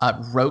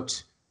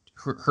 wrote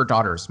her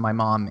daughters, my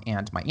mom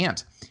and my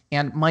aunt.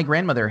 And my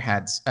grandmother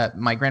had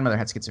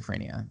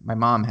schizophrenia. My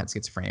mom had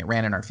schizophrenia. It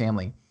ran in our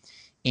family.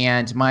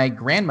 And my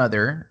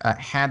grandmother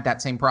had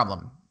that same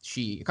problem.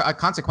 She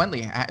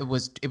consequently, it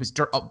was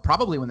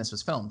probably when this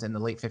was filmed in the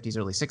late 50s,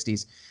 early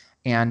 60s,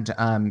 and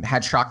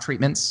had shock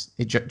treatments,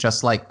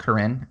 just like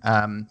Corinne.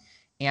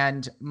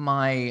 And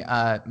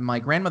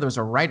my grandmother was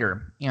a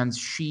writer, and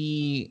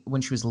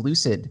when she was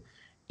lucid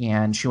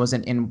and she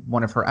wasn't in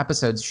one of her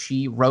episodes,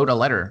 she wrote a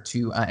letter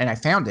to, and I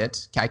found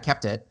it, I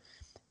kept it,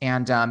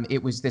 and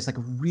it was this like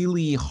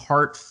really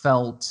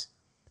heartfelt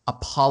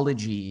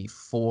apology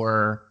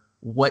for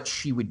what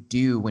she would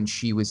do when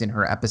she was in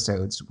her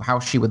episodes, how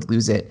she would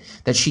lose it,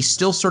 that she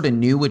still sort of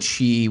knew what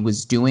she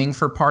was doing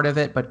for part of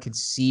it, but could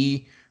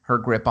see her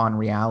grip on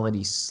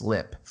reality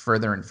slip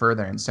further and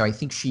further. And so I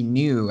think she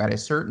knew at a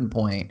certain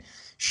point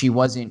she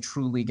wasn't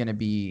truly going to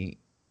be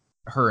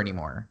her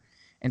anymore.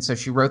 And so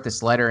she wrote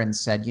this letter and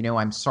said,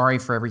 I'm sorry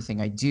for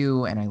everything I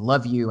do, and I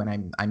love you,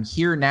 and I'm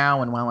here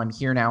now, and while I'm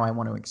here now, I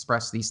want to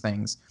express these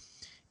things.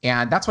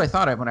 And that's what I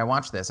thought of when I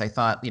watched this. I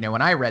thought,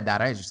 when I read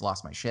that, I just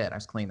lost my shit. I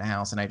was cleaning the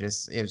house, and it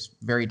was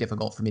very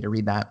difficult for me to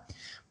read that.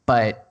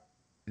 But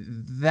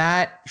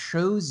that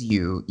shows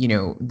you,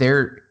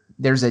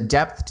 there's a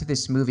depth to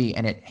this movie,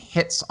 and it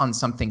hits on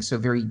something so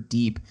very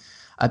deep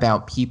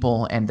about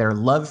people and their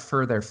love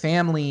for their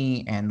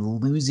family and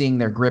losing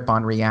their grip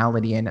on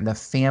reality, and the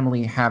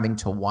family having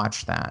to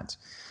watch that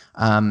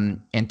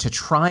and to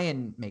try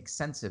and make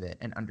sense of it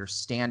and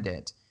understand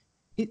it.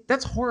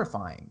 That's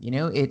horrifying.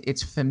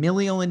 It's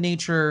familial in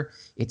nature.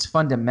 It's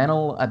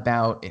fundamental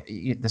about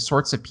the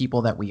sorts of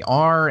people that we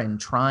are, and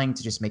trying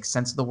to just make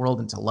sense of the world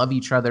and to love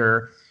each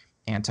other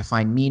and to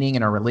find meaning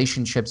in our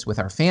relationships with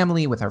our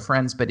family, with our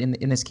friends, but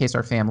in this case,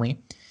 our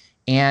family.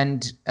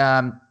 And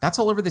that's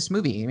all over this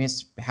movie. I mean,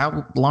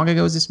 how long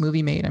ago was this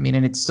movie made? I mean,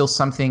 and it's still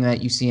something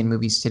that you see in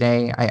movies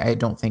today. I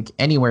don't think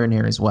anywhere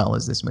near as well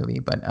as this movie,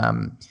 but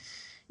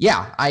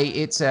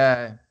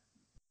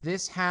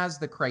this has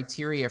the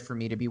criteria for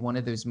me to be one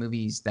of those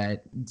movies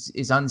that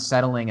is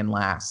unsettling and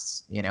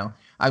lasts.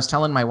 I was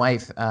telling my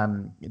wife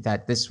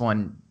that this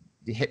one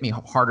hit me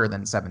harder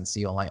than Seven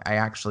Seal. I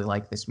actually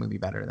like this movie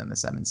better than the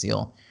Seven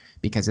Seal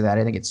because of that.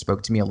 I think it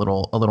spoke to me a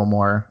little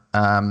more.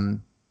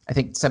 I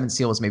think Seven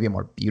Seal was maybe a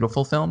more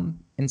beautiful film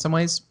in some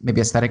ways,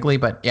 maybe aesthetically.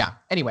 But yeah,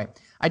 anyway,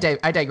 I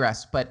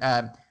digress. But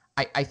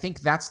I think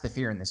that's the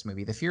fear in this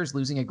movie. The fear is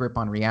losing a grip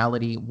on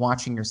reality,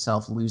 watching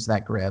yourself lose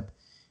that grip,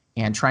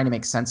 and trying to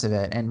make sense of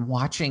it, and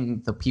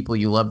watching the people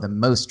you love the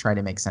most try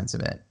to make sense of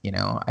it.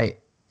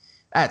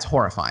 That's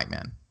horrifying,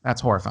 man.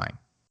 That's horrifying.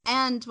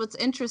 And what's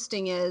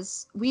interesting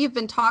is we've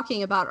been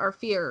talking about our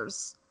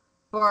fears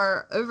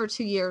for over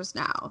 2 years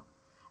now.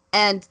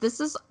 And this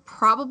is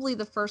probably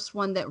the first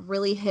one that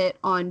really hit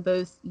on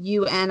both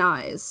you and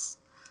I's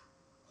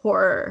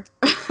horror,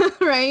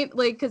 right?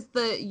 Like, because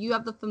you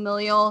have the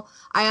familial,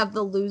 I have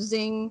the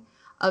losing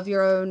of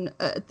your own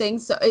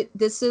things. So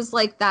this is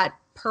like that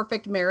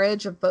perfect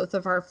marriage of both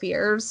of our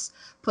fears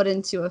put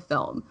into a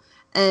film.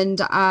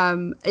 And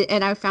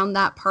I found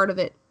that part of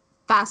it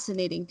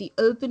fascinating. The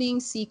opening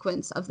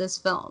sequence of this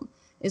film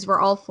is where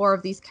all four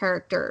of these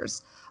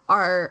characters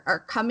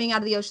are coming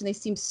out of the ocean. They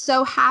seem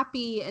so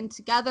happy and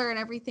together and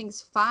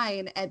everything's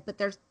fine, but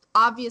there's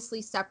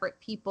obviously separate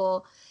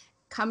people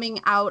coming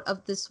out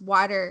of this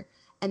water,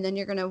 and then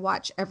you're going to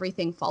watch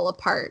everything fall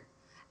apart.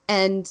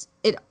 And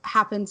it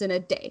happens in a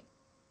day.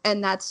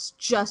 And that's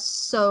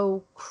just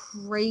so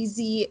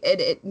crazy.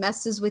 It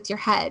messes with your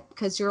head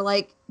because you're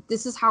like,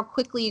 this is how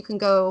quickly you can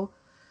go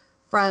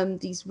from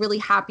these really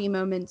happy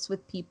moments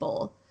with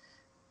people.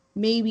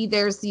 Maybe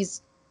there's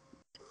these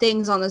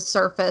things on the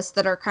surface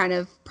that are kind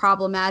of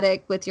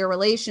problematic with your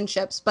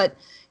relationships, but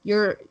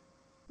you're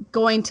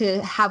going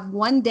to have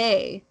one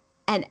day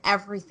and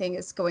everything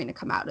is going to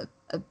come out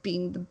of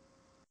being the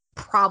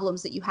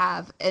problems that you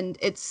have. And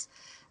it's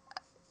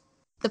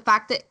the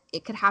fact that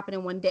it could happen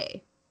in one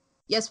day.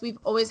 Yes, we've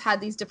always had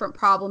these different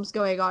problems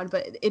going on,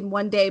 but in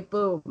one day,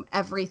 boom,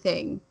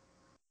 everything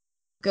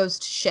goes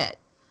to shit.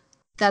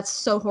 That's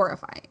so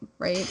horrifying,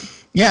 right?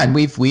 Yeah, and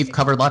we've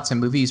covered lots of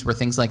movies where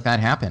things like that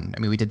happen. I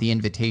mean, we did The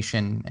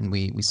Invitation, and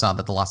we saw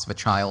that the loss of a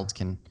child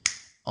can,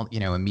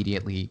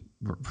 immediately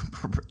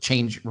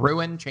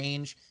ruin,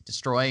 change,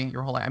 destroy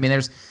your whole life. I mean,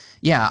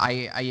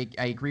 I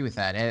agree with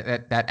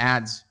that. That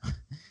adds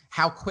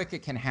how quick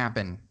it can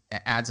happen.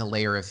 Adds a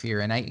layer of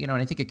fear, and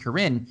I think of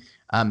Corinne.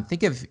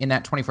 Think of in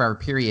that 24-hour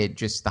period,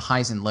 just the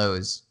highs and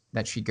lows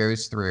that she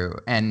goes through,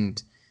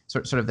 and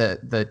sort of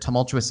the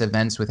tumultuous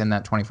events within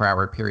that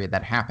 24-hour period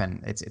that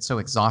happen. It's so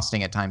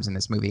exhausting at times in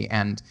this movie.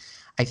 And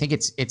I think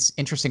it's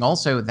interesting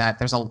also that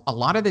there's a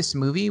lot of this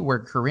movie where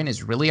Corinne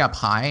is really up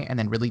high and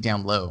then really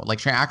down low. Like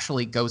she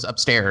actually goes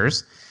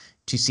upstairs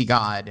to see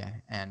God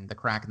and the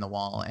crack in the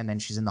wall, and then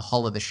she's in the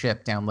hull of the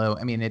ship down low.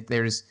 I mean,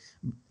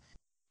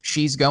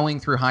 she's going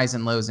through highs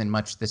and lows in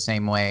much the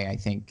same way I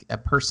think a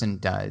person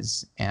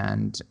does,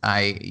 and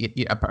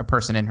a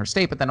person in her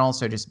state, but then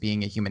also just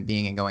being a human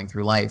being and going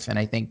through life. And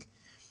I think,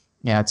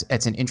 yeah,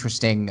 it's an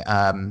interesting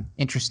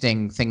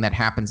thing that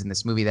happens in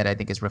this movie that I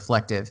think is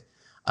reflective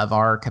of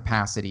our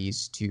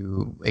capacities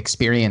to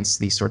experience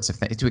these sorts of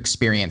things, to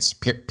experience,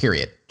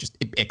 period,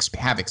 just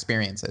have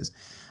experiences.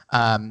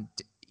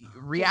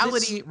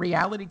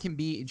 Reality can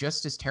be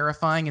just as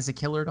terrifying as a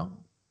killer doll.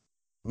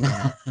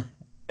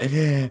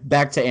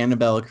 Back to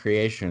Annabelle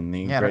Creation.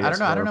 I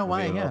don't know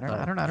why. Yeah,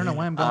 I don't know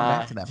why I'm going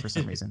back to that for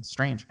some reason.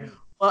 Strange.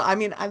 Well, I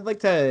mean, I'd like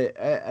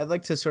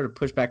to sort of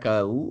push back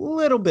a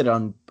little bit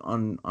on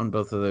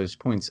both of those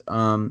points.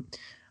 I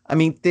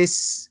mean,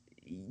 yes,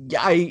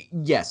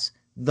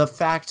 the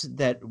fact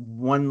that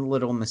one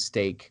little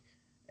mistake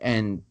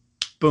and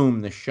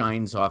boom, the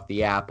shine's off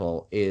the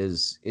apple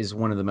is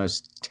one of the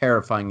most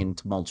terrifying and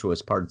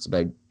tumultuous parts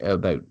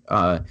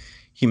about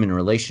human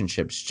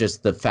relationships.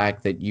 Just the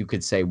fact that you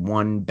could say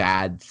one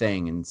bad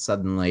thing and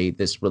suddenly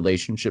this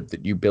relationship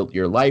that you built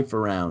your life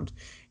around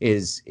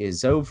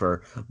is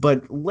over.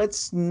 But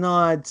let's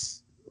not.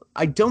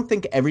 I don't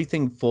think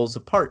everything falls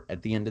apart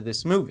at the end of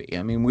this movie.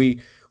 I mean,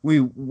 we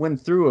went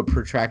through a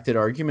protracted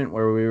argument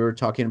where we were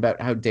talking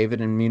about how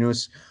David and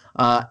Minos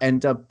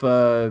end up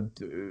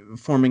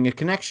forming a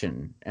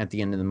connection at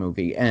the end of the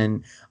movie.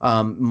 And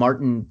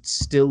Martin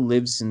still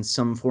lives in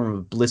some form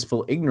of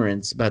blissful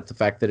ignorance about the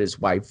fact that his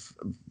wife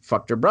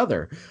fucked her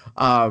brother.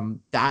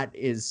 That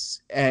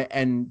is,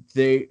 and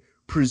they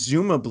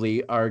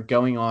presumably are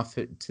going off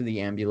to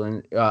the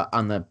ambulance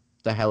on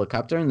the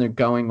helicopter, and they're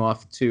going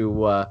off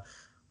to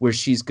where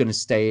she's going to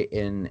stay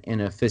in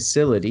a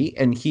facility,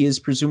 and he is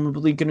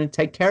presumably going to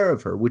take care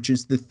of her, which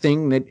is the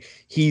thing that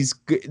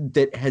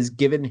that has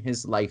given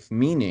his life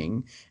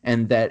meaning,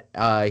 and that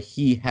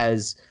he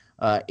has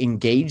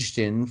engaged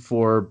in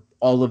for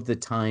all of the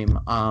time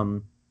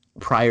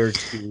prior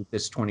to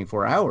this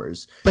 24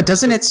 hours. But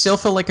doesn't it still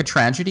feel like a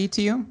tragedy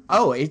to you?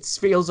 Oh, it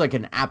feels like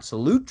an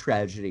absolute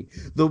tragedy.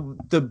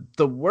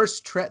 The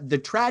worst the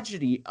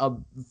tragedy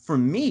for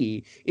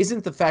me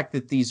isn't the fact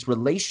that these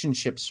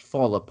relationships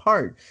fall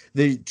apart.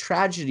 The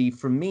tragedy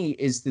for me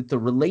is that the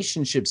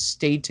relationships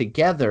stay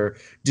together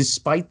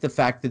despite the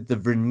fact that the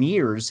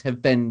veneers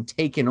have been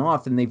taken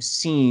off and they've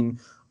seen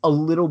a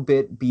little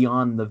bit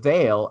beyond the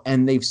veil,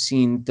 and they've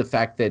seen the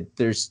fact that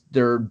there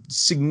are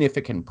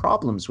significant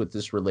problems with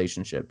these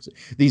relationships.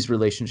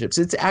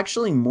 It's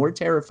actually more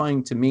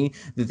terrifying to me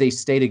that they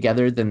stay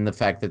together than the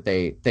fact that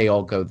they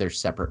all go their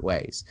separate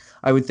ways.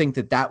 I would think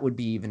that would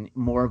be even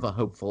more of a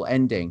hopeful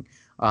ending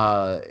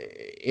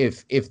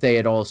if they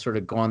had all sort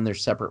of gone their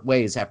separate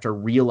ways after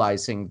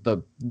realizing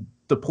the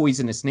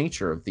poisonous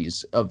nature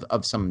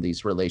of some of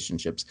these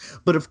relationships.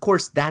 But of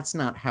course, that's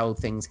not how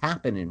things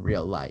happen in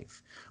real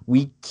life.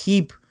 We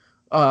keep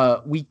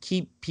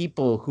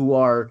people who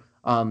are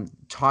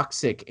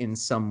toxic in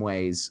some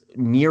ways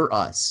near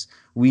us.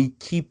 We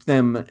keep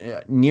them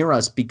near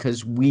us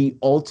because we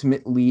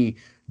ultimately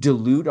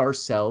delude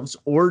ourselves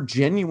or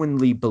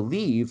genuinely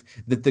believe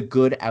that the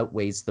good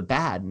outweighs the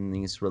bad in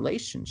these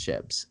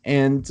relationships.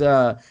 And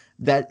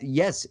that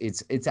yes,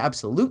 it's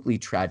absolutely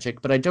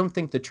tragic, but I don't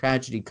think the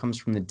tragedy comes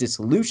from the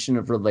dissolution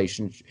of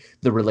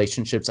the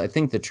relationships. I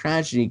think the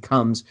tragedy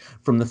comes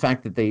from the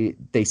fact that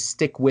they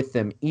stick with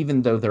them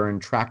even though there are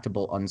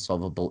intractable,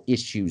 unsolvable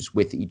issues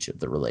with each of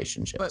the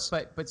relationships.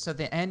 But so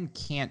the end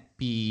can't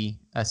be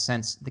a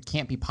sense that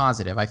can't be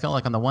positive. I feel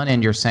like on the one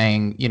end you're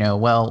saying,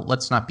 well,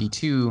 let's not be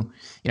too,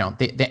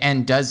 the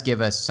end does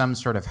give us some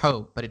sort of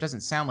hope, but it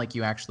doesn't sound like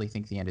you actually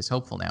think the end is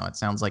hopeful now. It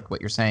sounds like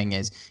what you're saying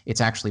is it's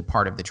actually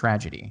part of the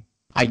tragedy.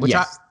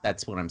 Yes,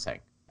 that's what I'm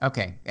saying.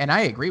 Okay, and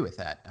I agree with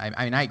that.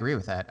 I mean, I agree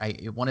with that.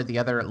 One of the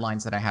other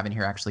lines that I have in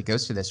here actually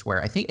goes to this,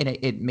 where I think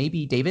it may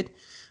be David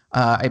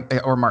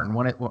or Martin,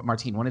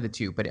 Martine, one of the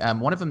two, but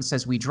one of them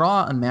says, "We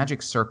draw a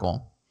magic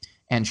circle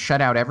and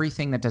shut out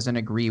everything that doesn't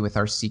agree with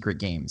our secret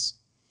games.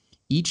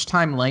 Each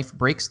time life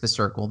breaks the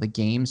circle, the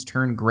games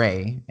turn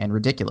gray and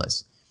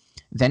ridiculous.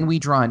 Then we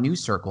draw a new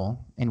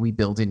circle and we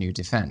build a new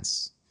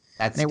defense."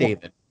 That's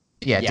David.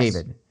 Yeah, yes.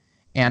 David.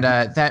 And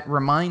that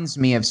reminds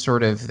me of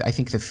sort of, I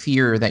think, the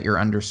fear that you're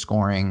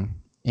underscoring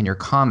in your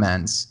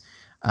comments,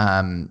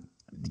 that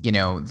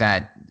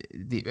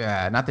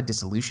not the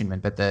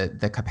disillusionment, but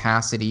the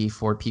capacity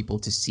for people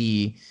to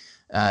see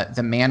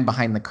the man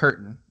behind the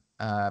curtain,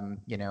 to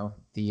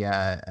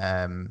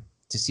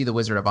see the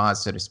Wizard of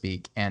Oz, so to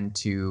speak, and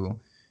to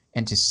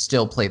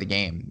still play the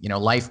game.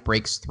 Life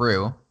breaks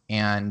through,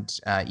 and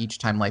each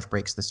time life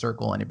breaks the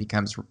circle and it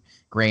becomes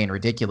gray and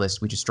ridiculous,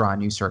 we just draw a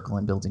new circle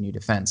and build a new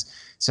defense.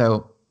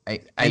 So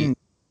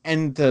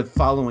and the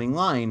following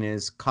line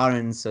is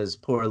Karin says,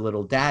 "Poor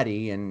little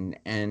daddy,"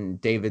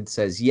 and David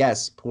says,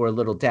 "Yes, poor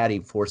little daddy,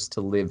 forced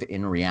to live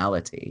in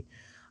reality."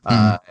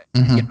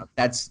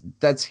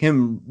 That's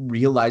him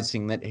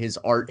realizing that his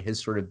art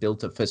has sort of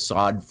built a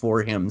facade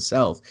for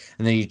himself,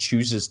 and then he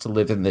chooses to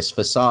live in this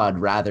facade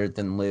rather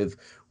than live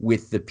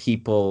with the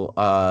people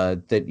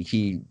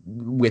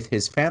with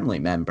his family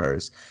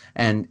members,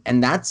 and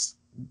that's.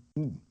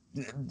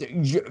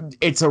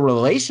 It's a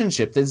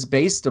relationship that's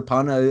based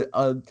upon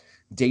a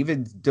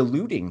David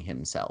deluding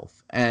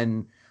himself,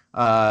 and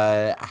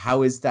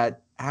how is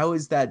that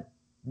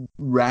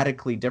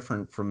radically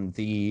different from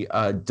the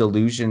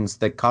delusions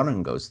that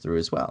Karin goes through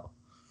as well?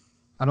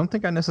 I don't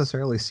think I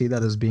necessarily see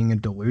that as being a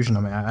delusion. I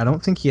mean, I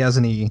don't think he has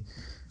any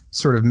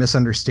sort of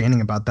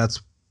misunderstanding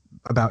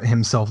about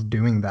himself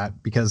doing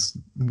that, because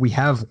we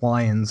have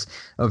lines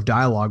of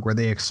dialogue where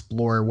they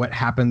explore what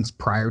happens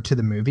prior to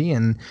the movie,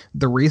 and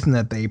the reason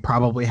that they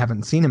probably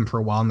haven't seen him for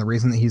a while and the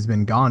reason that he's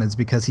been gone is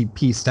because he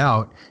pieced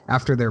out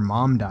after their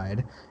mom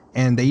died.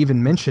 And they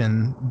even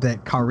mention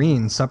that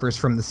Karin suffers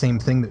from the same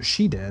thing that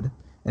she did,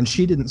 and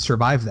she didn't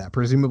survive that.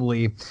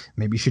 Presumably,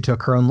 maybe she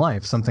took her own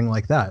life, something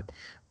like that.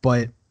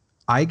 But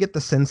I get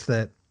the sense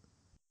that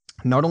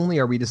not only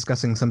are we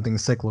discussing something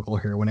cyclical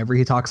here, whenever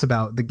he talks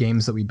about the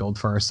games that we build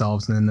for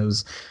ourselves, and then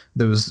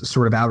those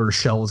sort of outer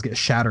shells get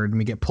shattered and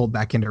we get pulled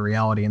back into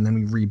reality and then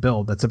we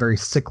rebuild, that's a very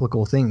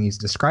cyclical thing he's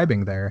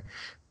describing there.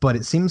 But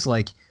it seems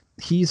like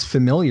he's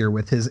familiar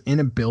with his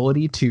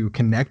inability to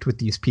connect with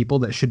these people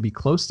that should be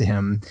close to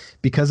him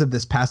because of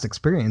this past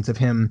experience of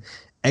him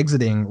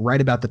exiting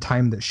right about the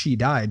time that she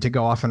died to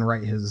go off and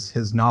write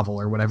his novel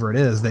or whatever it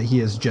is that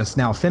he is just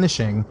now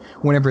finishing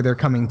whenever they're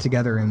coming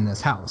together in this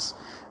house.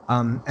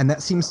 And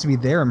that seems to be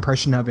their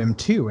impression of him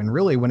too. And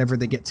really, whenever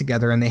they get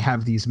together and they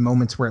have these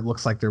moments where it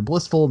looks like they're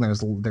blissful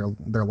and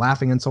they're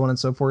laughing and so on and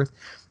so forth,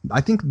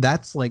 I think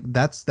that's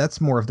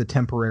more of the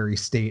temporary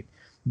state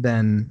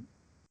than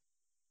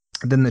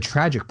the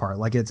tragic part.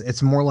 Like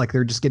it's more like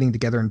they're just getting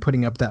together and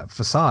putting up that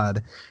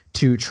facade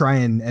to try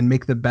and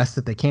make the best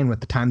that they can with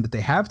the time that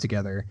they have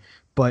together.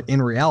 But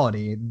in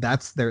reality,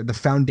 that's the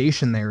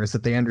foundation there is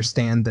that they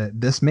understand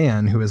that this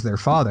man who is their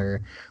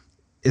father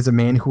is a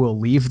man who will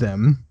leave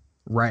them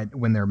right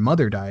when their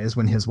mother dies,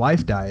 when his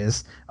wife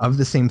dies, of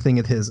the same thing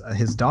that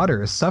his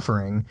daughter is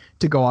suffering,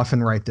 to go off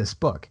and write this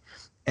book.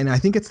 And I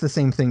think it's the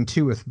same thing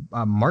too with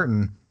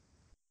Martin,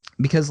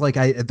 because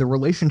the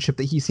relationship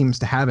that he seems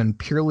to have and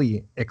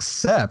purely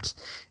accept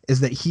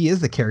is that he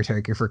is the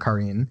caretaker for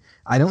Karin.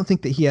 I don't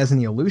think that he has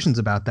any illusions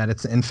about that.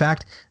 It's, in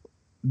fact,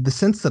 the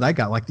sense that I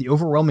got, like the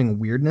overwhelming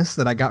weirdness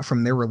that I got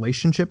from their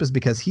relationship is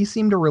because he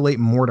seemed to relate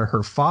more to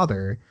her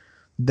father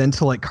than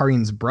to like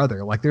Karin's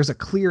brother. Like there's a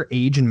clear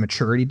age and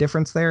maturity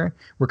difference there,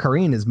 where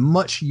Karin is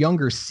much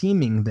younger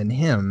seeming than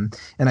him.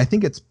 And I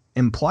think it's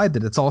implied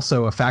that it's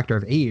also a factor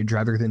of age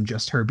rather than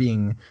just her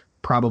being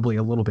probably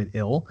a little bit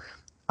ill.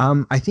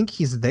 I think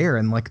he's there,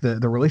 and like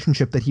the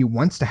relationship that he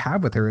wants to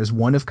have with her is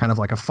one of kind of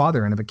like a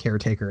father and of a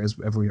caretaker, as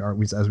we've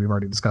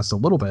already discussed a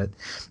little bit,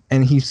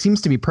 and he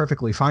seems to be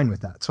perfectly fine with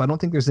that. So I don't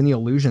think there's any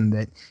illusion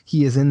that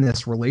he is in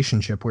this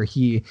relationship where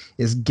he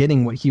is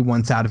getting what he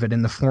wants out of it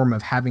in the form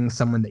of having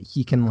someone that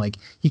he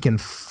can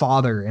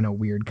father in a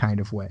weird kind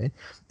of way.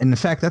 And in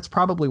fact, that's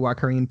probably why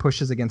Karin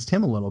pushes against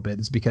him a little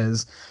bit, is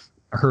because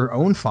her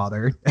own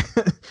father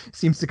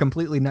seems to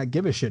completely not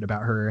give a shit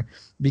about her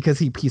because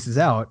he pieces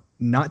out,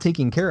 not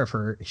taking care of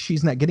her.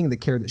 She's not getting the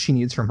care that she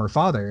needs from her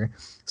father.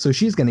 So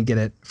she's going to get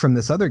it from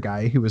this other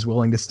guy who was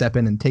willing to step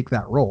in and take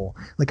that role.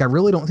 Like, I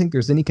really don't think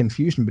there's any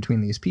confusion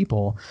between these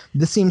people.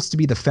 This seems to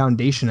be the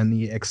foundation and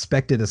the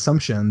expected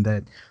assumption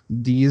that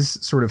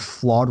these sort of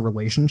flawed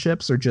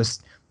relationships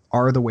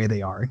are the way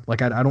they are.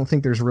 Like, I don't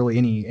think there's really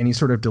any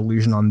sort of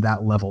delusion on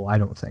that level, I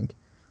don't think.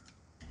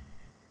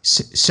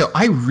 So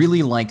I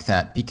really like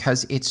that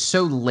because it's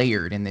so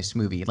layered in this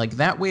movie. Like,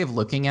 that way of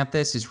looking at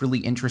this is really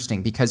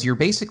interesting because you're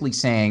basically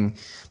saying,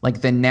 like,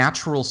 the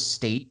natural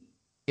state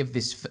of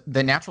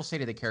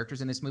the characters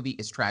in this movie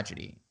is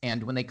tragedy.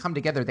 And when they come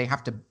together, they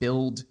have to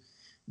build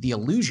the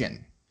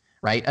illusion,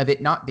 right, of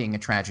it not being a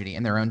tragedy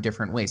in their own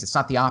different ways. It's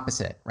not the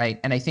opposite, right?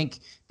 And I think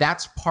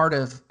that's part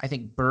of,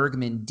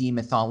 Bergman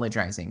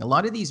demythologizing. A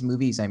lot of these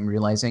movies, I'm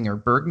realizing, are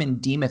Bergman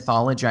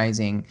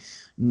demythologizing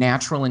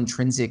natural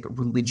intrinsic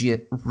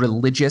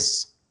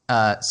religious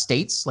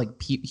states, like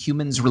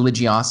humans'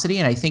 religiosity.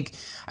 And I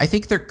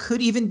think there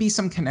could even be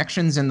some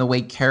connections in the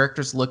way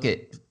characters look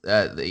at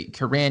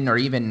Corinne, or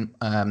even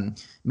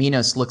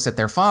Minos looks at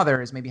their father,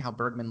 as maybe how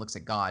Bergman looks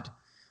at God.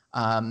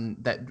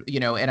 That, you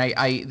know, and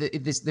I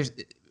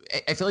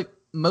feel like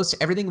most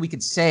everything we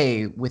could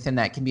say within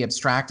that can be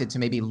abstracted to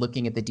maybe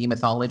looking at the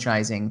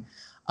demythologizing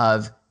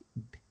of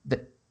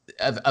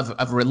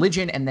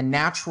religion, and the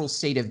natural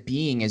state of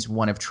being is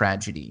one of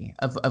tragedy,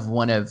 of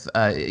one of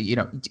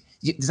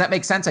does that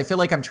make sense? I feel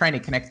like I'm trying to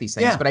connect these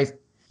things, but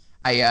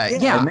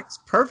it makes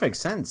perfect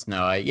sense,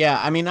 Noah.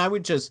 I mean, I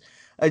would just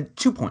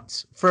 2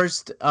 points.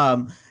 First,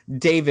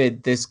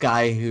 David, this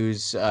guy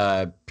who's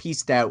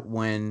pieced out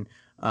when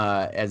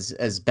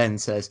as Ben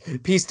says,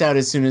 pieced out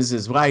as soon as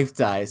his wife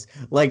dies.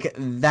 Like,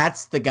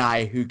 that's the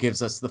guy who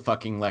gives us the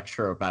fucking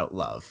lecture about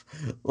love.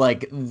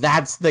 Like,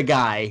 that's the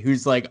guy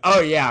who's like,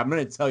 oh yeah, I'm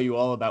gonna tell you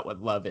all about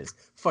what love is.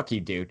 Fuck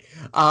you, dude.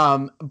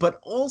 But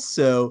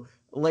also,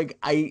 like,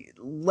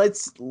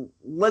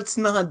 let's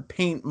not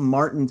paint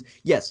Martin.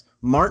 Yes,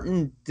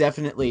 Martin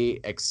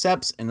definitely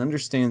accepts and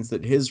understands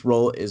that his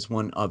role is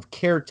one of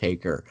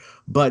caretaker,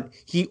 but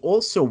he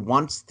also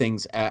wants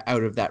things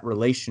out of that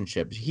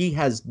relationship. He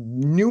has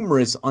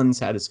numerous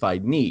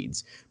unsatisfied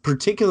needs,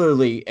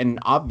 particularly and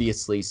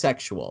obviously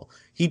sexual.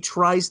 He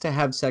tries to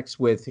have sex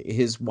with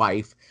his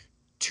wife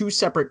 2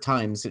 separate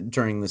times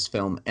during this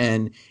film,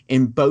 and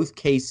in both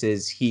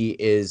cases he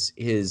is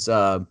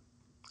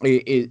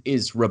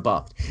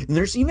rebuffed. And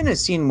there's even a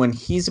scene when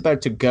he's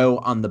about to go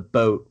on the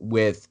boat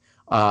with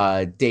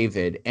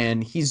David,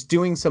 and he's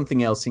doing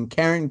something else, and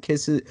Karen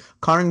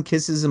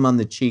kisses him on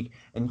the cheek,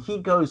 and he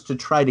goes to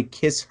try to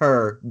kiss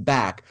her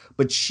back,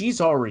 but she's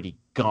already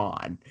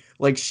gone.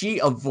 Like, she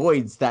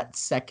avoids that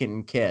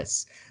second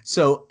kiss.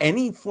 So I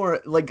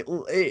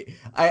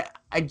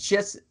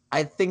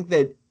think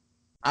that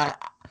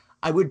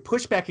I would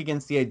push back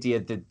against the idea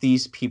that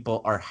these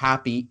people are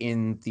happy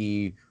in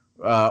the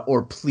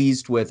or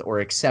pleased with or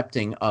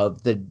accepting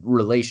of the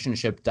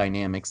relationship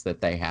dynamics that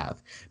they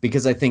have,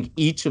 because I think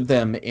each of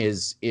them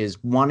is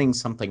wanting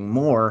something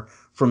more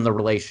from the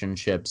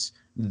relationships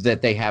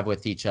that they have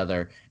with each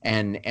other,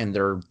 and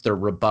they're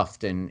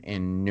rebuffed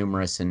in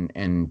numerous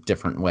and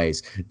different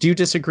ways. Do you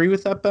disagree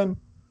with that, Ben?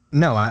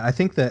 No, I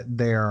think that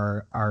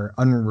there are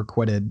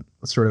unrequited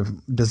sort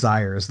of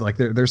desires. Like,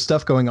 there's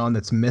stuff going on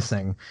that's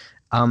missing.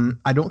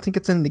 I don't think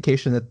it's an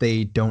indication that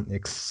they don't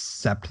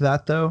accept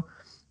that, though.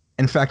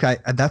 In fact,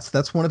 this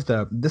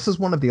is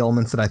one of the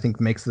elements that I think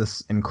makes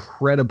this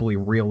incredibly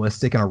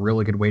realistic and a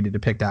really good way to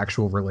depict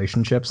actual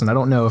relationships. And I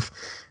don't know if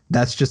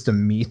that's just a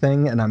me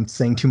thing and I'm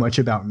saying too much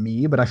about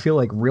me, but I feel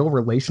like real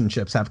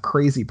relationships have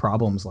crazy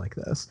problems like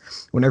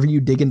this. Whenever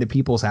you dig into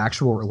people's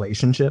actual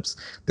relationships,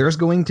 there's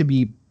going to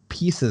be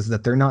pieces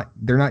that they're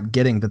not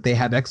getting, that they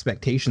have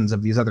expectations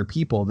of these other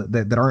people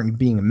that aren't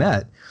being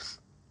met.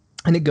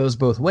 And it goes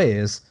both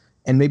ways.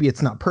 And maybe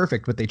it's not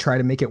perfect, but they try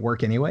to make it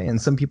work anyway.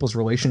 And some people's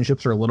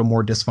relationships are a little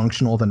more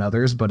dysfunctional than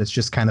others, but it's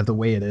just kind of the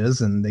way it is,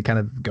 and they kind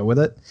of go with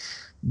it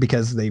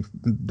because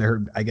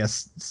they're I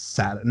guess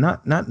sad.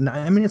 Not.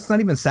 I mean, it's not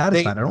even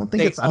satisfied. I don't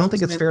think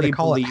it's fair to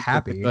call it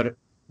happy. But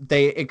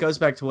it goes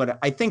back to what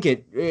I think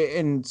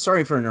and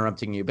sorry for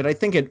interrupting you, but I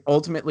think it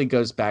ultimately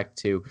goes back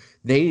to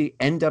they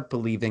end up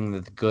believing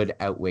that the good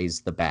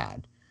outweighs the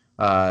bad.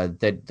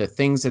 That the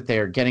things that they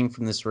are getting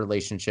from this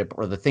relationship,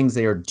 or the things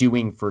they are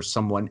doing for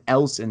someone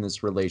else in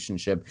this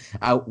relationship,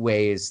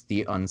 outweighs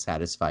the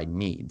unsatisfied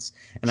needs.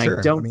 And sure,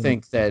 I don't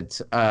think that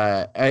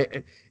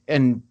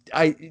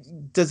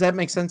does that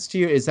make sense to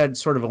you? Is that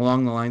sort of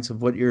along the lines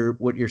of what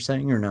you're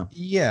saying, or no?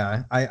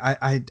 Yeah,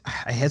 I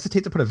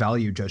hesitate to put a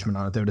value judgment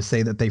on it, though, to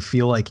say that they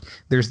feel like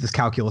there's this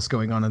calculus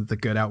going on that the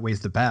good outweighs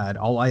the bad.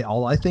 All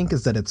I think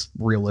is that it's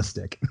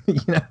realistic.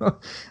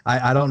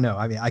 I don't know.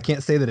 I mean, I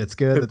can't say that it's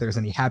good, that there's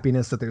any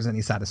happiness, that there's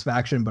any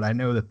satisfaction, but I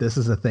know that this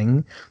is a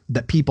thing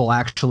that people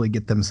actually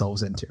get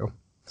themselves into.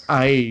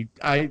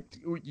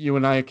 You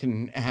and I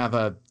can have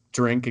a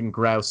drink and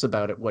grouse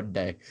about it one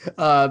day,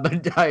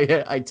 but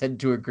I tend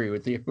to agree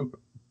with you.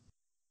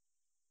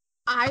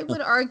 I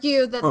would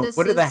argue that this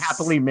what do is... the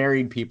happily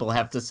married people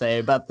have to say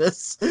about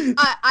this?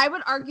 I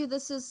would argue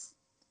this is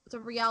the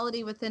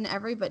reality within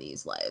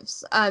everybody's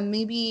lives.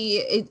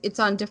 Maybe it's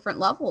on different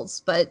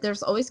levels, but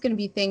there's always going to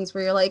be things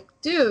where you're like,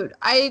 dude,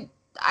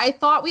 I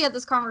thought we had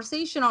this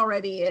conversation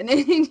already, and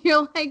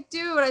you're like,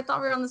 dude, I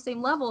thought we were on the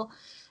same level.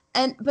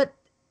 But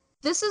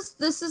this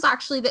is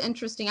actually the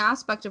interesting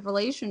aspect of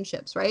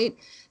relationships, right?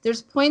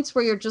 There's points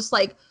where you're just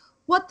like,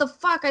 what the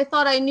fuck? I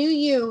thought I knew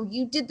you.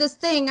 You did this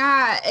thing.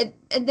 And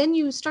then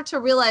you start to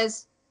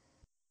realize,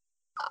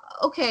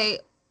 okay,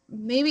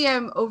 maybe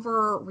I'm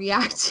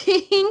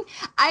overreacting.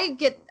 I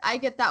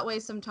get that way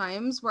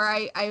sometimes, where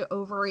I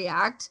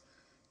overreact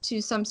to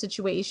some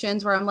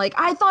situations where I'm like,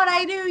 I thought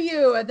I knew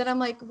you, and then I'm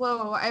like,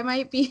 whoa, I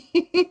might be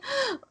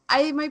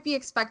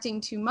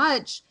expecting too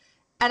much.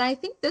 And I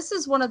think this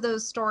is one of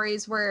those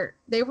stories where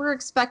they were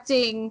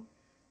expecting,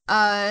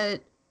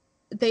 they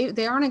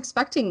aren't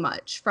expecting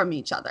much from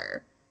each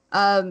other.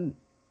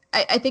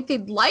 I think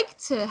they'd like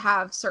to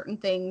have certain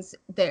things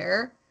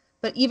there,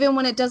 but even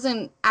when it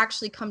doesn't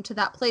actually come to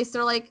that place,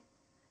 they're like,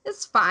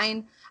 it's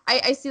fine.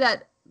 I see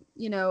that,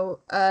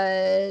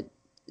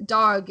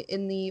 dog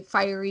in the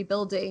fiery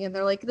building, and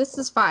they're like, this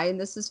is fine,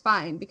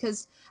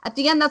 because at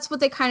the end, that's what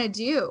they kind of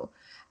do.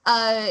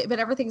 But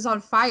everything's on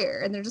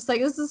fire, and they're just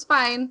like, this is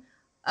fine.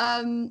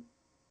 I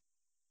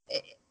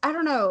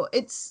don't know.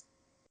 It's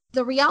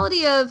the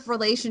reality of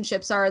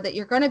relationships are that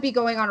you're going to be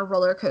going on a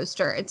roller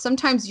coaster, and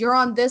sometimes you're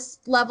on this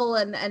level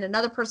and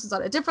another person's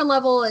on a different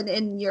level,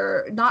 and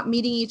you're not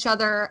meeting each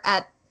other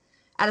at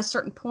a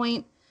certain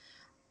point.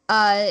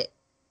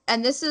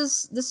 And this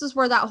is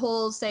where that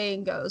whole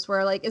saying goes,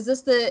 where like, is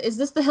this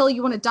the hill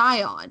you want to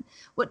die on?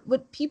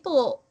 What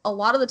people a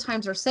lot of the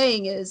times are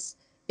saying is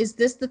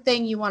this the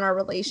thing you want our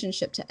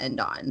relationship to end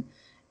on?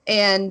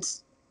 And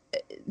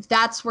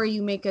that's where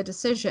you make a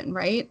decision,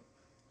 right?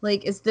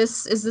 Like, is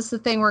this the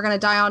thing we're going to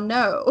die on?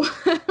 No.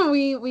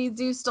 we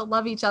do still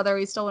love each other.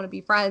 We still want to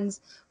be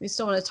friends. We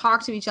still want to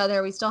talk to each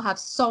other. We still have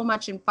so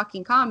much in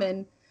fucking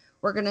common.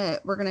 We're going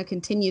to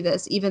continue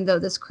this, even though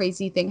this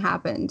crazy thing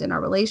happened in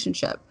our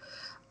relationship.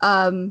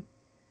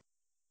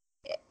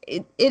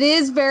 It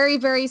is very,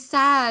 very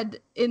sad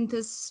in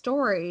this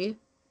story,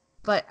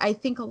 but I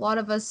think a lot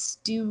of us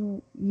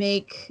do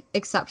make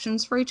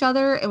exceptions for each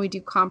other, and we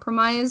do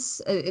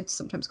compromise. It's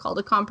sometimes called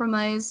a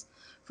compromise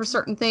for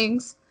certain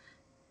things.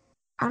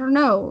 I don't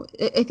know.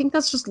 I think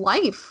that's just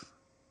life.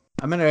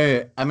 I'm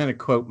gonna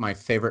quote my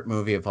favorite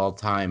movie of all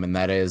time, and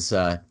that is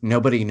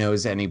 "Nobody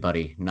Knows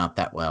Anybody Not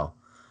That Well."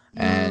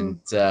 And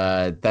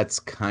that's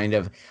kind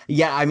of,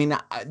 yeah, I mean,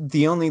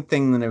 the only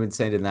thing that I would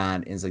say to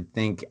that is I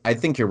think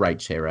you're right,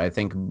 Shayra. I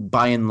think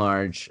by and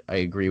large, I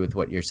agree with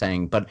what you're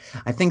saying. But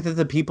I think that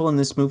the people in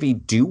this movie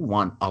do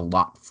want a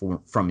lot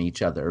from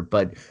each other.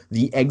 But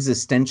the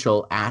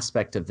existential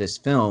aspect of this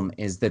film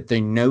is that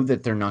they know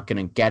that they're not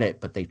going to get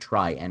it, but they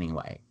try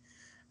anyway.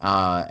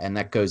 And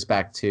that goes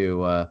back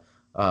to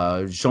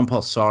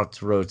Jean-Paul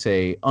Sartre wrote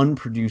a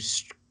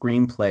unproduced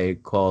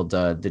screenplay called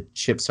 "The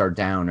Chips Are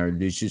Down" or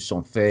 "Les Jeux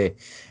sont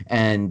faits,"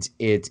 and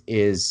it's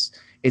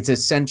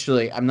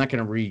essentially, I'm not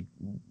going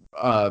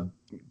to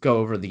go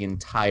over the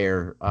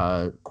entire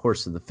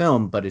course of the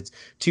film, but it's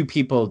two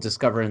people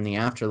discover in the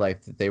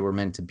afterlife that they were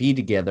meant to be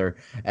together,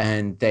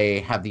 and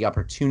they have the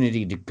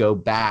opportunity to go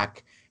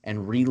back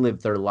and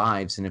relive their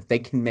lives, and if they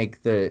can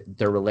make their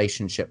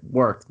relationship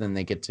work, then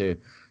they get to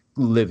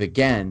live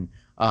again.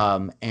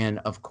 And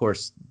of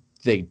course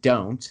they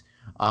don't.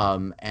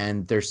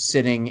 And they're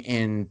sitting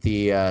in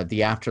the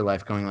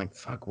afterlife going like,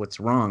 fuck, what's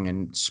wrong?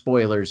 And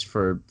spoilers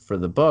for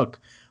the book,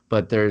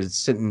 but they're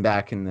sitting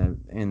back in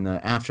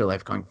the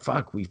afterlife going,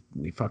 fuck, we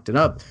fucked it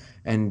up.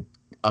 And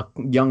a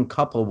young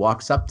couple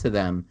walks up to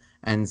them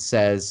and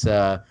says,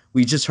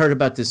 we just heard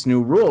about this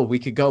new rule. We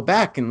could go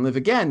back and live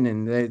again.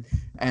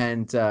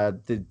 And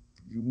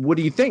what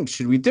do you think?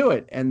 Should we do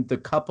it? And the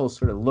couple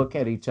sort of look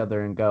at each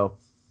other and go,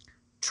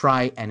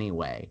 try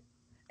anyway.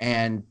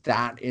 And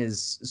that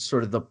is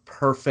sort of the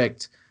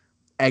perfect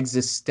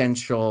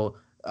existential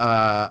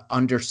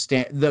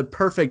the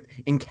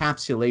perfect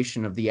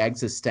encapsulation of the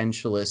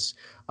existentialist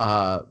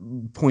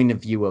point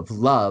of view of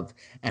love.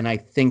 And I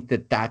think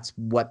that that's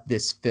what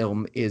this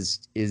film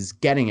is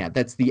getting at.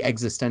 That's the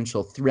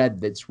existential thread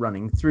that's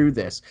running through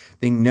this.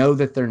 They know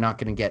that they're not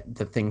going to get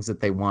the things that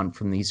they want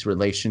from these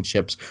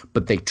relationships,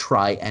 but they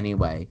try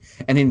anyway.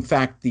 And in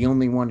fact, the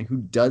only one who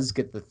does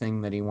get the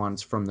thing that he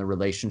wants from the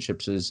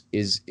relationships is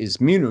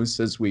Minus,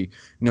 as we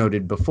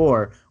noted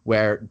before,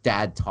 where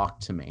Dad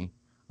talked to me.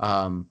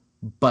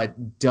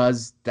 But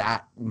does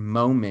that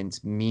moment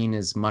mean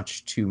as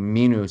much to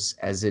Minus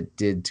as it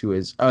did to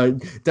his?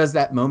 Does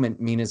that moment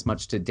mean as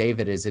much to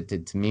David as it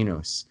did to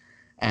Minus?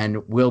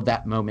 And will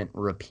that moment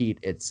repeat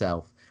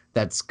itself?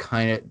 That's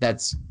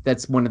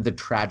one of the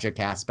tragic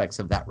aspects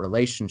of that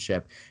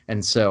relationship.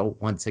 And so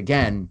once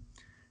again,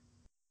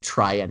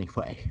 try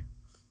anyway.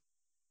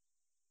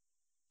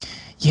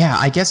 Yeah,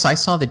 I guess I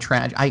saw the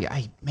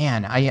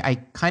I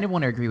kind of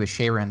want to agree with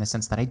Shayra in the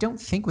sense that I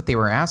don't think what they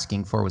were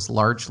asking for was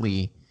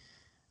largely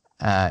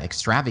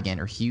extravagant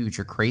or huge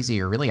or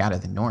crazy or really out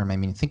of the norm. I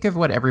mean, think of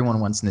what everyone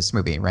wants in this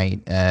movie,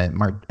 right?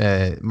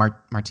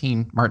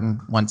 Martin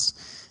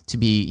wants to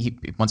be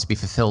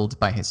fulfilled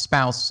by his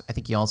spouse. I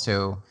think he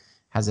also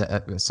has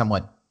a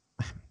somewhat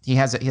he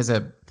has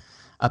a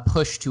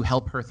push to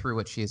help her through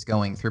what she is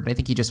going through, but I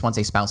think he just wants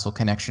a spousal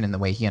connection in the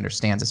way he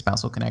understands a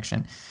spousal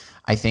connection.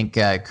 I think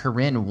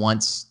Corinne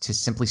wants to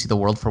simply see the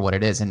world for what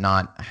it is and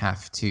not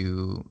have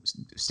to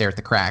stare at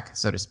the crack,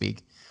 so to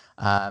speak.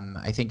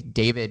 I think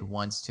David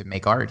wants to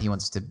make art. He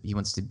wants to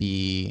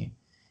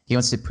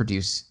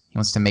produce. He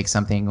wants to make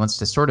something. He wants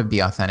to sort of be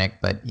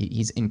authentic, but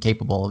he's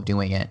incapable of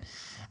doing it.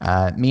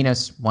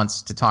 Minos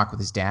wants to talk with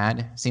his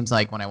dad. Seems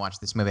like when I watch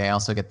this movie, I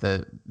also get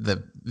the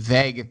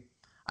vague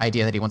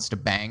idea that he wants to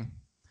bang,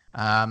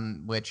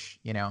 which,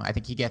 you know, I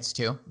think he gets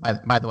to.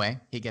 By the way,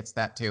 he gets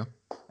that too.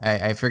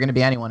 If you're going to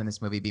be anyone in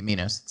this movie, be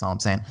Minos. That's all I'm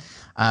saying.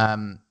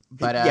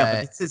 But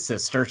it's his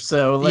sister,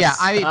 so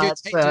take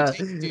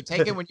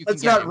it when you can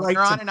get it. When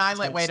you're on an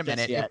island, wait a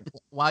minute.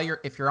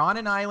 If you're on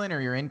an island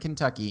or you're in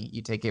Kentucky,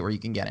 you take it where you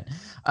can get it.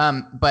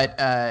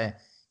 I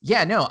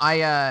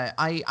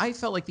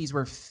felt like these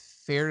were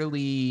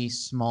fairly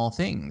small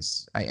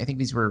things. I think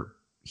these were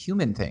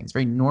human things,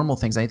 very normal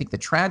things. I think the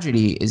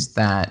tragedy is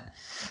that,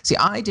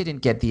 I didn't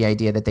get the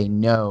idea that they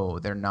know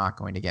they're not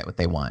going to get what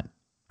they want.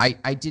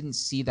 I didn't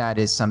see that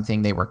as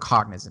something they were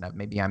cognizant of.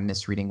 Maybe I'm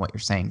misreading what you're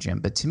saying, Jim.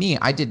 But to me,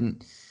 I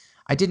didn't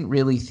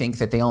really think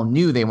that they all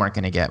knew they weren't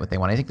going to get what they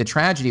want. I think the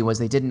tragedy was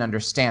they didn't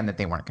understand that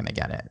they weren't going to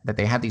get it, that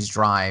they had these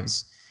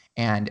drives,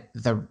 and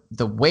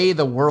the way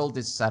the world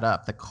is set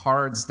up, the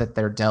cards that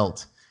they're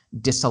dealt,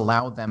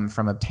 disallow them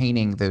from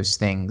obtaining those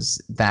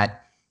things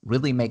that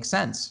really make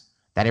sense,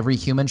 that every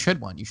human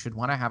should want. You should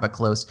want to have a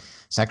close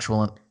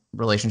sexual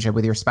relationship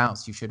with your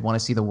spouse. You should want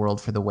to see the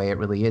world for the way it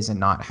really is and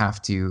not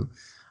have to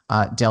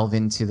delve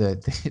into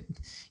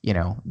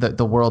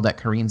the world that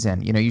Corinne's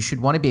in. You know, you should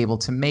want to be able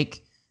to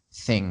make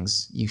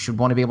things. You should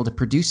want to be able to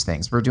produce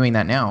things. We're doing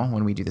that now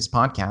when we do this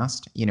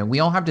podcast. You know, we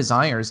all have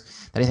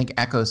desires that I think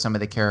echo some of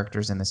the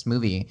characters in this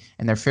movie,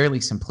 and they're fairly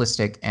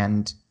simplistic.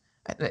 And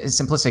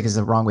simplistic is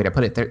the wrong way to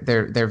put it.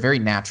 They're very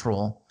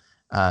natural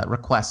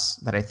requests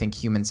that I think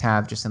humans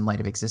have just in light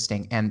of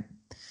existing. And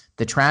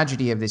the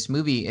tragedy of this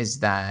movie is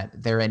that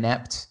they're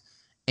inept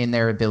in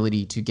their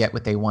ability to get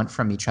what they want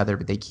from each other,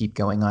 but they keep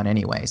going on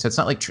anyway. So it's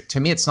not like, to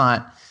me, it's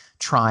not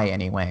try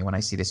anyway when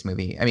I see this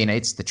movie. I mean,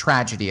 it's the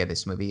tragedy of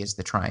this movie is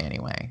the try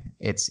anyway.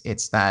 It's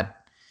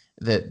that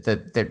it's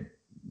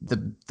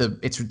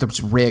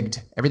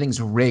rigged.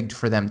 Everything's rigged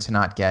for them to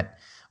not get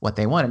what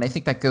they want. And I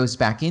think that goes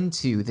back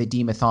into the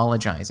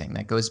demythologizing,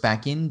 that goes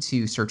back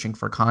into searching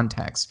for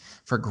context,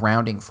 for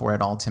grounding for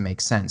it all to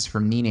make sense,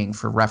 for meaning,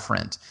 for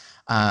referent.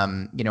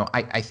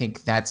 I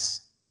think that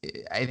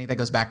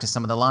goes back to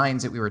some of the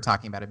lines that we were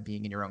talking about of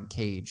being in your own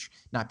cage,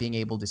 not being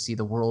able to see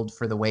the world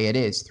for the way it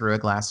is through a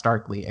glass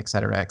darkly, et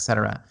cetera, et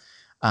cetera.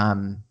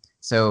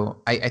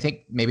 So I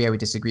think maybe I would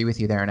disagree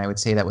with you there, and I would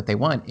say that what they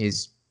want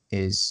is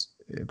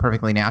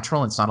perfectly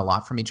natural. It's not a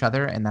lot from each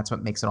other, and that's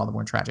what makes it all the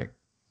more tragic.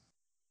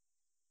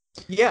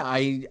 Yeah,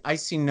 I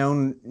see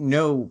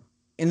no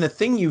in the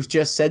thing you've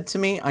just said to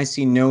me, I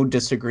see no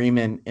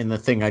disagreement in the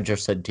thing I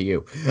just said to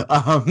you.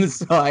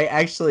 So I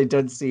actually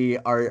don't see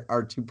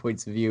our 2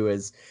 points of view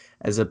as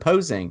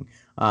opposing.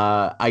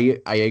 I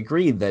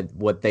agree that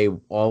what they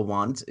all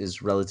want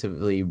is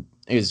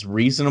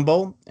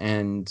reasonable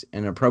and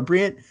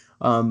appropriate.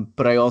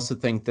 But I also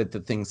think that the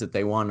things that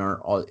they want are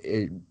all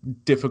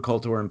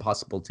difficult or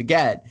impossible to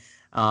get.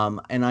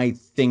 And I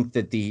think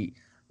that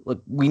look,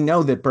 we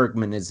know that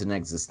Bergman is an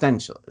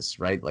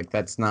existentialist, right? Like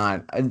that's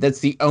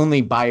the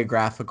only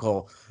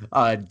biographical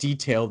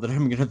detail that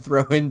I'm going to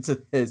throw into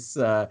this,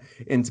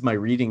 into my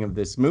reading of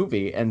this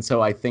movie. And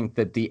so I think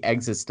that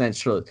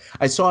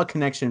I saw a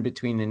connection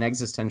between an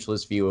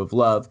existentialist view of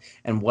love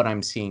and what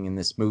I'm seeing in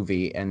this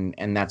movie.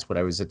 And that's what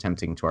I was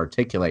attempting to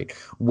articulate.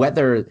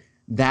 Whether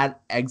that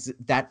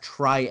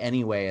try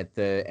anyway at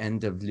the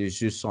end of Les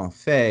Jeux sont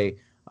faits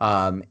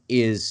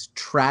is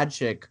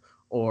tragic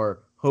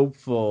or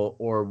hopeful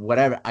or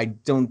whatever, I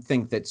don't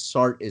think that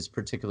Sartre is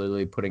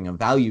particularly putting a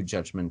value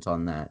judgment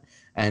on that.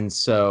 And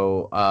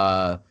so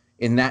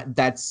in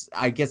that's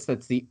I guess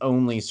that's the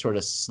only sort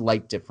of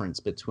slight difference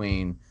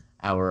between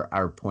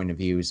our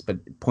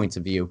points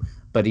of view.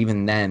 But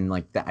even then,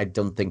 like I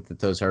don't think that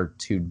those are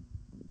too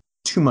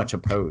much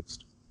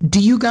opposed. Do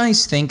you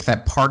guys think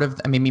that part of,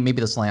 I mean, maybe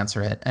this will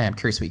answer it. I'm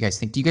curious what you guys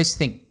think. Do you guys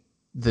think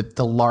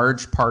the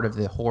large part of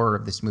the horror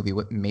of this movie,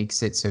 what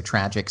makes it so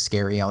tragic,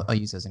 scary, I'll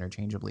use those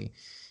interchangeably,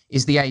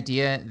 is the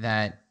idea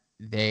that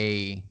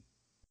they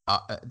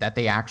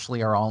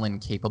actually are all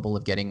incapable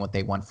of getting what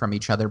they want from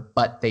each other,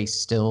 but they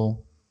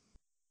still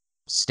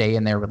stay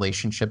in their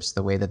relationships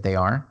the way that they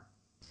are?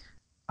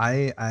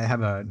 I have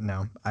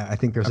no. I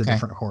think there's a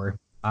different horror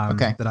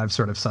that I've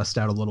sort of sussed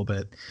out a little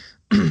bit.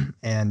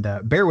 And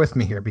bear with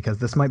me here because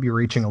this might be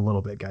reaching a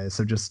little bit, guys.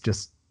 So just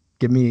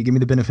give me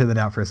the benefit of the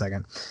doubt for a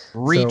second.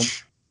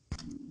 Reach.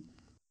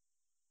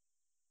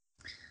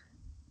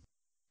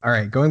 All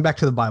right, going back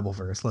to the Bible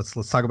verse, let's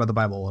talk about the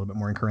Bible a little bit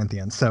more in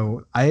Corinthians.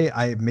 So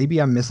I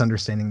maybe I'm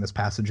misunderstanding this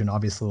passage, and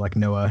obviously, like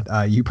Noah,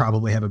 you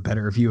probably have a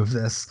better view of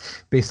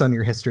this based on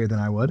your history than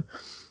I would.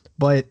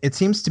 But it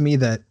seems to me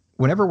that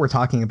whenever we're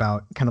talking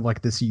about kind of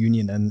like this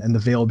union and the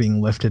veil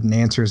being lifted and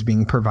answers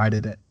being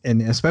provided,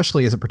 and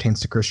especially as it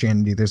pertains to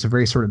Christianity, there's a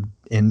very sort of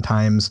end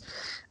times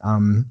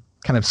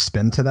kind of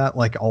spin to that.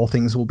 Like all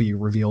things will be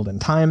revealed in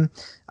time.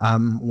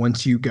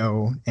 Once you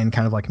go and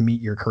kind of like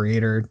meet your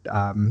creator,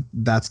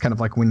 that's kind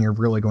of like when you're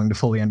really going to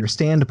fully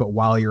understand. But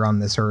while you're on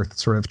this earth,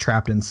 sort of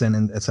trapped in sin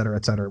and et cetera,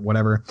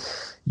 whatever,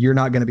 you're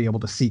not going to be able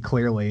to see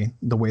clearly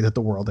the way that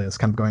the world is,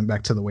 kind of going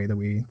back to the way that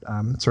we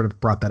sort of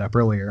brought that up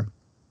earlier.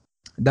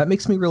 That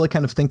makes me really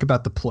kind of think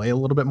about the play a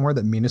little bit more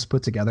that Minos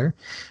put together,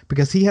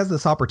 because he has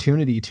this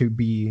opportunity to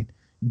be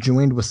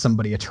joined with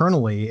somebody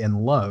eternally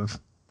in love.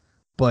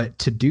 But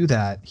to do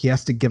that, he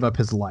has to give up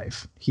his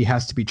life. He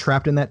has to be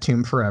trapped in that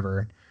tomb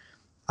forever.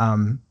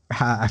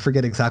 I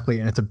forget exactly,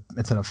 and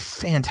it's a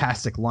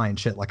fantastic line.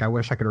 Shit, like I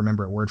wish I could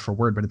remember it word for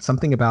word, but it's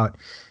something about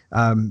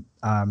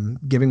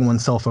giving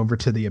oneself over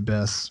to the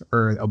abyss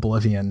or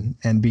oblivion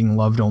and being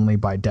loved only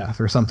by death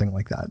or something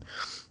like that.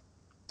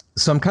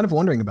 So I'm kind of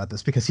wondering about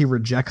this because he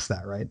rejects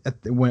that, right?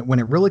 When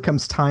it really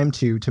comes time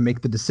to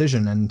make the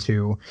decision and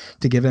to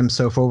give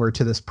himself over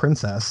to this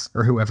princess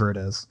or whoever it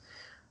is,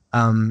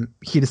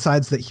 he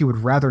decides that he would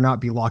rather not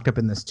be locked up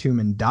in this tomb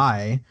and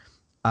die.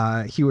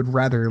 He would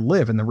rather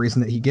live. And the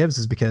reason that he gives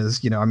is because,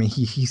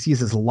 he sees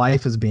his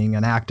life as being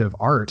an act of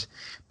art,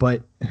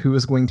 but who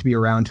is going to be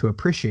around to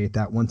appreciate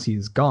that once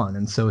he's gone?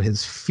 And so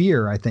his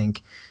fear, I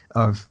think,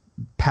 of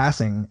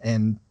passing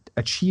and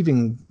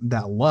achieving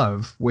that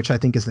love, which I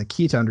think is the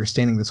key to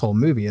understanding this whole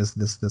movie, is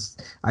this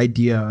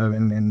idea of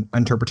an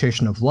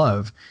interpretation of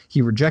love.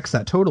 He rejects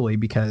that totally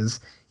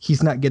because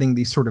he's not getting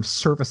these sort of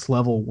surface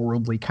level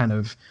worldly kind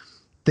of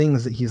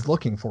things that he's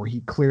looking for. He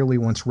clearly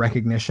wants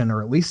recognition,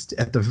 or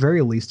at the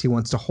very least, he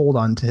wants to hold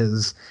on to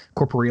his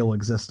corporeal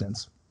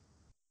existence.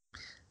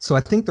 So I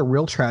think the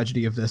real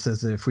tragedy of this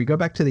is if we go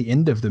back to the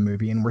end of the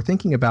movie and we're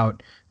thinking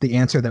about the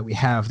answer that we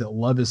have, that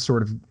love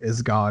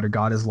is God, or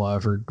God is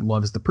love, or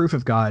love is the proof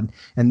of God.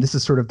 And this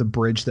is sort of the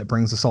bridge that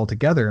brings us all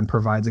together and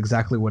provides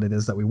exactly what it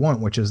is that we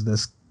want, which is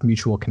this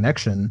mutual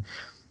connection.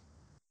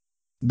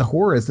 The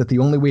horror is that the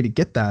only way to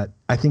get that,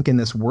 I think, in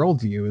this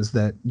worldview is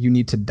that you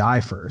need to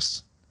die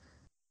first.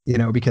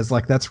 Because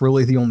like that's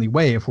really the only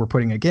way, if we're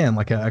putting again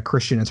like a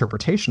Christian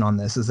interpretation on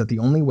this, is that the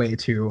only way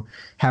to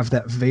have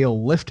that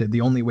veil lifted,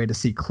 the only way to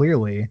see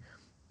clearly,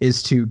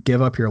 is to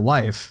give up your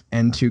life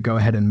and to go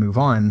ahead and move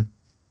on.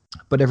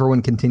 But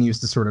everyone continues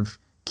to sort of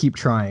keep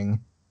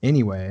trying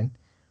anyway,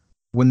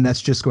 when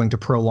that's just going to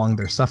prolong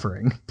their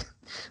suffering.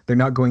 They're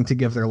not going to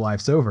give their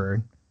lives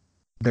over.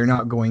 They're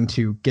not going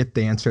to get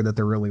the answer that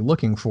they're really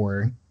looking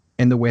for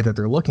in the way that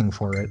they're looking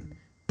for it.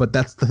 But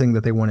that's the thing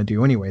that they want to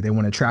do anyway. They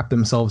want to trap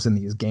themselves in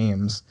these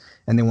games,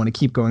 and they want to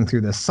keep going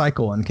through this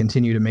cycle and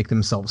continue to make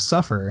themselves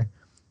suffer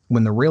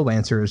when the real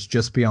answer is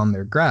just beyond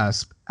their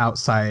grasp,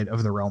 outside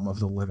of the realm of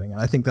the living. And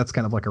I think that's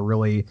kind of like a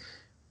really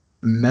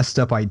messed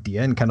up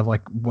idea, and kind of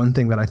like one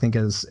thing that I think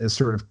is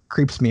sort of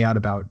creeps me out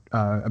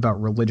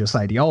about religious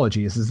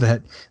ideologies, is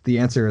that the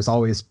answer is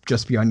always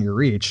just beyond your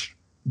reach,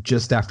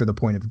 just after the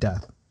point of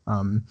death.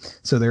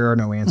 So there are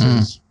no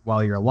answers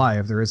while you're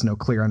alive. There is no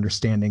clear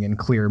understanding and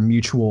clear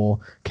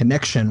mutual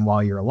connection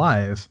while you're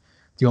alive.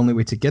 The only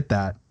way to get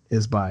that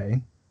is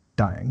by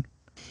dying.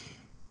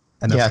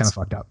 And that's kind of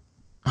fucked up.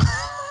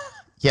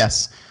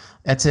 Yes.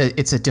 It's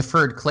a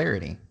deferred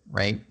clarity,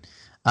 right?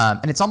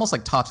 And it's almost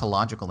like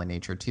tautological in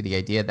nature, too. The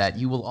idea that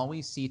you will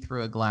always see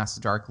through a glass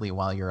darkly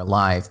while you're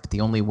alive, but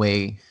the only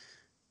way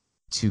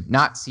to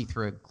not see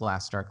through a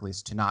glass darkly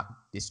is to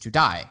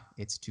die.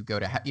 It's to go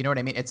to you know what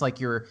I mean? It's like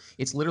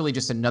it's literally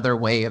just another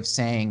way of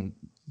saying,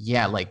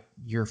 yeah, like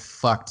you're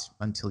fucked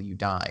until you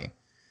die,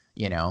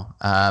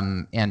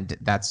 and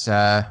that's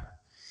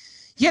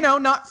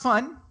not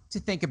fun to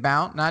think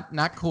about,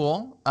 not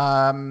cool.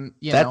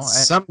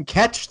 That's some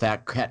catch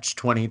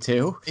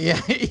 22.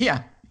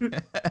 Yeah.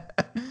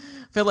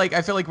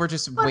 I feel like we're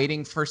just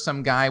waiting for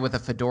some guy with a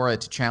fedora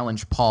to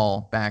challenge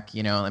Paul back,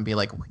 and be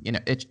like,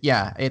 that's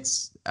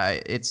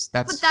But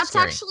that's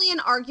scary. actually an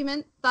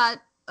argument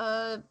that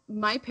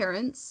my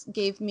parents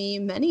gave me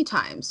many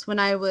times when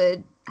I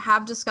would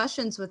have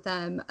discussions with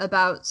them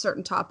about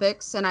certain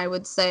topics, and I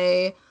would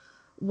say,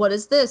 what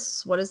is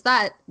this? What is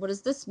that? What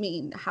does this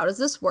mean? How does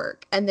this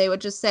work? And they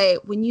would just say,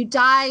 when you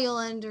die, you'll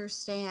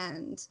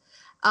understand.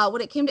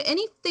 When it came to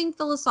anything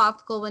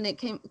philosophical, when it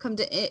come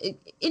to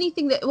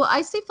anything that, well,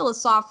 I say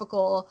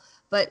philosophical,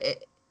 but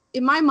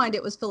in my mind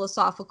it was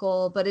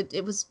philosophical, but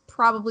it was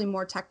probably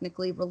more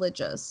technically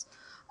religious.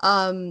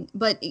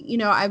 But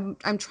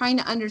I'm trying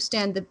to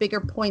understand the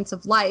bigger points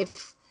of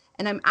life,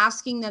 and I'm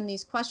asking them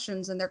these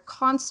questions, and their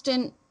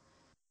constant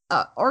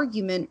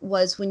argument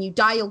was, when you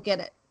die, you'll get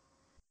it.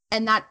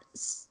 And that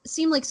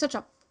seemed like such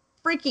a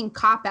freaking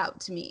cop-out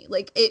to me.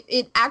 Like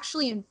it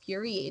actually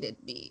infuriated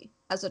me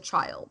as a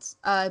child,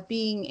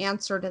 being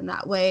answered in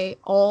that way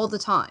all the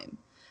time.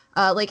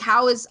 Like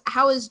how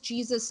is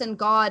Jesus and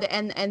God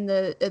and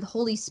the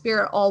Holy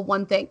Spirit all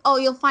one thing? Oh,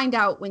 you'll find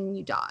out when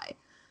you die.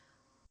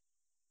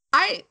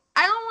 I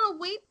don't want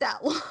to wait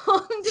that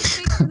long to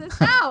figure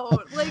this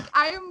out. Like,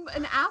 I'm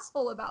an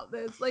asshole about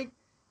this. Like,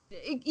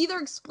 either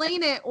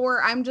explain it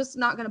or I'm just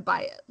not gonna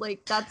buy it.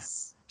 Like,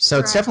 that's so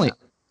it's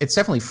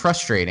definitely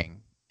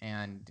frustrating,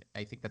 and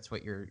I think that's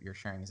what you're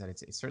sharing, is that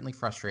it's certainly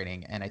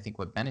frustrating, and I think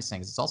what Ben is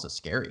saying is it's also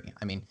scary.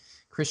 I mean,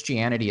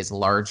 Christianity is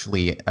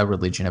largely a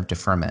religion of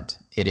deferment.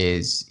 It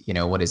is,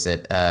 what is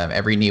it?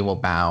 Every knee will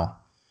bow,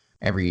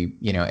 every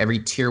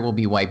tear will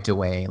be wiped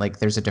away. Like,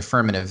 there's a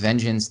deferment of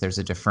vengeance. There's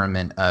a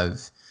deferment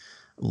of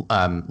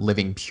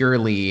living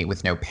purely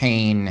with no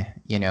pain,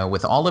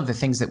 with all of the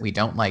things that we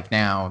don't like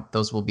now,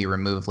 those will be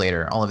removed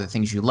later. All of the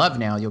things you love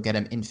now, you'll get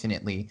them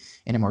infinitely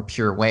in a more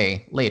pure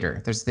way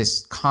later. There's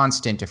this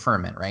constant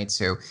deferment, right?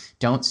 So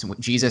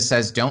Jesus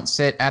says, don't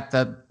sit at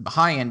the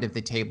high end of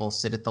the table,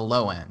 sit at the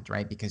low end,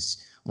 right? Because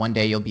one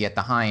day you'll be at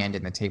the high end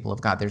in the table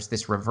of God. There's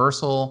this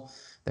reversal.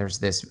 There's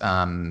this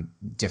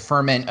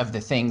deferment of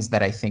the things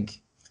that I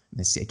think,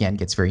 this again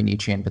gets very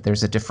Nietzschean, but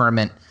there's a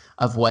deferment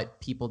of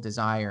what people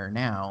desire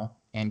now,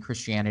 and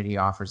Christianity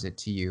offers it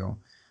to you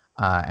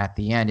at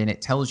the end, and it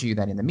tells you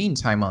that in the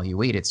meantime, while you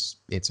wait,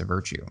 it's a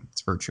virtue.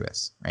 It's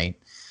virtuous, right?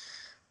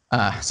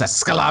 So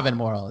Skalaven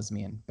moral, as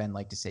me and Ben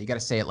like to say. You got to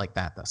say it like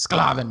that, though.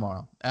 Skalaven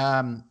moral.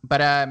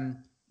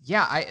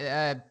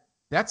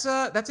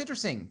 That's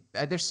interesting.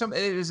 There's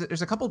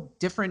a couple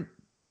different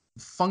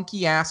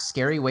funky ass,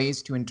 scary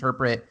ways to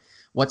interpret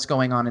what's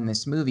going on in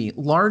this movie,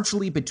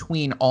 largely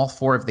between all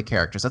four of the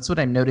characters. That's what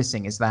I'm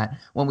noticing, is that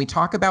when we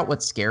talk about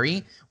what's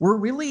scary, we're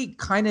really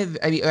kind of,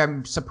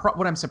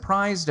 what I'm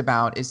surprised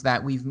about is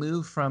that we've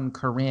moved from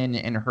Corinne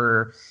and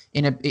her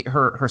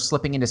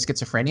slipping into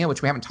schizophrenia,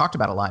 which we haven't talked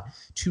about a lot,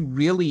 to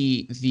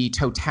really the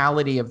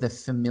totality of the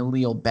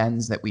familial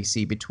bends that we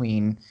see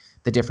between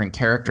the different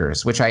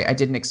characters, which I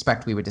didn't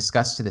expect we would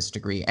discuss to this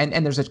degree.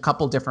 And there's a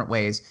couple different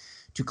ways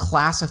to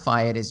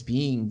classify it as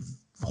being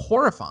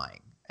horrifying.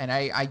 And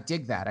I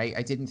dig that.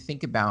 I didn't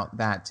think about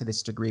that to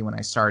this degree when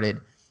I started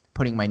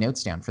putting my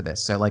notes down for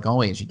this. So like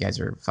always, you guys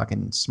are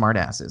fucking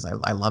smartasses.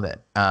 I love it.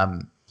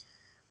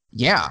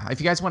 If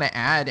you guys want to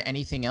add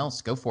anything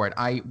else, go for it.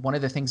 One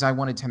of the things I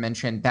wanted to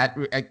mention, that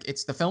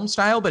it's the film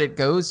style, but it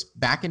goes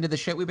back into the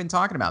shit we've been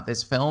talking about.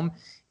 This film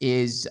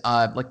is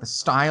like the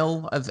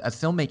style of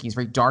filmmaking is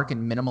very dark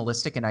and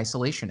minimalistic and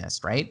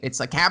isolationist, right? It's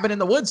like Cabin in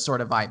the Woods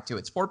sort of vibe to it.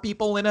 It's four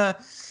people in a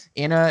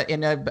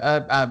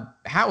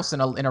house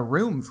in a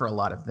room for a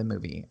lot of the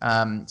movie.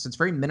 So it's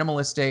very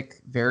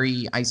minimalistic,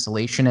 very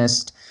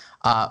isolationist.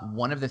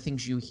 One of the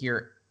things you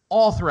hear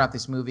all throughout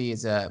this movie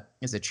is a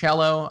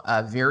cello,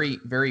 very,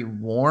 very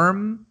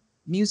warm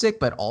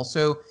music, but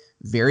also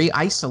very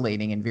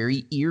isolating and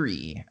very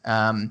eerie.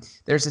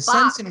 There's a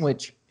sense in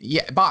which,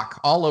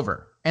 Bach all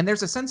over. And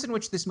there's a sense in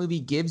which this movie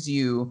gives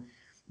you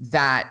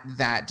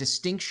that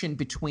distinction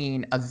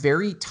between a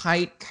very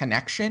tight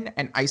connection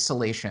and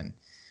isolation,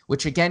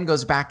 which again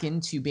goes back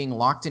into being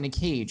locked in a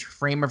cage,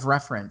 frame of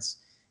reference,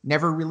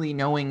 never really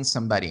knowing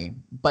somebody,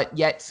 but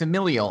yet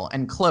familial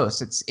and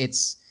close.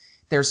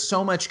 There's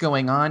so much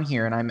going on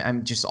here, and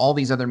I'm just, all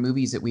these other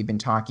movies that we've been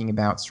talking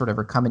about sort of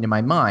are coming to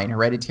my mind.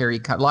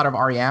 Hereditary, a lot of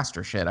Ari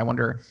Aster shit. I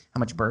wonder how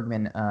much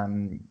Bergman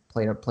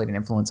played an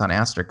influence on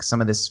Aster, because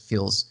some of this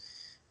feels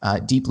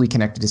deeply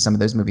connected to some of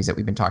those movies that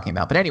we've been talking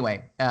about. But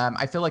anyway,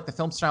 I feel like the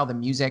film style, the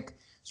music,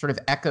 sort of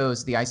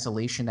echoes the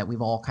isolation that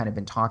we've all kind of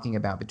been talking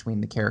about between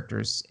the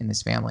characters in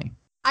this family.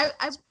 I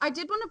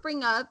did want to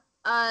bring up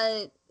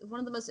one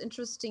of the most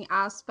interesting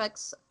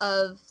aspects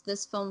of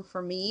this film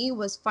for me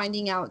was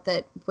finding out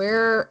that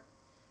where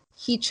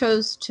he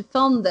chose to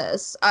film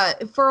this.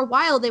 For a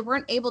while, they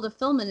weren't able to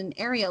film in an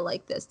area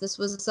like this. This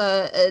was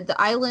the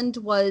island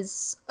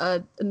was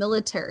a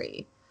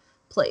military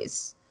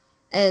place.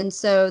 And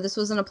so this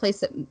wasn't a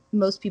place that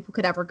most people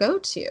could ever go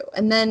to.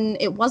 And then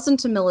it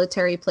wasn't a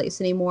military place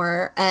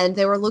anymore. And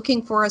they were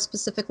looking for a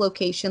specific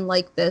location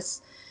like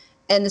this.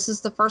 And this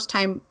is the first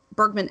time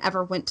Bergman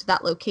ever went to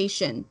that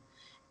location.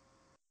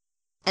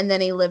 And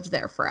then he lived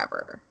there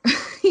forever.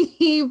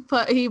 He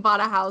bought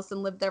a house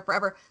and lived there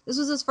forever. This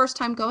was his first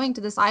time going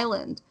to this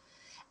island.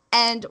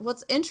 And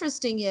what's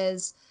interesting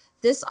is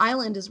this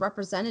island is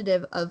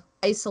representative of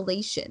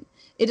isolation.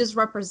 It is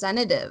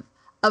representative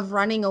of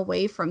running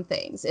away from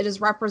things. It is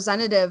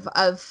representative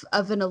of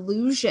an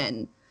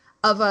illusion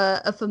of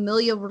a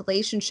familial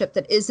relationship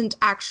that isn't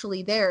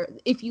actually there.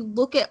 If you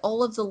look at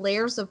all of the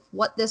layers of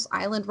what this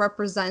island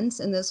represents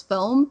in this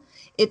film,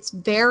 it's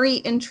very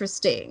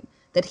interesting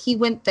that he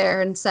went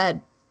there and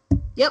said,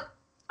 yep,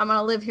 I'm going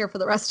to live here for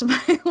the rest of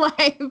my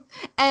life,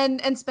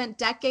 and spent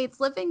decades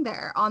living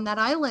there on that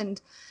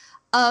island.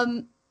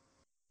 And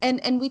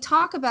we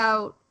talk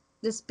about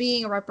this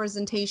being a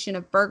representation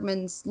of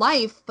Bergman's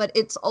life, but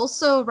it's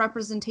also a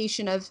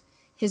representation of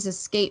his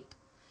escape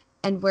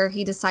and where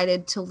he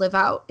decided to live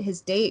out his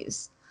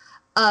days.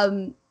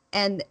 And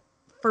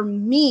for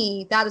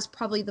me, that is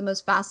probably the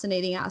most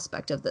fascinating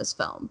aspect of this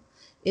film,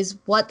 is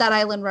what that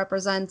island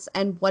represents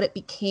and what it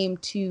became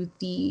to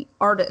the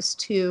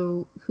artist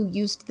who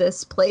used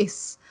this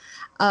place.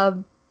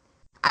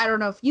 I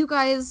don't know if you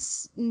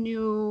guys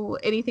knew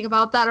anything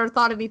about that or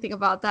thought anything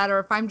about that, or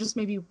if I'm just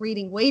maybe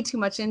reading way too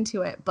much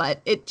into it,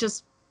 but it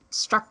just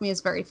struck me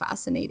as very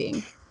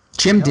fascinating.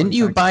 Jim, didn't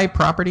you buy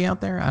property out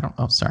there?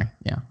 Oh, sorry.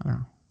 Yeah, I don't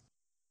know.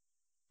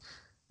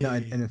 Yeah,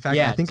 and in fact,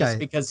 yeah, I think just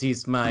because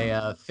he's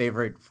my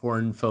favorite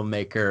foreign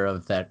filmmaker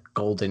of that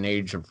golden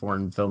age of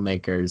foreign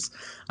filmmakers,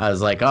 I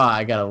was like, oh,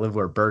 I gotta live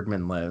where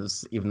Bergman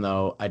lives, even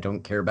though I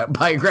don't care about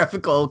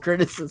biographical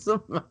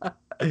criticism.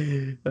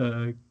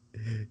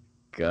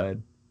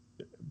 God.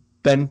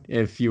 Ben,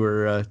 if you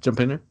were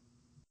jumping in.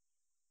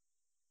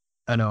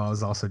 I know, I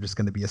was also just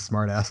going to be a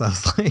smartass. I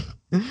was like,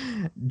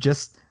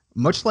 just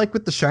much like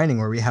with The Shining,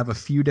 where we have a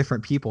few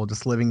different people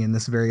just living in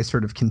this very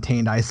sort of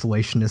contained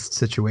isolationist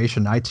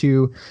situation, I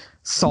too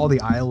saw the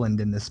island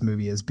in this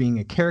movie as being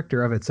a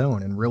character of its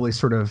own and really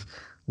sort of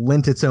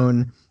lent its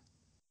own.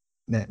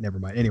 Never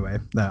mind. Anyway,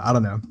 no, I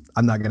don't know.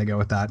 I'm not going to go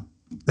with that.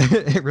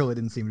 It really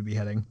didn't seem to be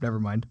heading. Never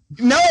mind.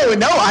 No,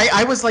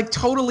 I was like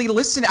totally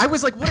listening. I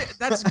was like, what?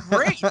 That's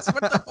great. What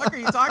the fuck are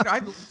you talking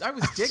about? I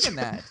was digging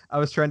that. I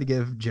was trying to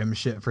give Jim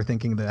shit for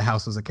thinking the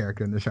house was a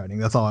character in The Shining.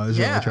 That's all I was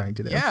really trying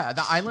to do. Yeah,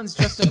 the island's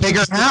just a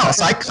bigger house.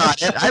 I caught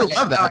it. I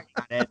love that.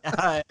 I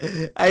got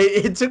it.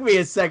 It took me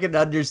a second to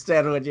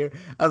understand what you.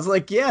 I was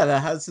like, yeah, the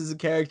house is a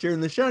character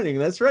in The Shining.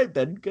 That's right,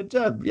 Ben. Good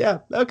job. Yeah,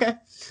 okay.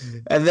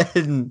 And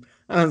then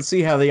I don't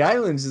see how the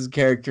island's is a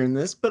character in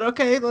this, but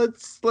okay,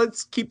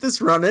 let's keep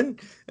this running.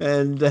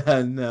 And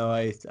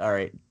all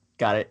right,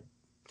 got it.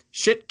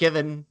 Shit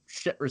given,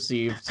 shit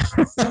received.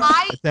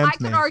 I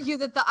could argue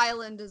that the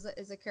island is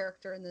a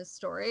character in this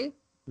story.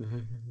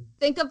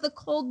 Think of the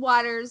cold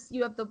waters.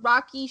 You have the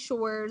rocky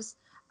shores.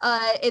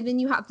 And then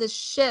you have this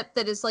ship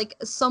that is like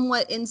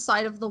somewhat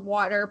inside of the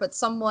water, but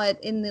somewhat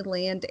in the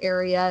land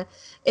area.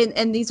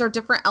 And these are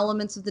different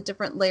elements of the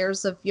different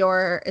layers of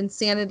your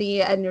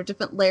insanity and your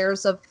different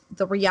layers of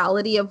the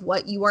reality of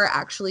what you are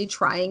actually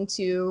trying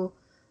to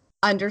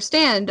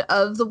understand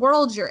of the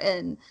world you're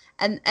in.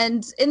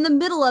 And in the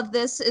middle of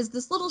this is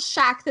this little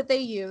shack that they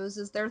use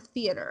as their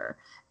theater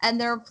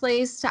and their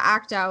place to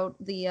act out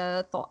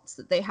the thoughts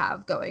that they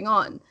have going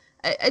on.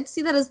 I'd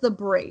see that as the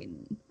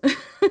brain. Or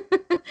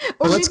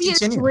well, maybe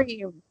a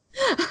dream.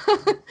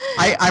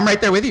 I'm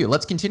right there with you.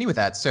 Let's continue with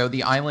that. So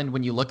the island,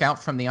 when you look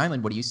out from the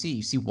island, what do you see?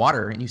 You see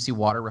water, and you see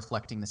water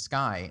reflecting the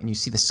sky, and you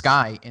see the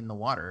sky in the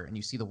water, and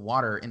you see the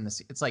water in the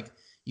sea. It's like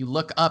you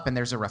look up and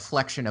there's a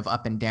reflection of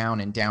up and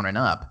down and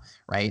up,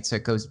 right? So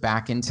it goes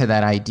back into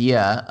that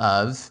idea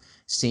of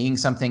seeing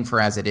something for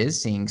as it is,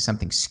 seeing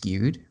something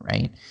skewed,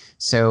 right?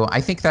 So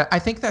I think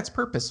that's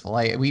purposeful.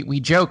 We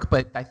joke,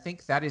 but I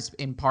think that is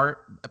in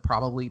part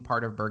probably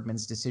part of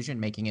Bergman's decision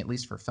making, at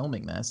least for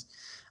filming this.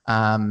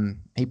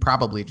 He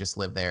probably just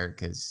lived there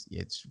because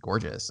it's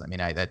gorgeous. I mean,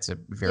 that's a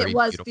very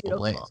beautiful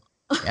place.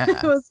 Yeah.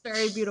 It was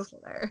very beautiful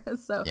there.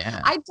 So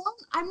yeah. I'm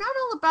not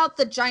all about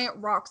the giant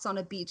rocks on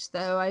a beach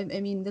though. I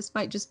mean, this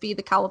might just be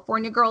the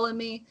California girl in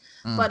me,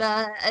 but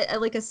I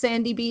like a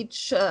sandy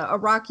beach, a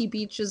rocky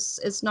beach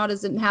is not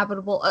as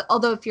inhabitable.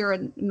 Although if you're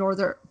in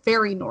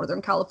very northern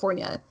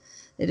California,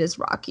 it is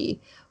rocky.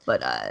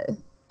 But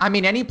I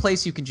mean, any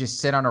place you can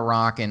just sit on a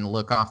rock and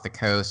look off the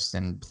coast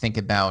and think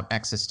about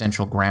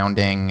existential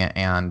grounding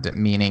and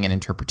meaning and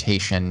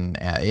interpretation.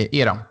 To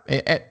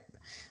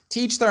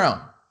each their own.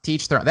 To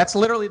each their own. That's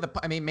literally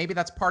maybe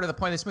that's part of the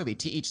point of this movie.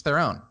 To each their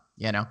own.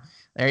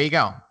 There you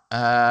go.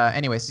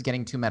 Anyway, this is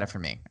getting too meta for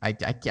me. I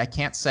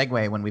can't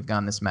segue when we've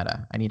gone this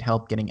meta. I need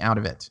help getting out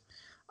of it.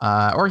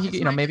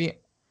 Maybe.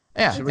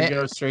 Yeah. Should we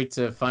go straight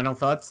to final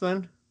thoughts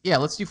then? Yeah,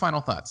 let's do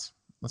final thoughts.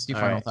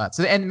 Thoughts.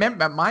 And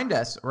remind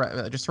us,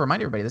 just to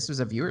remind everybody, this was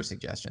a viewer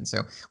suggestion.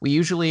 So we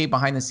usually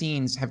behind the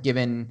scenes have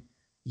given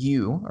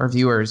you, our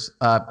viewers,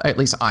 at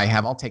least I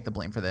have, I'll take the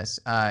blame for this,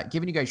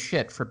 giving you guys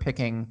shit for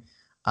picking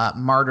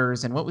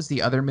Martyrs. And what was the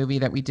other movie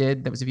that we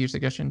did that was a viewer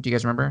suggestion? Do you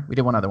guys remember? We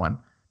did one other one.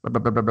 I'm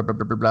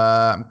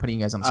putting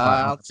you guys on the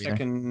spot. I'll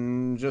check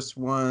in just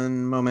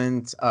one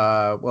moment.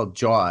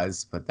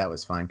 Jaws, but that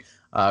was fine.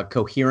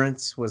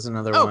 Coherence was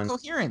another one. Oh,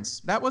 Coherence.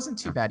 That wasn't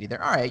too bad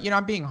either. All right,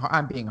 I'm being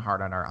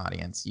hard on our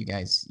audience. You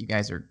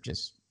guys are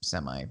just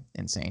semi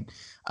insane.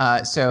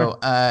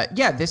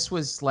 This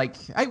was like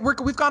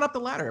we've gone up the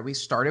ladder. We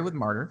started with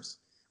Martyrs,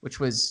 which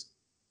was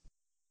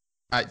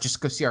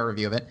just go see our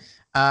review of it.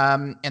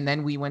 And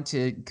then we went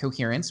to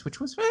Coherence,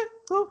 which was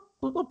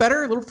a little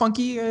better, a little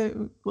funky,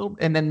 and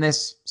then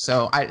this.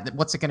 So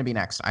what's it going to be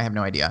next? I have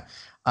no idea.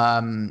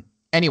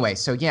 Anyway,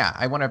 so yeah,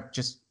 I want to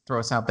just throw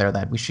us out there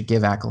that we should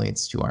give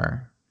accolades to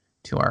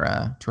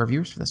our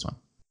viewers for this one.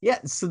 Yeah,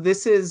 so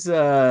this is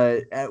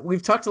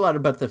we've talked a lot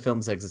about the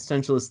film's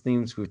existentialist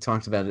themes. We've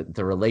talked about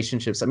the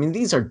relationships. I mean,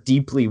 these are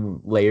deeply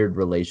layered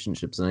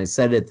relationships, and I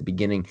said at the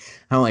beginning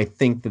how I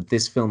think that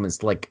this film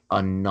is like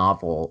a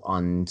novel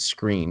on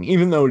screen,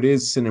 even though it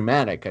is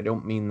cinematic. I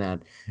don't mean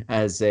that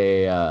as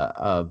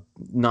a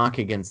knock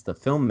against the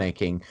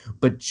filmmaking,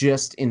 but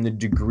just in the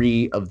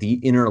degree of the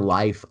inner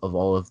life of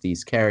all of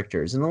these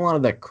characters, and a lot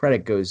of that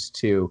credit goes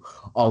to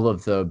all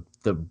of the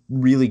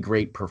really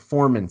great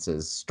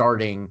performances,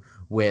 starting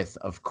with,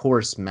 of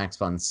course, Max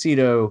von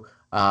Sydow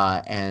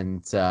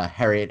and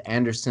Harriet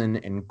Anderson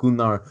and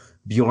Gunnar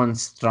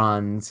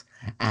Bjornstrand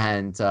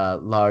and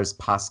Lars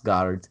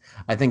Pasgaard.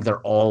 I think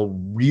they're all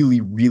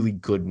really, really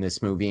good in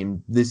this movie.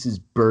 And this is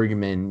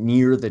Bergman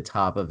near the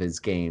top of his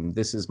game.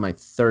 This is my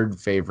third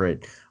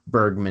favorite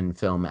Bergman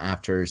film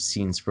after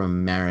Scenes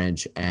from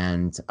Marriage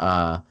and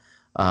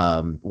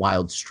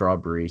Wild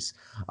Strawberries.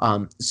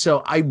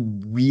 So I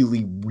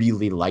really,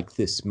 really like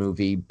this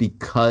movie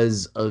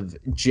because of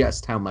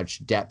just how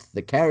much depth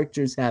the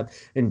characters have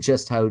and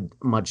just how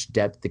much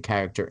depth the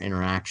character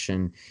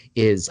interaction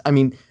is. I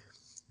mean,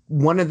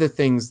 one of the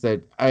things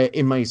that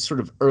in my sort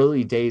of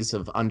early days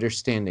of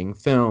understanding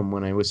film,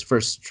 when I was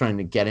first trying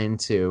to get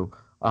into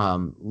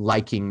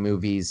liking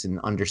movies and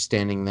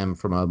understanding them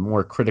from a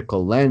more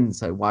critical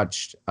lens, I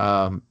watched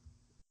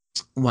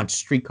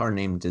Streetcar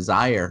Named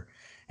Desire.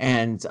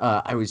 And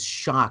I was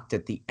shocked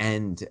at the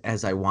end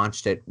as I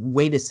watched it.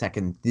 Wait a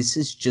second, this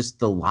is just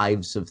the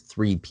lives of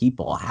three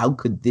people. How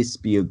could this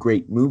be a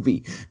great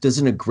movie?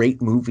 Doesn't a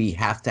great movie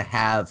have to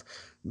have,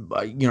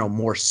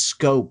 more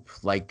scope,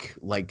 like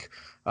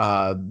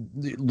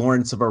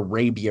Lawrence of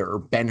Arabia or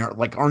Ben-Hur?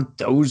 Like, aren't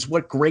those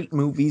what great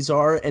movies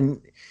are? And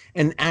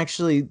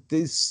actually,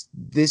 this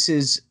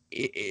is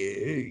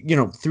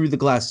Through the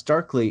Glass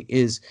Darkly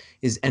is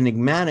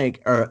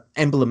enigmatic, or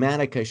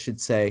emblematic, I should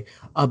say,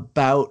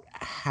 about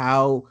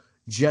how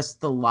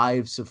just the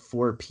lives of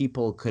four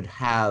people could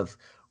have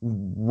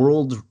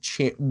world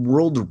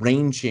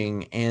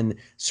ranging and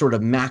sort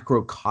of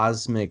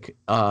macrocosmic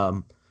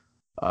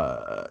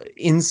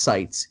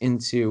insights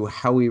into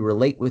how we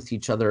relate with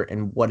each other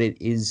and what it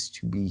is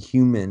to be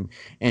human.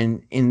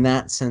 And in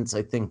that sense,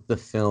 I think the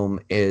film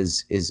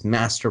is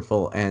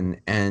masterful, and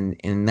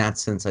in that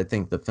sense, I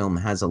think the film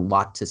has a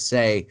lot to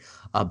say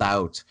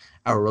about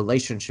our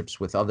relationships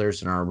with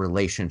others and our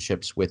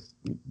relationships with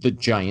the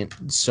giant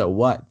so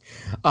what.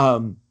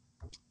 And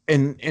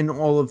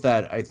all of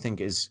that, I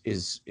think, is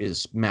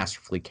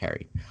masterfully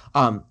carried.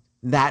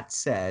 That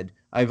said,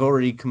 I've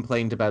already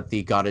complained about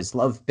the God is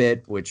Love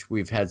bit, which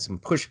we've had some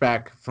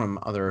pushback from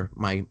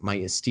my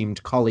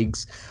esteemed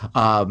colleagues.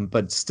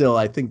 But still,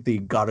 I think the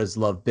God is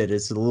Love bit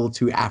is a little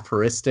too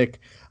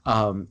aphoristic,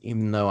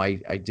 even though I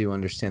do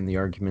understand the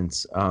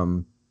arguments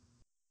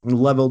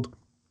leveled.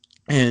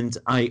 And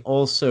I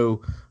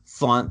also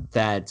thought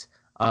that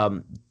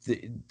the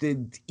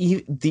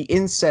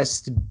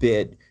incest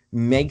bit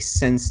makes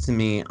sense to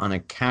me on a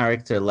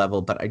character level,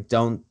 but I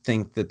don't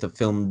think that the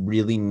film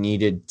really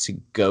needed to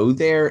go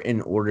there in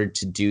order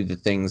to do the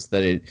things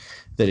that it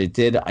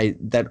did.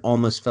 That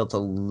almost felt a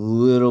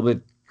little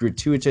bit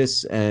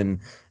gratuitous, yeah.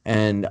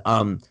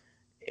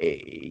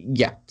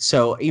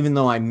 So even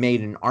though I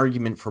made an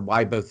argument for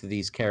why both of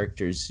these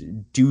characters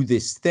do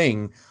this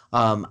thing,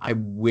 I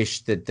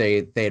wish that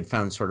they had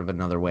found sort of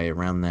another way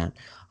around that.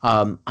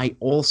 I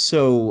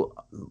also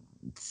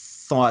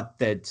thought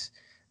that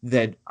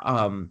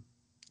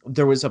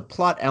there was a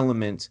plot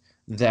element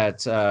that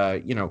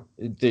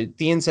the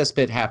incest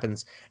bit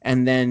happens,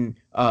 and then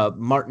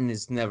Martin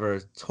is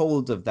never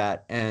told of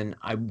that, and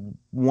I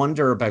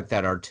wonder about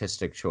that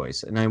artistic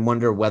choice, and I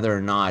wonder whether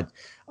or not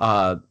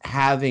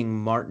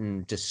having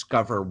Martin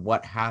discover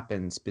what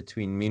happens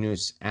between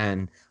Minus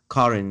and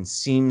Karin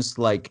seems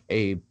like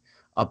a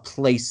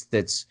place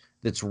that's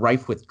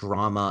rife with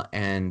drama,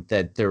 and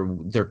that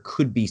there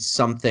could be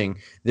something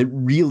that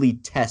really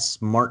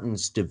tests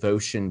Martin's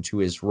devotion to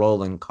his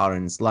role in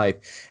Karin's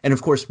life. And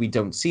of course, we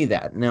don't see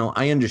that. Now,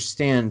 I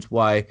understand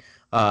why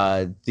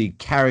the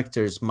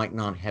characters might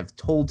not have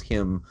told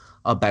him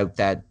about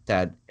that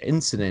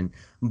incident,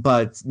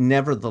 but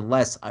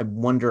nevertheless, I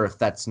wonder if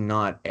that's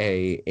not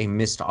a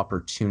missed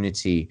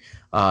opportunity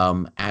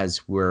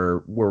as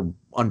we're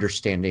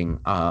understanding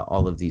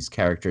all of these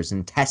characters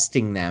and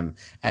testing them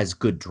as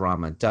good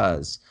drama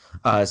does.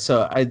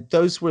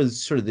 Those were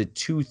sort of the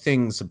two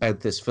things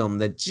about this film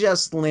that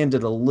just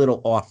landed a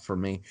little off for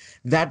me.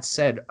 That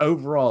said,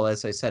 overall,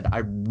 as I said,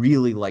 I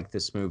really like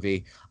this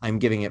movie. I'm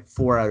giving it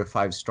 4 out of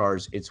 5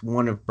 stars. It's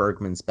one of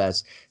Bergman's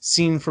best.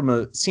 Scenes from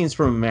a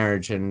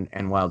Marriage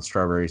and Wild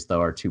Strawberries,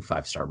 though, are 2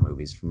 5-star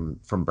movies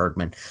from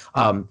Bergman.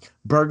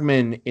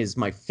 Bergman is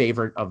my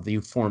favorite of the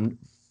foreign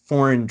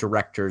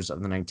directors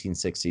of the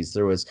 1960s.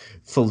 There was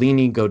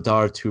Fellini,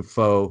 Godard,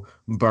 Truffaut,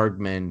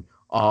 Bergman,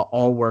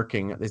 all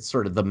working. It's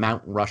sort of the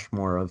Mount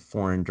Rushmore of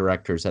foreign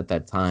directors at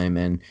that time,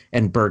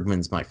 and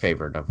Bergman's my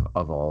favorite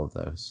of all of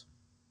those.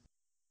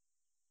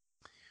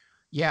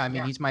 Yeah, I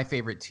mean, he's my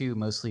favorite too,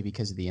 mostly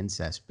because of the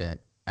incest bit.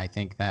 I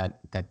think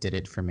that did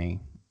it for me.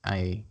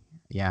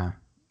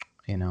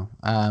 you know.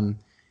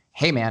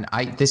 Hey man,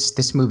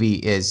 this movie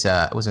is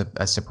was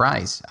a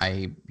surprise.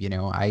 I'm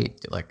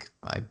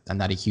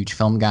not a huge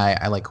film guy.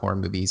 I like horror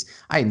movies.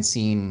 I hadn't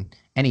seen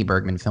any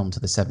Bergman film to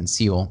The Seventh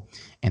Seal,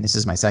 and this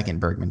is my second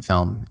Bergman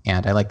film,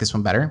 and I like this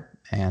one better.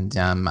 And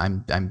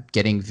I'm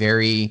getting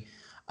very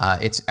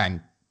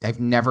I've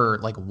never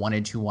like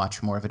wanted to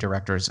watch more of a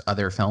director's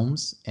other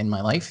films in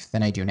my life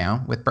than I do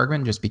now with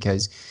Bergman, just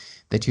because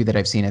the two that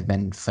I've seen have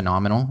been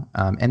phenomenal,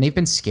 and they've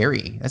been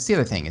scary. That's the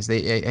other thing is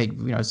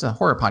it's a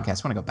horror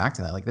podcast. I want to go back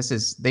to that. Like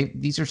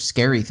these are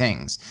scary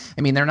things.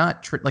 I mean, they're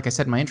not like I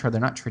said in my intro,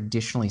 they're not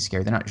traditionally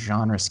scary. They're not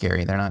genre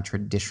scary. They're not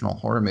traditional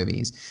horror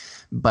movies,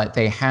 but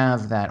they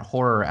have that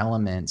horror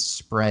element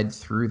spread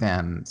through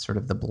them, sort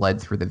of the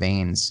blood through the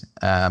veins.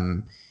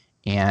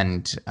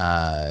 And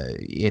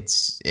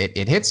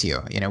it hits you.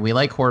 You know, we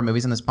like horror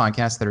movies on this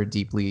podcast that are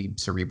deeply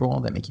cerebral,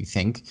 that make you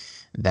think,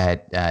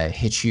 that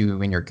hit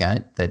you in your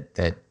gut,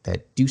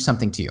 that do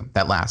something to you,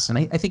 that lasts. And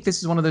I think this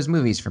is one of those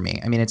movies for me.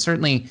 I mean, it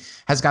certainly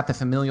has got the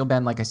familial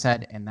bend, like I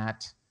said, and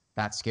that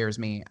scares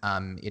me.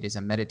 It is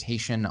a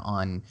meditation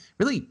on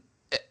really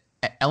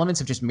elements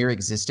of just mere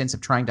existence,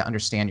 of trying to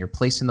understand your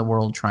place in the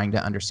world, trying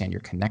to understand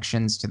your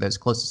connections to those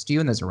closest to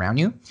you and those around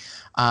you,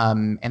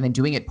 and then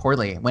doing it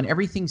poorly when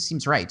everything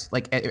seems right.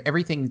 Like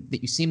everything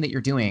that you seem that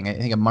you're doing. I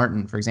think of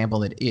Martin, for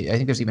example. I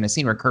think there's even a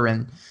scene where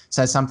Curran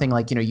says something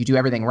like, you do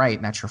everything right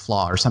and that's your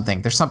flaw, or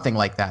something. There's something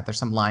like that. There's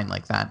some line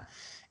like that.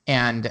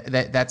 And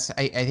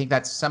I think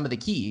that's some of the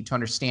key to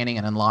understanding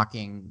and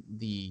unlocking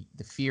the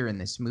fear in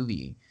this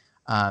movie,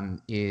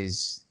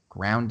 is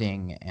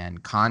grounding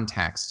and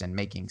context and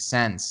making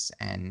sense.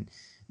 And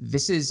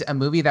this is a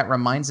movie that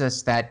reminds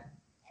us that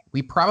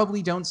we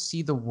probably don't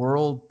see the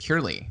world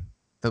purely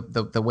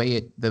the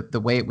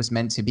way it was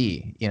meant to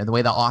be, the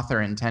way the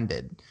author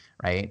intended,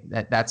 right?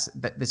 That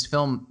this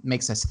film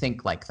makes us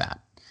think like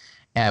that,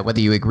 whether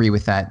you agree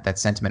with that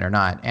sentiment or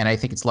not. And I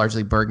think it's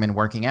largely Bergman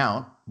working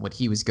out what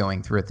he was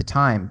going through at the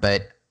time.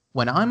 But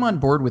when I'm on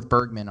board with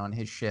Bergman on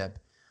his ship,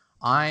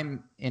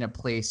 I'm in a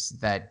place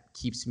that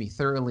keeps me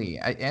thoroughly,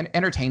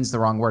 entertain's the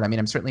wrong word. I mean,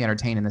 I'm certainly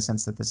entertained in the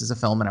sense that this is a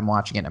film and I'm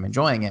watching it and I'm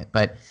enjoying it,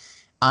 but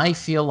I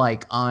feel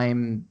like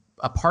I'm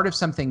a part of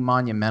something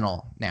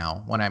monumental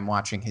now when I'm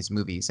watching his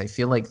movies. I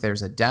feel like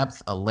there's a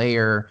depth, a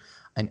layer,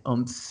 an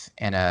oomph,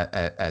 and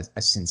a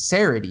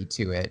sincerity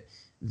to it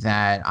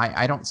that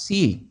I don't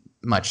see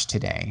much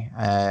today.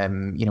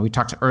 We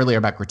talked earlier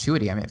about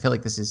gratuity. I mean, I feel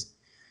like this is,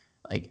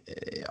 like,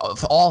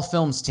 all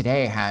films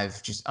today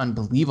have just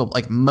unbelievable,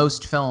 like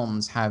most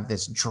films have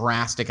this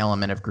drastic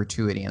element of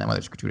gratuity, and then whether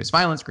it's gratuitous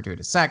violence,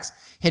 gratuitous sex,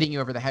 hitting you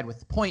over the head with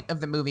the point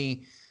of the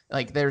movie,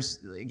 like that's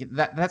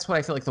what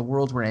I feel like the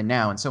world we're in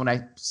now. And so when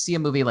I see a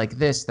movie like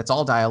this that's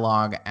all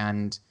dialogue,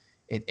 and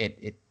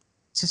it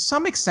to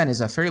some extent is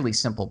a fairly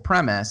simple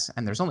premise,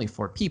 and there's only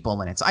 4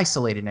 people and it's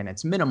isolated and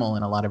it's minimal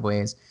in a lot of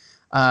ways,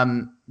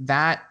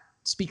 that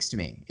speaks to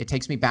me. It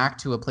takes me back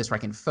to a place where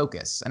I can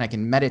focus and I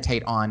can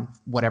meditate on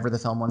whatever the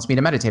film wants me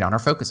to meditate on or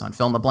focus on,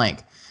 fill in the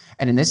blank.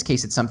 And in this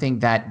case, it's something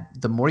that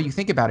the more you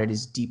think about it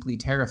is deeply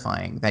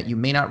terrifying, that you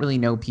may not really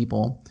know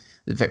people,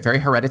 very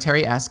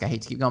Hereditary-esque. I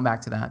hate to keep going back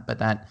to that, but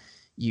that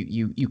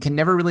you can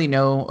never really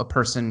know a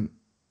person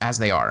as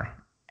they are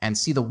and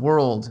see the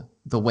world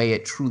the way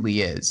it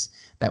truly is,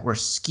 that we're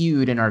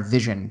skewed in our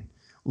vision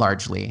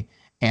largely.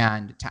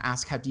 And to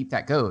ask how deep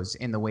that goes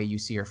in the way you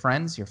see your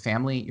friends, your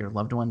family, your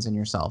loved ones, and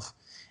yourself,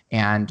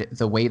 and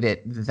the way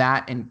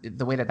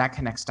that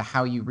connects to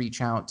how you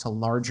reach out to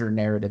larger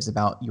narratives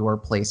about your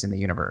place in the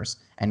universe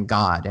and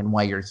God and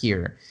why you're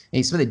here.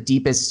 And some of the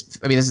deepest.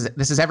 I mean,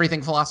 this is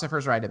everything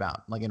philosophers write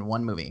about, like in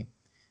one movie,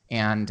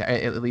 and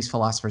at least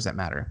philosophers that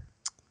matter.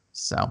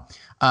 So,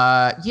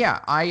 I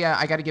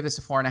got to give this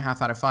a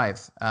 4.5 out of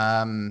 5.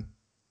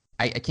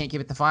 I can't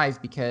give it the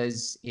 5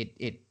 because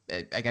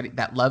I got it,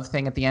 that love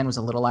thing at the end was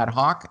a little ad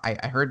hoc.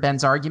 I heard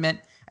Ben's argument.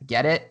 I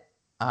get it.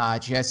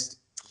 And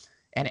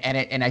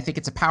I think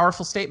it's a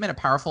powerful statement, a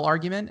powerful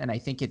argument, and I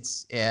think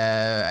it's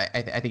I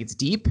think it's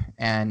deep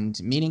and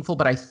meaningful.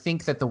 But I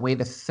think that the way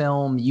the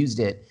film used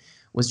it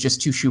was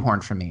just too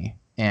shoehorned for me,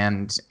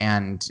 and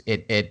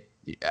it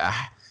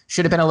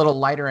should have been a little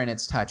lighter in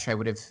its touch. I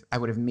would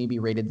have maybe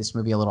rated this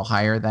movie a little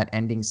higher. That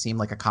ending seemed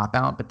like a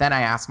cop-out. But then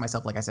I asked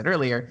myself, like I said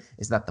earlier,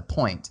 is that the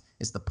point?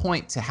 Is the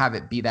point to have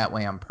it be that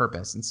way on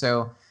purpose? And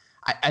so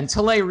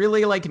until I really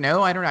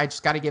know, I don't know. I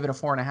just got to give it a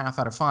 4.5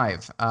 out of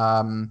 5.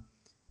 I mean,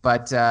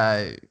 what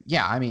a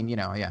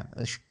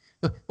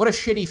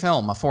shitty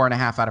film, a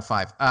 4.5 out of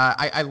 5.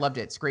 I loved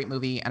it. It's a great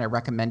movie, and I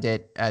recommend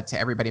it to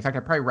everybody. In fact,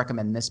 I'd probably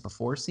recommend this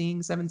before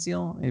seeing Seven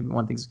Seal. Maybe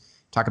one of the things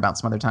talk about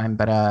some other time,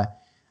 but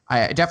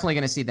I definitely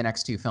going to see the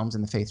next 2 films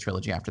in the Faith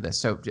trilogy after this.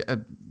 So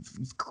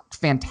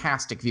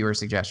fantastic viewer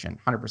suggestion,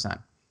 100%.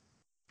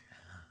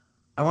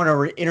 I want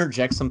to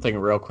interject something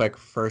real quick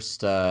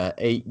first.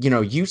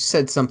 You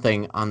said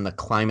something on the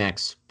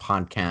Climax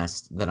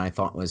podcast that I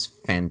thought was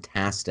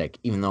fantastic,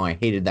 even though I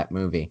hated that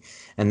movie.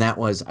 And that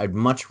was, I'd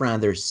much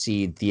rather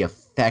see the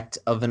effect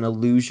of an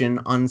illusion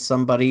on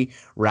somebody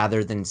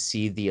rather than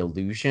see the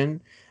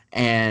illusion.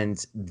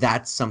 And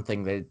that's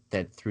something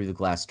that Through the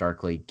Glass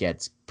Darkly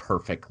gets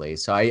perfectly.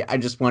 So I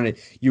just wanted,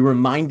 you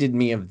reminded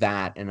me of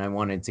that, and I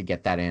wanted to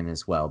get that in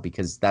as well,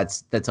 because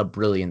that's a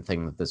brilliant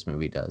thing that this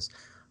movie does.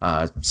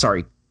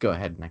 Sorry, go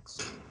ahead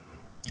next.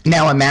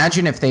 Now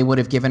imagine if they would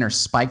have given her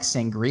spiked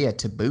sangria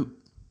to boot.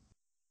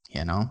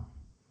 You know?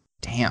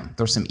 Damn,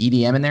 throw some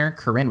EDM in there,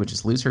 Corinne would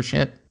just lose her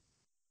shit.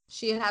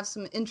 She'd have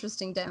some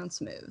interesting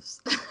dance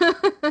moves.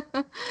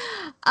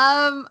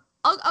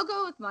 I'll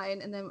go with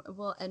mine, and then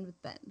we'll end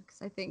with Ben,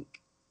 because I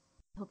think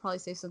he'll probably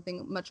say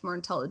something much more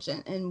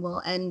intelligent, and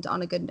we'll end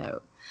on a good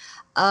note.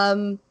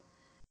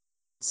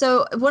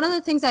 So one of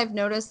the things I've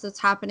noticed that's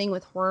happening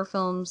with horror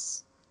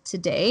films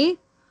today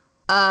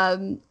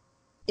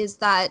is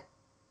that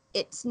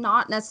it's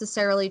not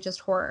necessarily just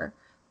horror.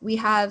 We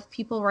have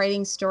people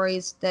writing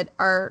stories that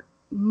are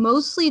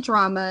mostly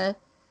drama,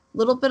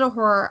 little bit of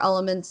horror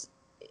elements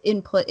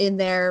input in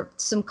there,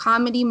 some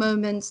comedy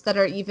moments that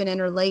are even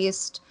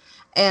interlaced,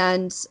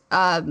 and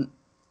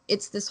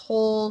it's this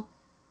whole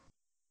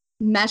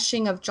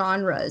meshing of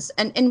genres,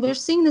 and we're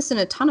seeing this in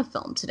a ton of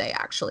film today,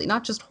 actually,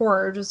 not just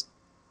horror, just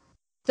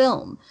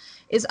film,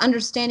 is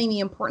understanding the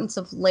importance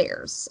of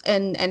layers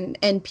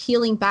and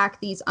peeling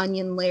back these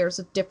onion layers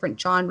of different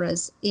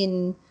genres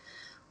in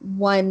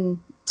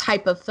one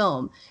type of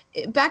film.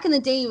 Back in the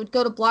day, you would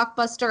go to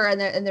Blockbuster,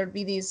 and there'd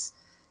be these,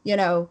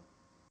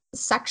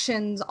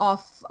 sections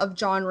off of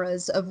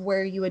genres of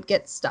where you would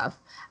get stuff.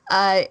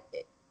 And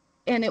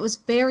it was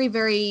very,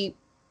 very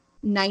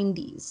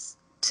 90s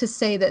to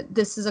say that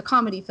this is a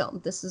comedy film,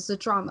 this is a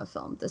drama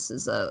film, this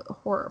is a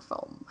horror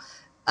film.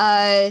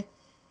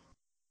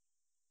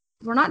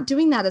 We're not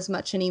doing that as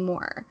much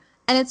anymore.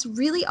 And it's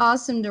really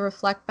awesome to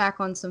reflect back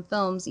on some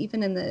films,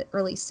 even in the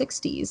early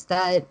 60s,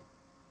 that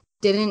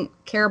didn't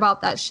care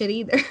about that shit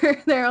either.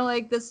 They're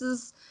like,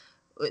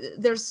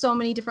 there's so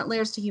many different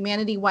layers to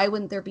humanity. Why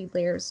wouldn't there be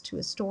layers to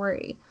a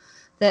story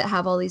that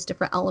have all these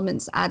different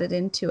elements added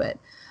into it?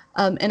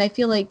 And I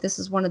feel like this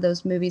is one of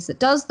those movies that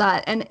does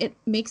that, and it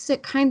makes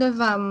it kind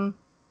of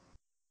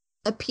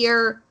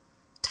appear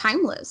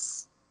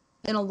timeless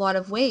in a lot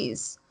of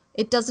ways.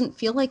 It doesn't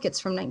feel like it's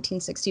from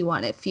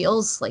 1961. It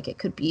feels like it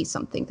could be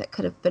something that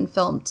could have been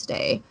filmed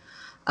today.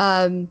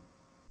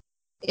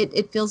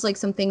 It feels like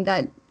something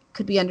that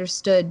could be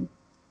understood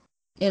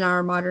in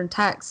our modern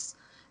texts.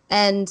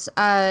 And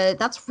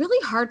that's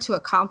really hard to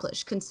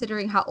accomplish,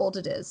 considering how old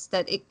it is,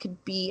 that it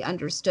could be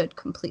understood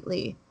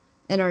completely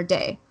in our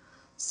day.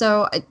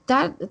 So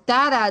that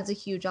adds a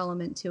huge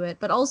element to it.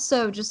 But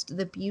also just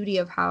the beauty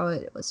of how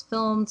it was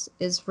filmed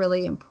is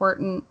really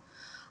important.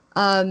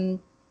 I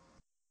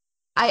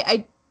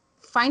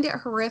find it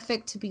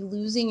horrific to be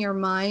losing your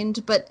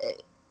mind,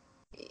 but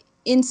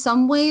in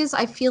some ways,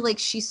 I feel like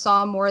she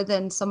saw more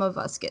than some of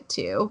us get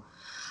to.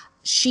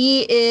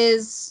 She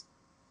is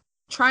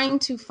trying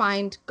to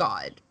find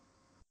God,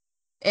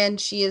 and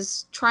she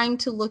is trying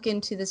to look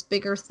into this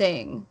bigger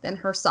thing than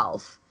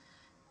herself,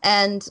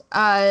 and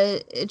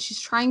she's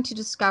trying to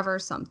discover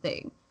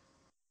something,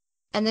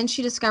 and then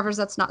she discovers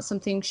that's not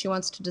something she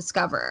wants to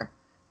discover,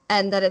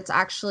 and that it's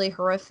actually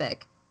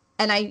horrific.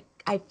 And I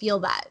feel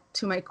that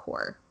to my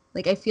core.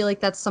 Like, I feel like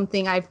that's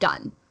something I've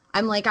done.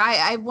 I'm like,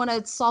 I want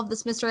to solve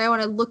this mystery. I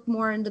want to look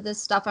more into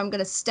this stuff. I'm going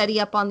to steady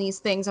up on these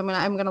things. I'm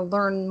going to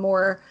learn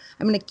more.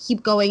 I'm going to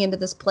keep going into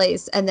this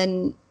place. And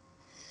then,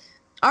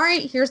 all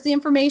right, here's the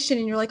information.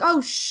 And you're like,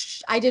 oh,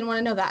 I didn't want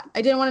to know that.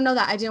 I didn't want to know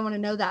that. I didn't want to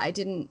know that. I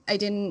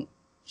didn't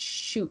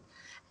shoot.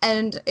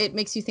 And it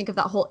makes you think of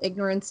that whole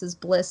ignorance is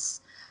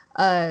bliss,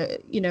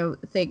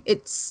 thing.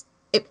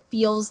 It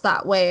feels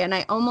that way. And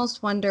I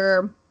almost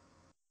wonder,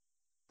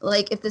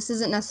 like, if this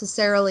isn't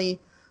necessarily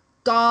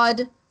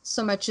God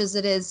so much as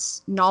it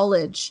is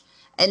knowledge.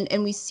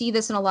 And we see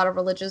this in a lot of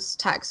religious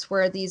texts,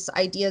 where these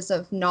ideas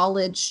of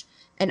knowledge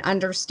and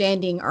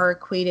understanding are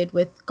equated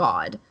with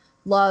God,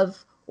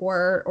 love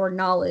or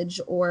knowledge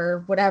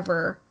or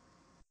whatever.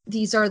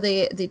 These are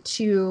the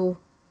two,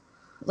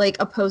 like,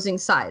 opposing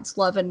sides,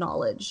 love and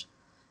knowledge.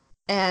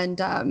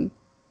 And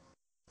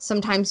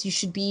sometimes you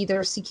should be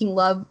either seeking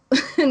love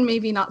and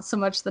maybe not so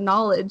much the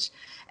knowledge.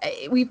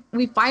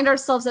 We find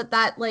ourselves at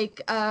that,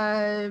 like,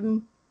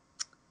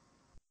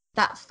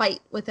 that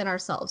fight within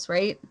ourselves,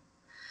 right?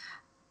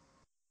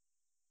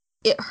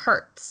 It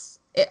hurts.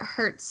 It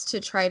hurts to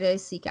try to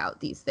seek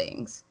out these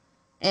things.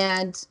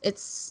 And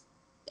it's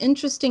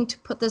interesting to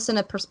put this in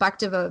a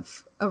perspective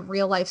of a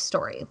real life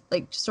story,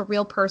 like just a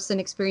real person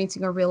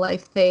experiencing a real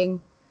life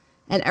thing,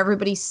 and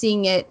everybody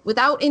seeing it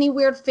without any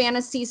weird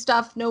fantasy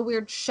stuff, no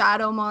weird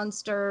shadow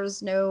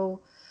monsters, no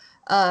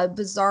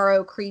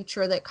bizarro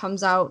creature that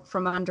comes out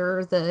from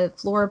under the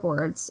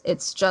floorboards.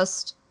 It's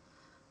just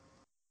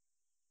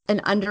an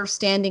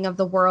understanding of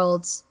the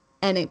world,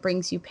 and it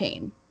brings you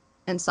pain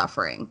and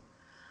suffering.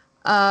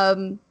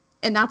 And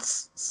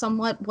that's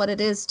somewhat what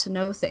it is to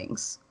know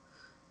things.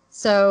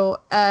 So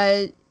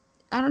I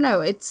don't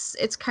know.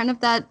 It's kind of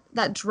that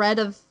dread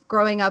of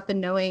growing up and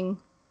knowing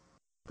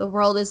the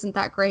world isn't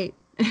that great.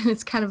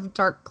 It's kind of a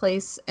dark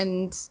place,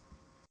 and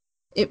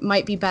it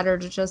might be better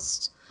to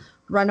just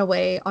run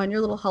away on your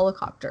little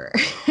helicopter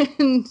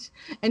and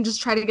just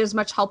try to get as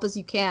much help as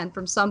you can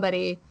from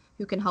somebody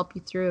who can help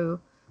you through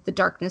the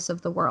darkness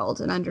of the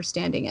world and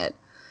understanding it.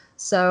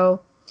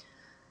 So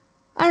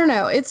I don't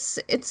know. It's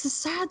a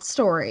sad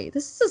story.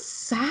 This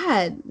is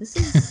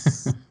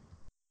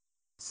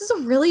a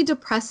really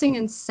depressing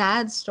and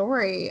sad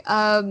story.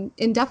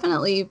 And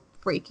definitely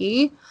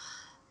freaky.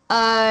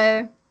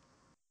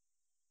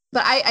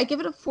 But I give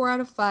it a 4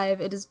 out of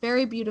 5. It is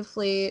very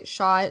beautifully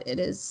shot. It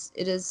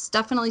is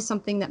definitely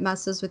something that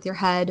messes with your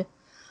head.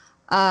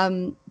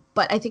 But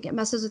I think it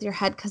messes with your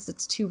head because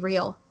it's too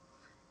real.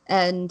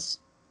 And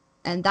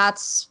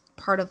that's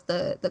part of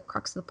the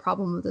crux of the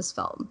problem with this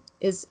film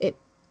is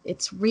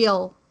it's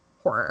real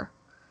horror.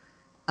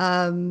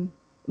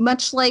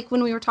 Much like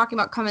when we were talking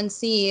about Come and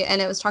See,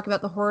 and it was talking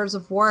about the horrors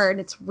of war, and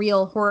it's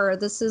real horror.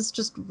 This is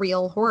just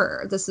real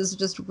horror. This is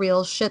just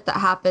real shit that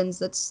happens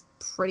that's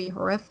pretty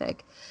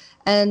horrific.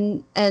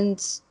 And in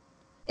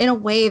a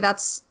way,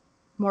 that's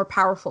more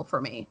powerful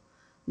for me,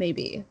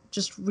 maybe.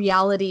 Just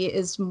reality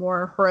is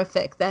more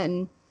horrific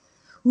than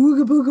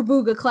ooga booga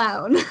booga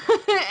clown.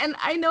 And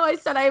I know I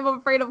said I'm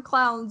afraid of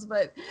clowns,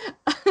 but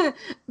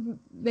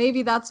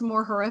maybe that's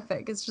more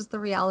horrific. It's just the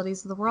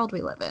realities of the world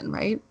we live in,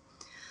 right?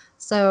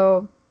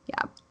 So,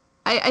 yeah.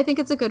 I think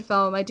it's a good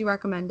film. I do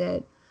recommend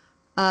it.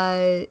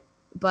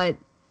 But,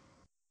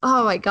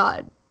 oh my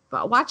God.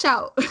 But watch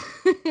out.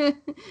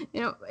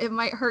 It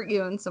might hurt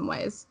you in some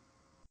ways.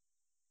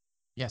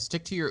 Yeah,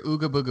 stick to your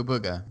ooga booga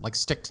booga. Like,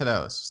 stick to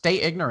those.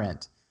 Stay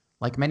ignorant.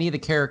 Like many of the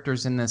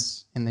characters in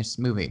this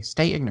movie.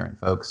 Stay ignorant,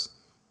 folks.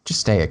 Just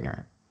stay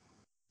ignorant.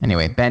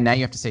 Anyway, Ben, now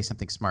you have to say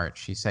something smart.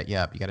 She set you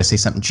up. You got to say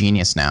something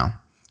genius now.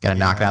 Got to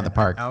knock it out of the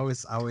park. I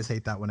always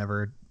hate that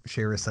whenever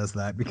Shira says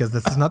that, because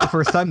this is not the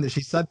first time that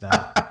she said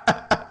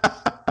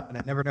that. And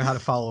I never know how to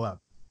follow up.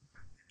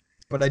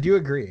 But I do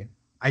agree.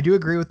 I do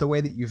agree with the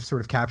way that you've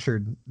sort of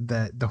captured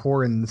that the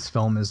horror in this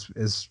film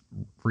is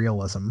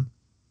realism.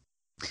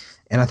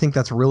 And I think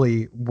that's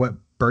really what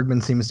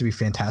Bergman seems to be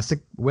fantastic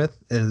with,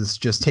 is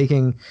just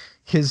taking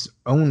his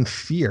own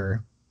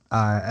fear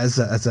as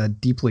a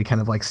deeply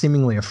kind of like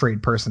seemingly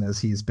afraid person as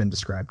he's been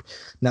described.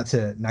 Not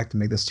to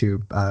make this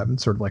too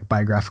sort of like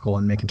biographical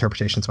and make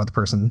interpretations about the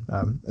person,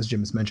 as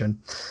Jim has mentioned.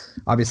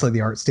 Obviously,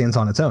 the art stands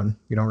on its own.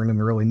 You don't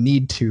really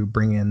need to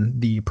bring in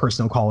the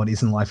personal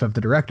qualities in life of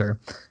the director.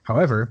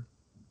 However,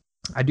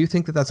 I do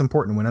think that that's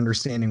important when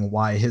understanding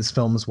why his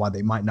films, why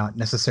they might not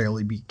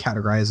necessarily be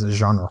categorized as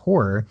genre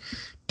horror,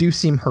 do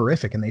seem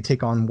horrific, and they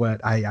take on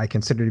what I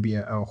consider to be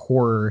a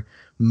horror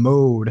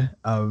mode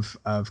of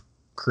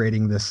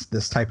creating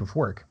this type of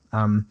work.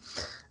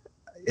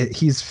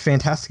 He's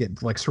fantastic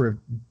at like sort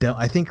of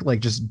I think like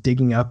just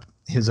digging up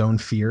his own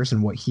fears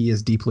and what he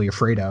is deeply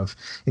afraid of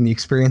and the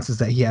experiences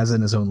that he has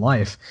in his own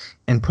life,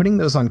 and putting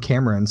those on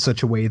camera in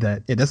such a way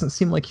that it doesn't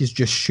seem like he's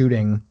just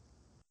shooting.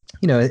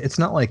 It's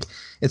not like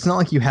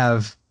you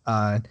have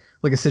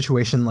like a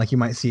situation like you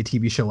might see a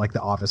TV show like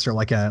The Office or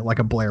like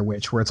a Blair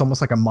Witch, where it's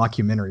almost like a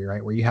mockumentary,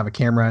 right? Where you have a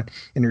camera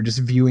and you're just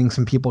viewing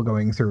some people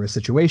going through a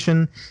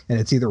situation, and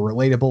it's either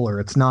relatable or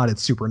it's not.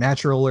 It's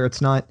supernatural or it's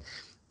not.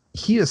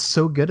 He is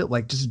so good at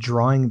like just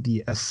drawing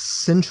the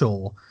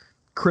essential,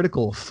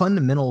 critical,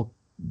 fundamental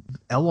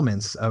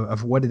elements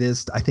of what it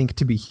is, I think,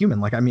 to be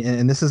human. Like, I mean,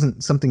 and this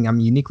isn't something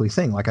I'm uniquely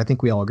saying. Like, I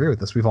think we all agree with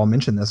this. We've all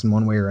mentioned this in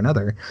one way or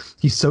another.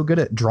 He's so good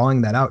at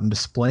drawing that out and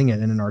displaying it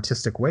in an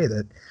artistic way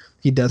that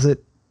he does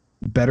it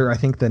better, I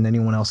think, than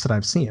anyone else that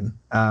I've seen.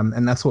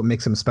 And that's what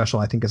makes him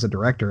special, I think, as a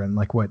director. And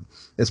like what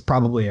is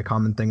probably a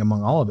common thing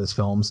among all of his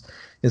films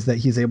is that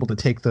he's able to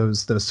take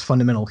those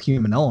fundamental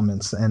human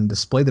elements and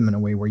display them in a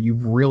way where you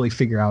really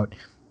figure out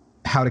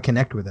how to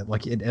connect with it.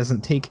 Like, it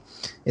doesn't take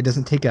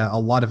a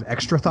lot of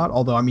extra thought,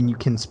 although I mean you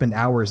can spend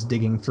hours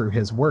digging through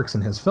his works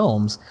and his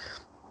films.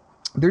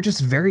 They're just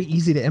very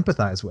easy to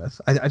empathize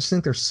with. I just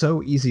think they're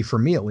so easy, for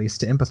me at least,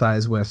 to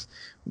empathize with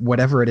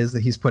whatever it is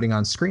that he's putting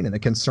on screen and the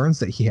concerns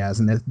that he has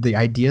and the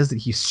ideas that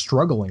he's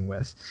struggling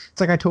with. It's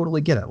like I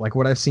totally get it. Like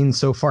what I've seen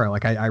so far,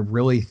 like I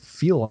really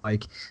feel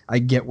like I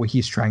get what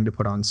he's trying to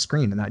put on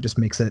screen, and that just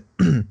makes it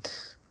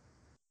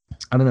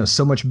I don't know,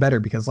 so much better,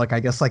 because like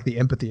I guess like the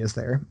empathy is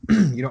there.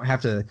 You don't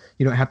have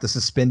to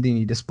suspend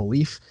any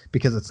disbelief,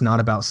 because it's not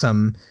about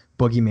some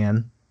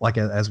boogeyman. Like,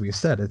 as we've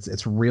said,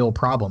 it's real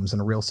problems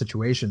and real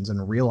situations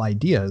and real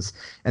ideas,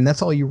 and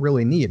that's all you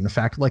really need. In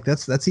fact, like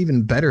that's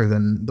even better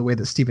than the way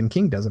that Stephen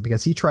King does it,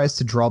 because he tries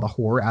to draw the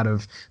horror out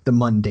of the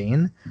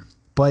mundane,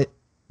 but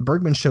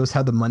Bergman shows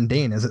how the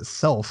mundane is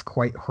itself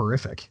quite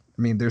horrific.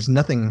 I mean, there's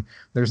nothing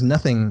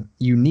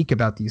unique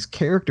about these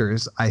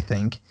characters, I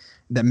think,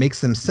 that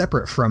makes them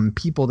separate from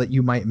people that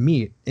you might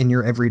meet in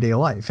your everyday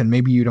life. And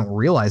maybe you don't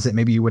realize it.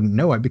 Maybe you wouldn't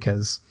know it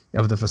because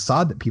of the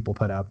facade that people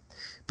put up.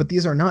 But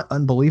these are not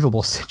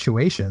unbelievable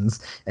situations.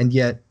 And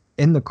yet,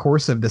 in the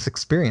course of this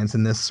experience,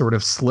 in this sort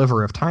of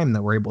sliver of time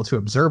that we're able to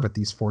observe with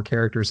these four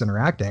characters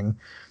interacting,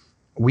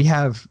 we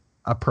have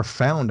a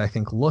profound, I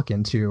think, look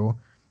into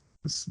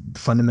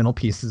fundamental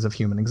pieces of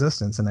human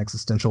existence and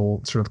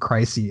existential sort of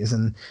crises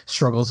and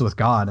struggles with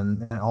God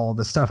and all of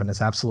this stuff. And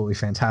it's absolutely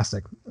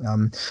fantastic.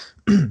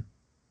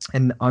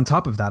 And on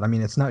top of that, I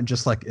mean, it's not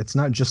just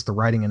the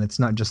writing and it's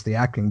not just the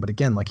acting, but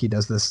again, like he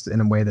does this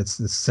in a way that's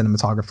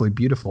cinematographically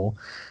beautiful.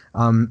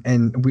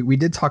 And we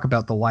did talk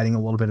about the lighting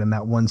a little bit in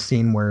that one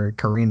scene where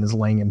Karine is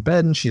laying in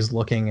bed and she's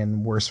looking,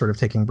 and we're sort of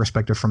taking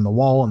perspective from the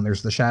wall, and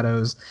there's the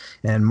shadows,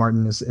 and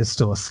Martin is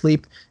still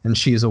asleep, and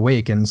she's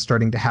awake and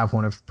starting to have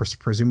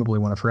presumably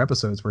one of her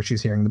episodes where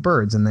she's hearing the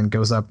birds, and then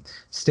goes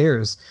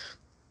upstairs.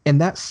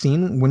 And that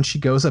scene when she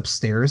goes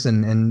upstairs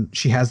and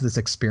she has this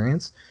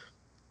experience,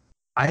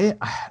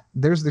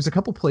 there's a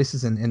couple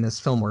places in this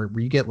film where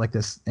you get like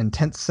this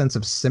intense sense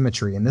of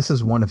symmetry, and this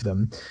is one of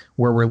them,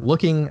 where we're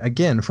looking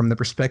again from the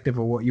perspective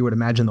of what you would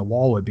imagine the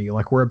wall would be.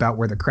 Like we're about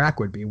where the crack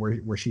would be,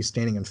 where she's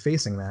standing and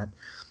facing that.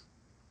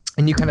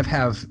 And you kind of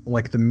have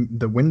like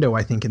the window,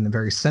 I think, in the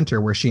very center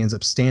where she ends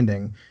up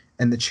standing,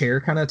 and the chair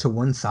kind of to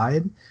one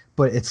side,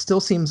 but it still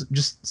seems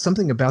just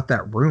something about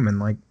that room, and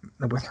like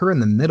with her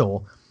in the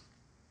middle,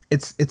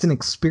 it's an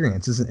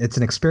experience. It's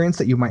an experience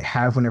that you might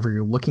have whenever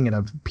you're looking at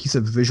a piece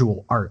of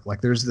visual art.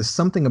 Like there's this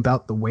something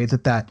about the way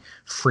that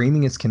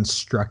framing is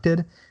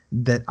constructed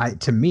that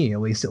to me at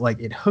least,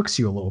 it hooks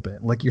you a little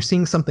bit. Like you're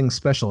seeing something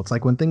special. It's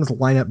like when things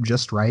line up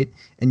just right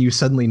and you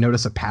suddenly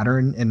notice a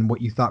pattern in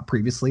what you thought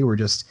previously were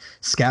just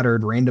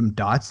scattered random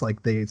dots,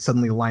 like they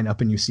suddenly line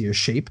up and you see a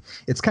shape.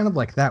 It's kind of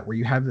like that, where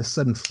you have this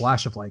sudden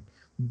flash of like,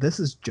 this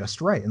is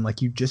just right. And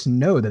like, you just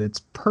know that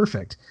it's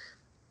perfect.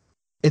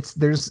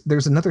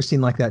 There's another scene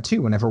like that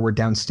too, whenever we're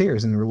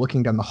downstairs and we're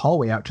looking down the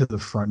hallway out to the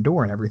front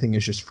door, and everything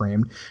is just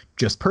framed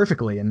just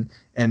perfectly,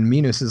 and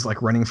Minos is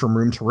like running from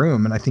room to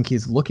room, and I think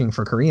he's looking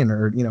for Korean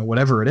or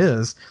whatever it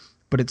is,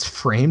 but it's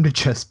framed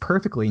just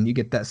perfectly, and you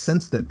get that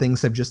sense that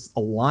things have just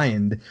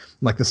aligned,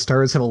 like the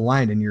stars have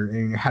aligned, and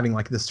you're having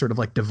like this sort of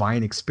like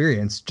divine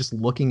experience just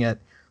looking at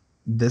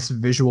this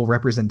visual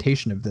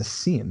representation of this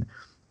scene.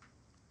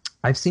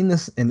 I've seen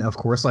this, and of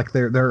course, like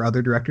there are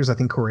other directors I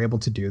think who are able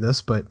to do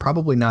this, but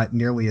probably not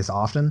nearly as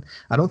often.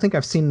 I don't think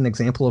I've seen an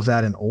example of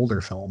that in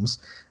older films.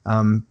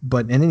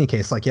 But in any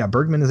case, like, yeah,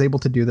 Bergman is able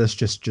to do this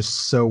just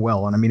so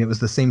well. And I mean, it was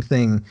the same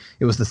thing.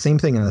 It was the same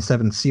thing in The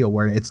Seventh Seal,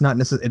 where it's not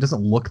necessarily, it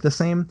doesn't look the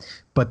same,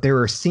 but there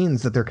are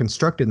scenes that they're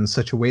constructed in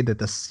such a way that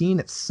the scene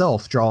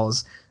itself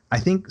draws, I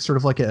think, sort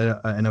of like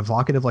an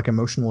evocative, like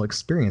emotional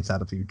experience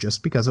out of you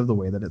just because of the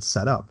way that it's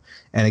set up.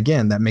 And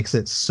again, that makes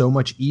it so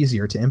much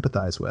easier to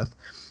empathize with.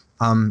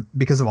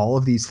 Because of all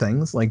of these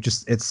things, like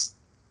just it's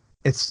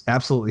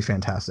absolutely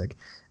fantastic.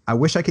 I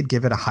wish I could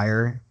give it a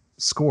higher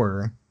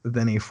score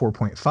than a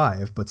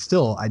 4.5, but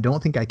still, I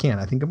don't think I can.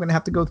 I think I'm going to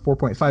have to go with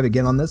 4.5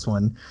 again on this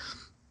one,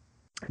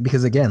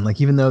 because again,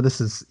 like even though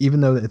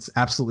it's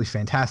absolutely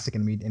fantastic,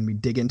 and we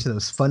dig into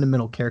those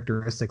fundamental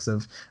characteristics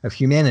of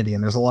humanity,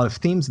 and there's a lot of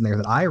themes in there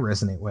that I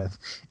resonate with,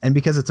 and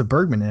because it's a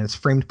Bergman and it's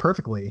framed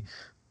perfectly,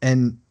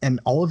 and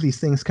all of these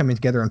things coming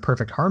together in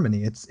perfect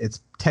harmony,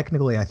 it's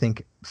technically, I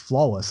think,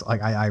 flawless.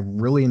 Like I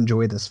really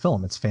enjoy this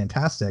film. It's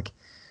fantastic.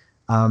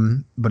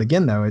 But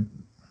again, though, it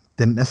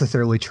didn't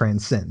necessarily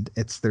transcend.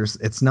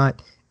 It's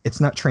not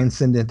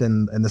transcendent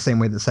in the same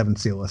way that Seventh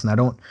Seal is.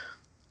 And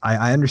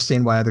I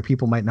understand why other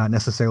people might not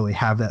necessarily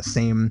have that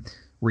same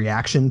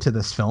reaction to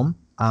this film.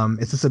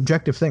 It's a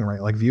subjective thing,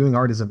 right? Like viewing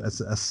art is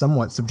a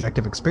somewhat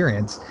subjective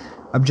experience.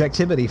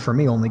 Objectivity for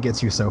me only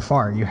gets you so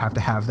far. You have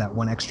to have that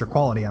one extra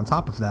quality on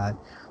top of that.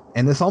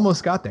 And this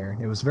almost got there.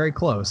 It was very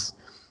close.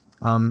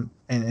 And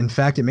in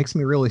fact, it makes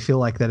me really feel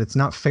like that it's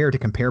not fair to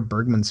compare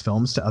Bergman's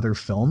films to other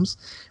films.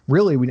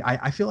 Really,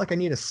 I feel like I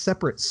need a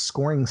separate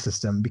scoring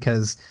system,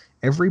 because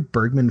every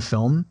Bergman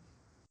film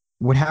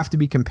would have to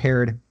be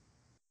compared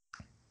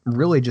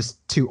really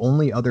just to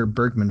only other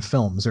Bergman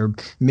films, or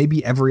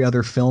maybe every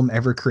other film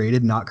ever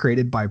created, not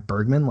created by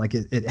Bergman. Like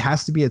it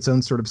has to be its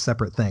own sort of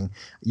separate thing.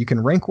 You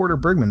can rank order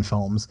Bergman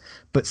films,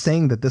 but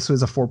saying that this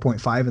was a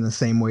 4.5 in the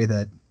same way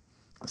that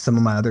some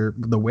of my other,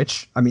 The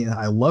Witch, I mean,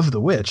 I love The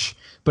Witch,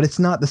 but it's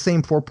not the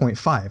same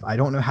 4.5. I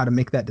don't know how to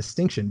make that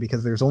distinction,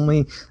 because there's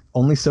only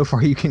so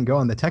far you can go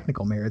on the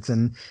technical merits.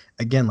 And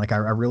again, like I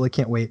really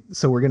can't wait.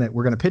 So we're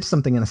gonna pitch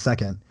something in a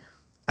second.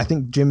 I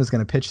think Jim is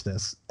going to pitch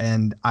this,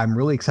 and I'm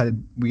really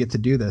excited we get to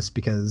do this,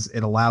 because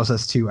it allows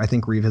us to, I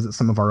think, revisit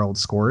some of our old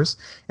scores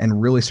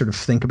and really sort of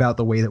think about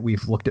the way that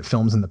we've looked at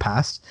films in the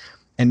past.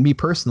 And me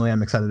personally,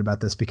 I'm excited about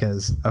this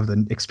because of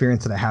the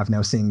experience that I have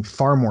now seeing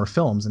far more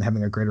films and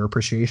having a greater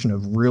appreciation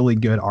of really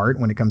good art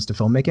when it comes to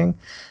filmmaking.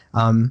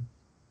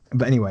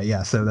 But anyway,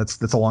 yeah, so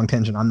that's a long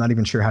tangent. I'm not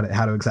even sure how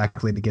to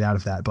exactly to get out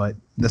of that, but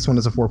this one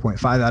is a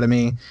 4.5 out of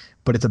me,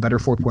 but it's a better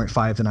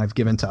 4.5 than I've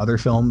given to other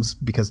films,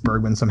 because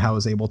Bergman somehow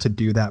is able to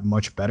do that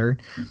much better.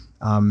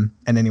 And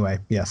anyway,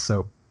 yes,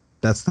 so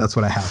that's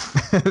what I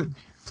have.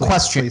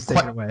 Please take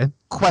it away.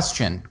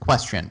 Question.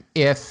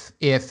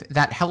 If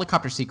that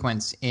helicopter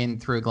sequence in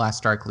Through a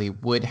Glass Darkly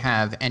would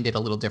have ended a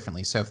little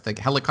differently, so if the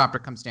helicopter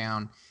comes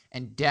down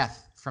and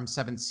Death from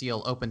Seventh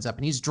Seal opens up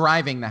and he's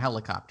driving the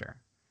helicopter,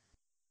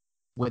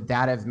 would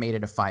that have made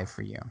it a 5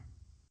 for you?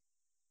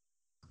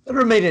 It would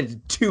have made it a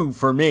 2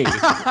 for me.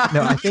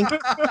 No, I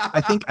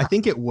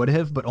think it would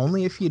have, but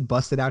only if he had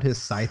busted out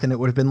his scythe and it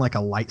would have been like a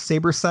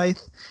lightsaber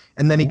scythe,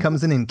 and then he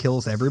comes in and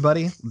kills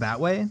everybody that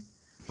way.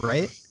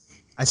 right?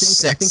 I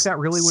think that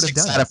really would have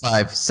done 6 out of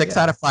 5. 6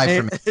 out of 5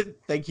 for me.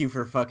 Thank you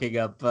for fucking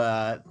up.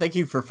 Thank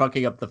you for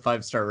fucking up the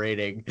 5-star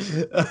rating.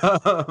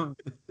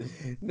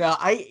 No,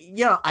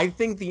 I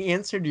think the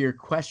answer to your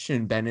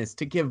question, Ben, is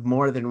to give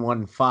more than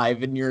 1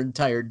 5 in your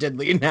entire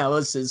Deadly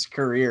Analysis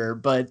career.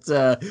 But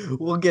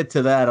we'll get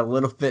to that a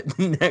little bit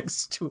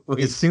next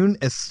week. As soon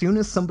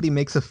as somebody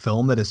makes a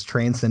film that is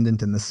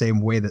transcendent in the same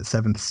way that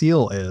Seventh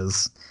Seal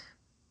is,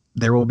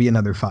 there will be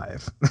another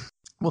 5.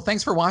 Well,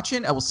 thanks for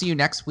watching. We'll see you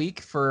next week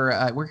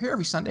for we're here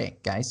every Sunday,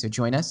 guys. So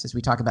join us as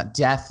we talk about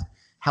death,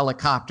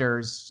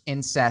 helicopters,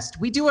 incest.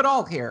 We do it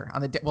all here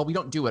on the well, we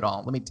don't do it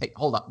all.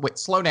 Hold on. Wait,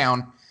 slow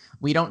down.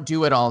 We don't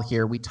do it all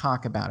here. We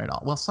talk about it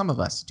all. Well, some of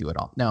us do it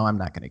all. No, I'm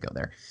not going to go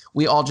there.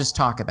 We all just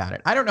talk about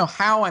it. I don't know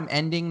how I'm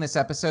ending this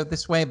episode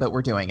this way, but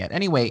we're doing it.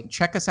 Anyway,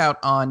 check us out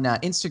on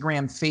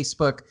Instagram,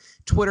 Facebook,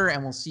 Twitter,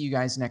 and we'll see you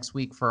guys next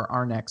week for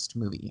our next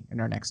movie and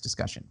our next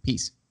discussion.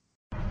 Peace.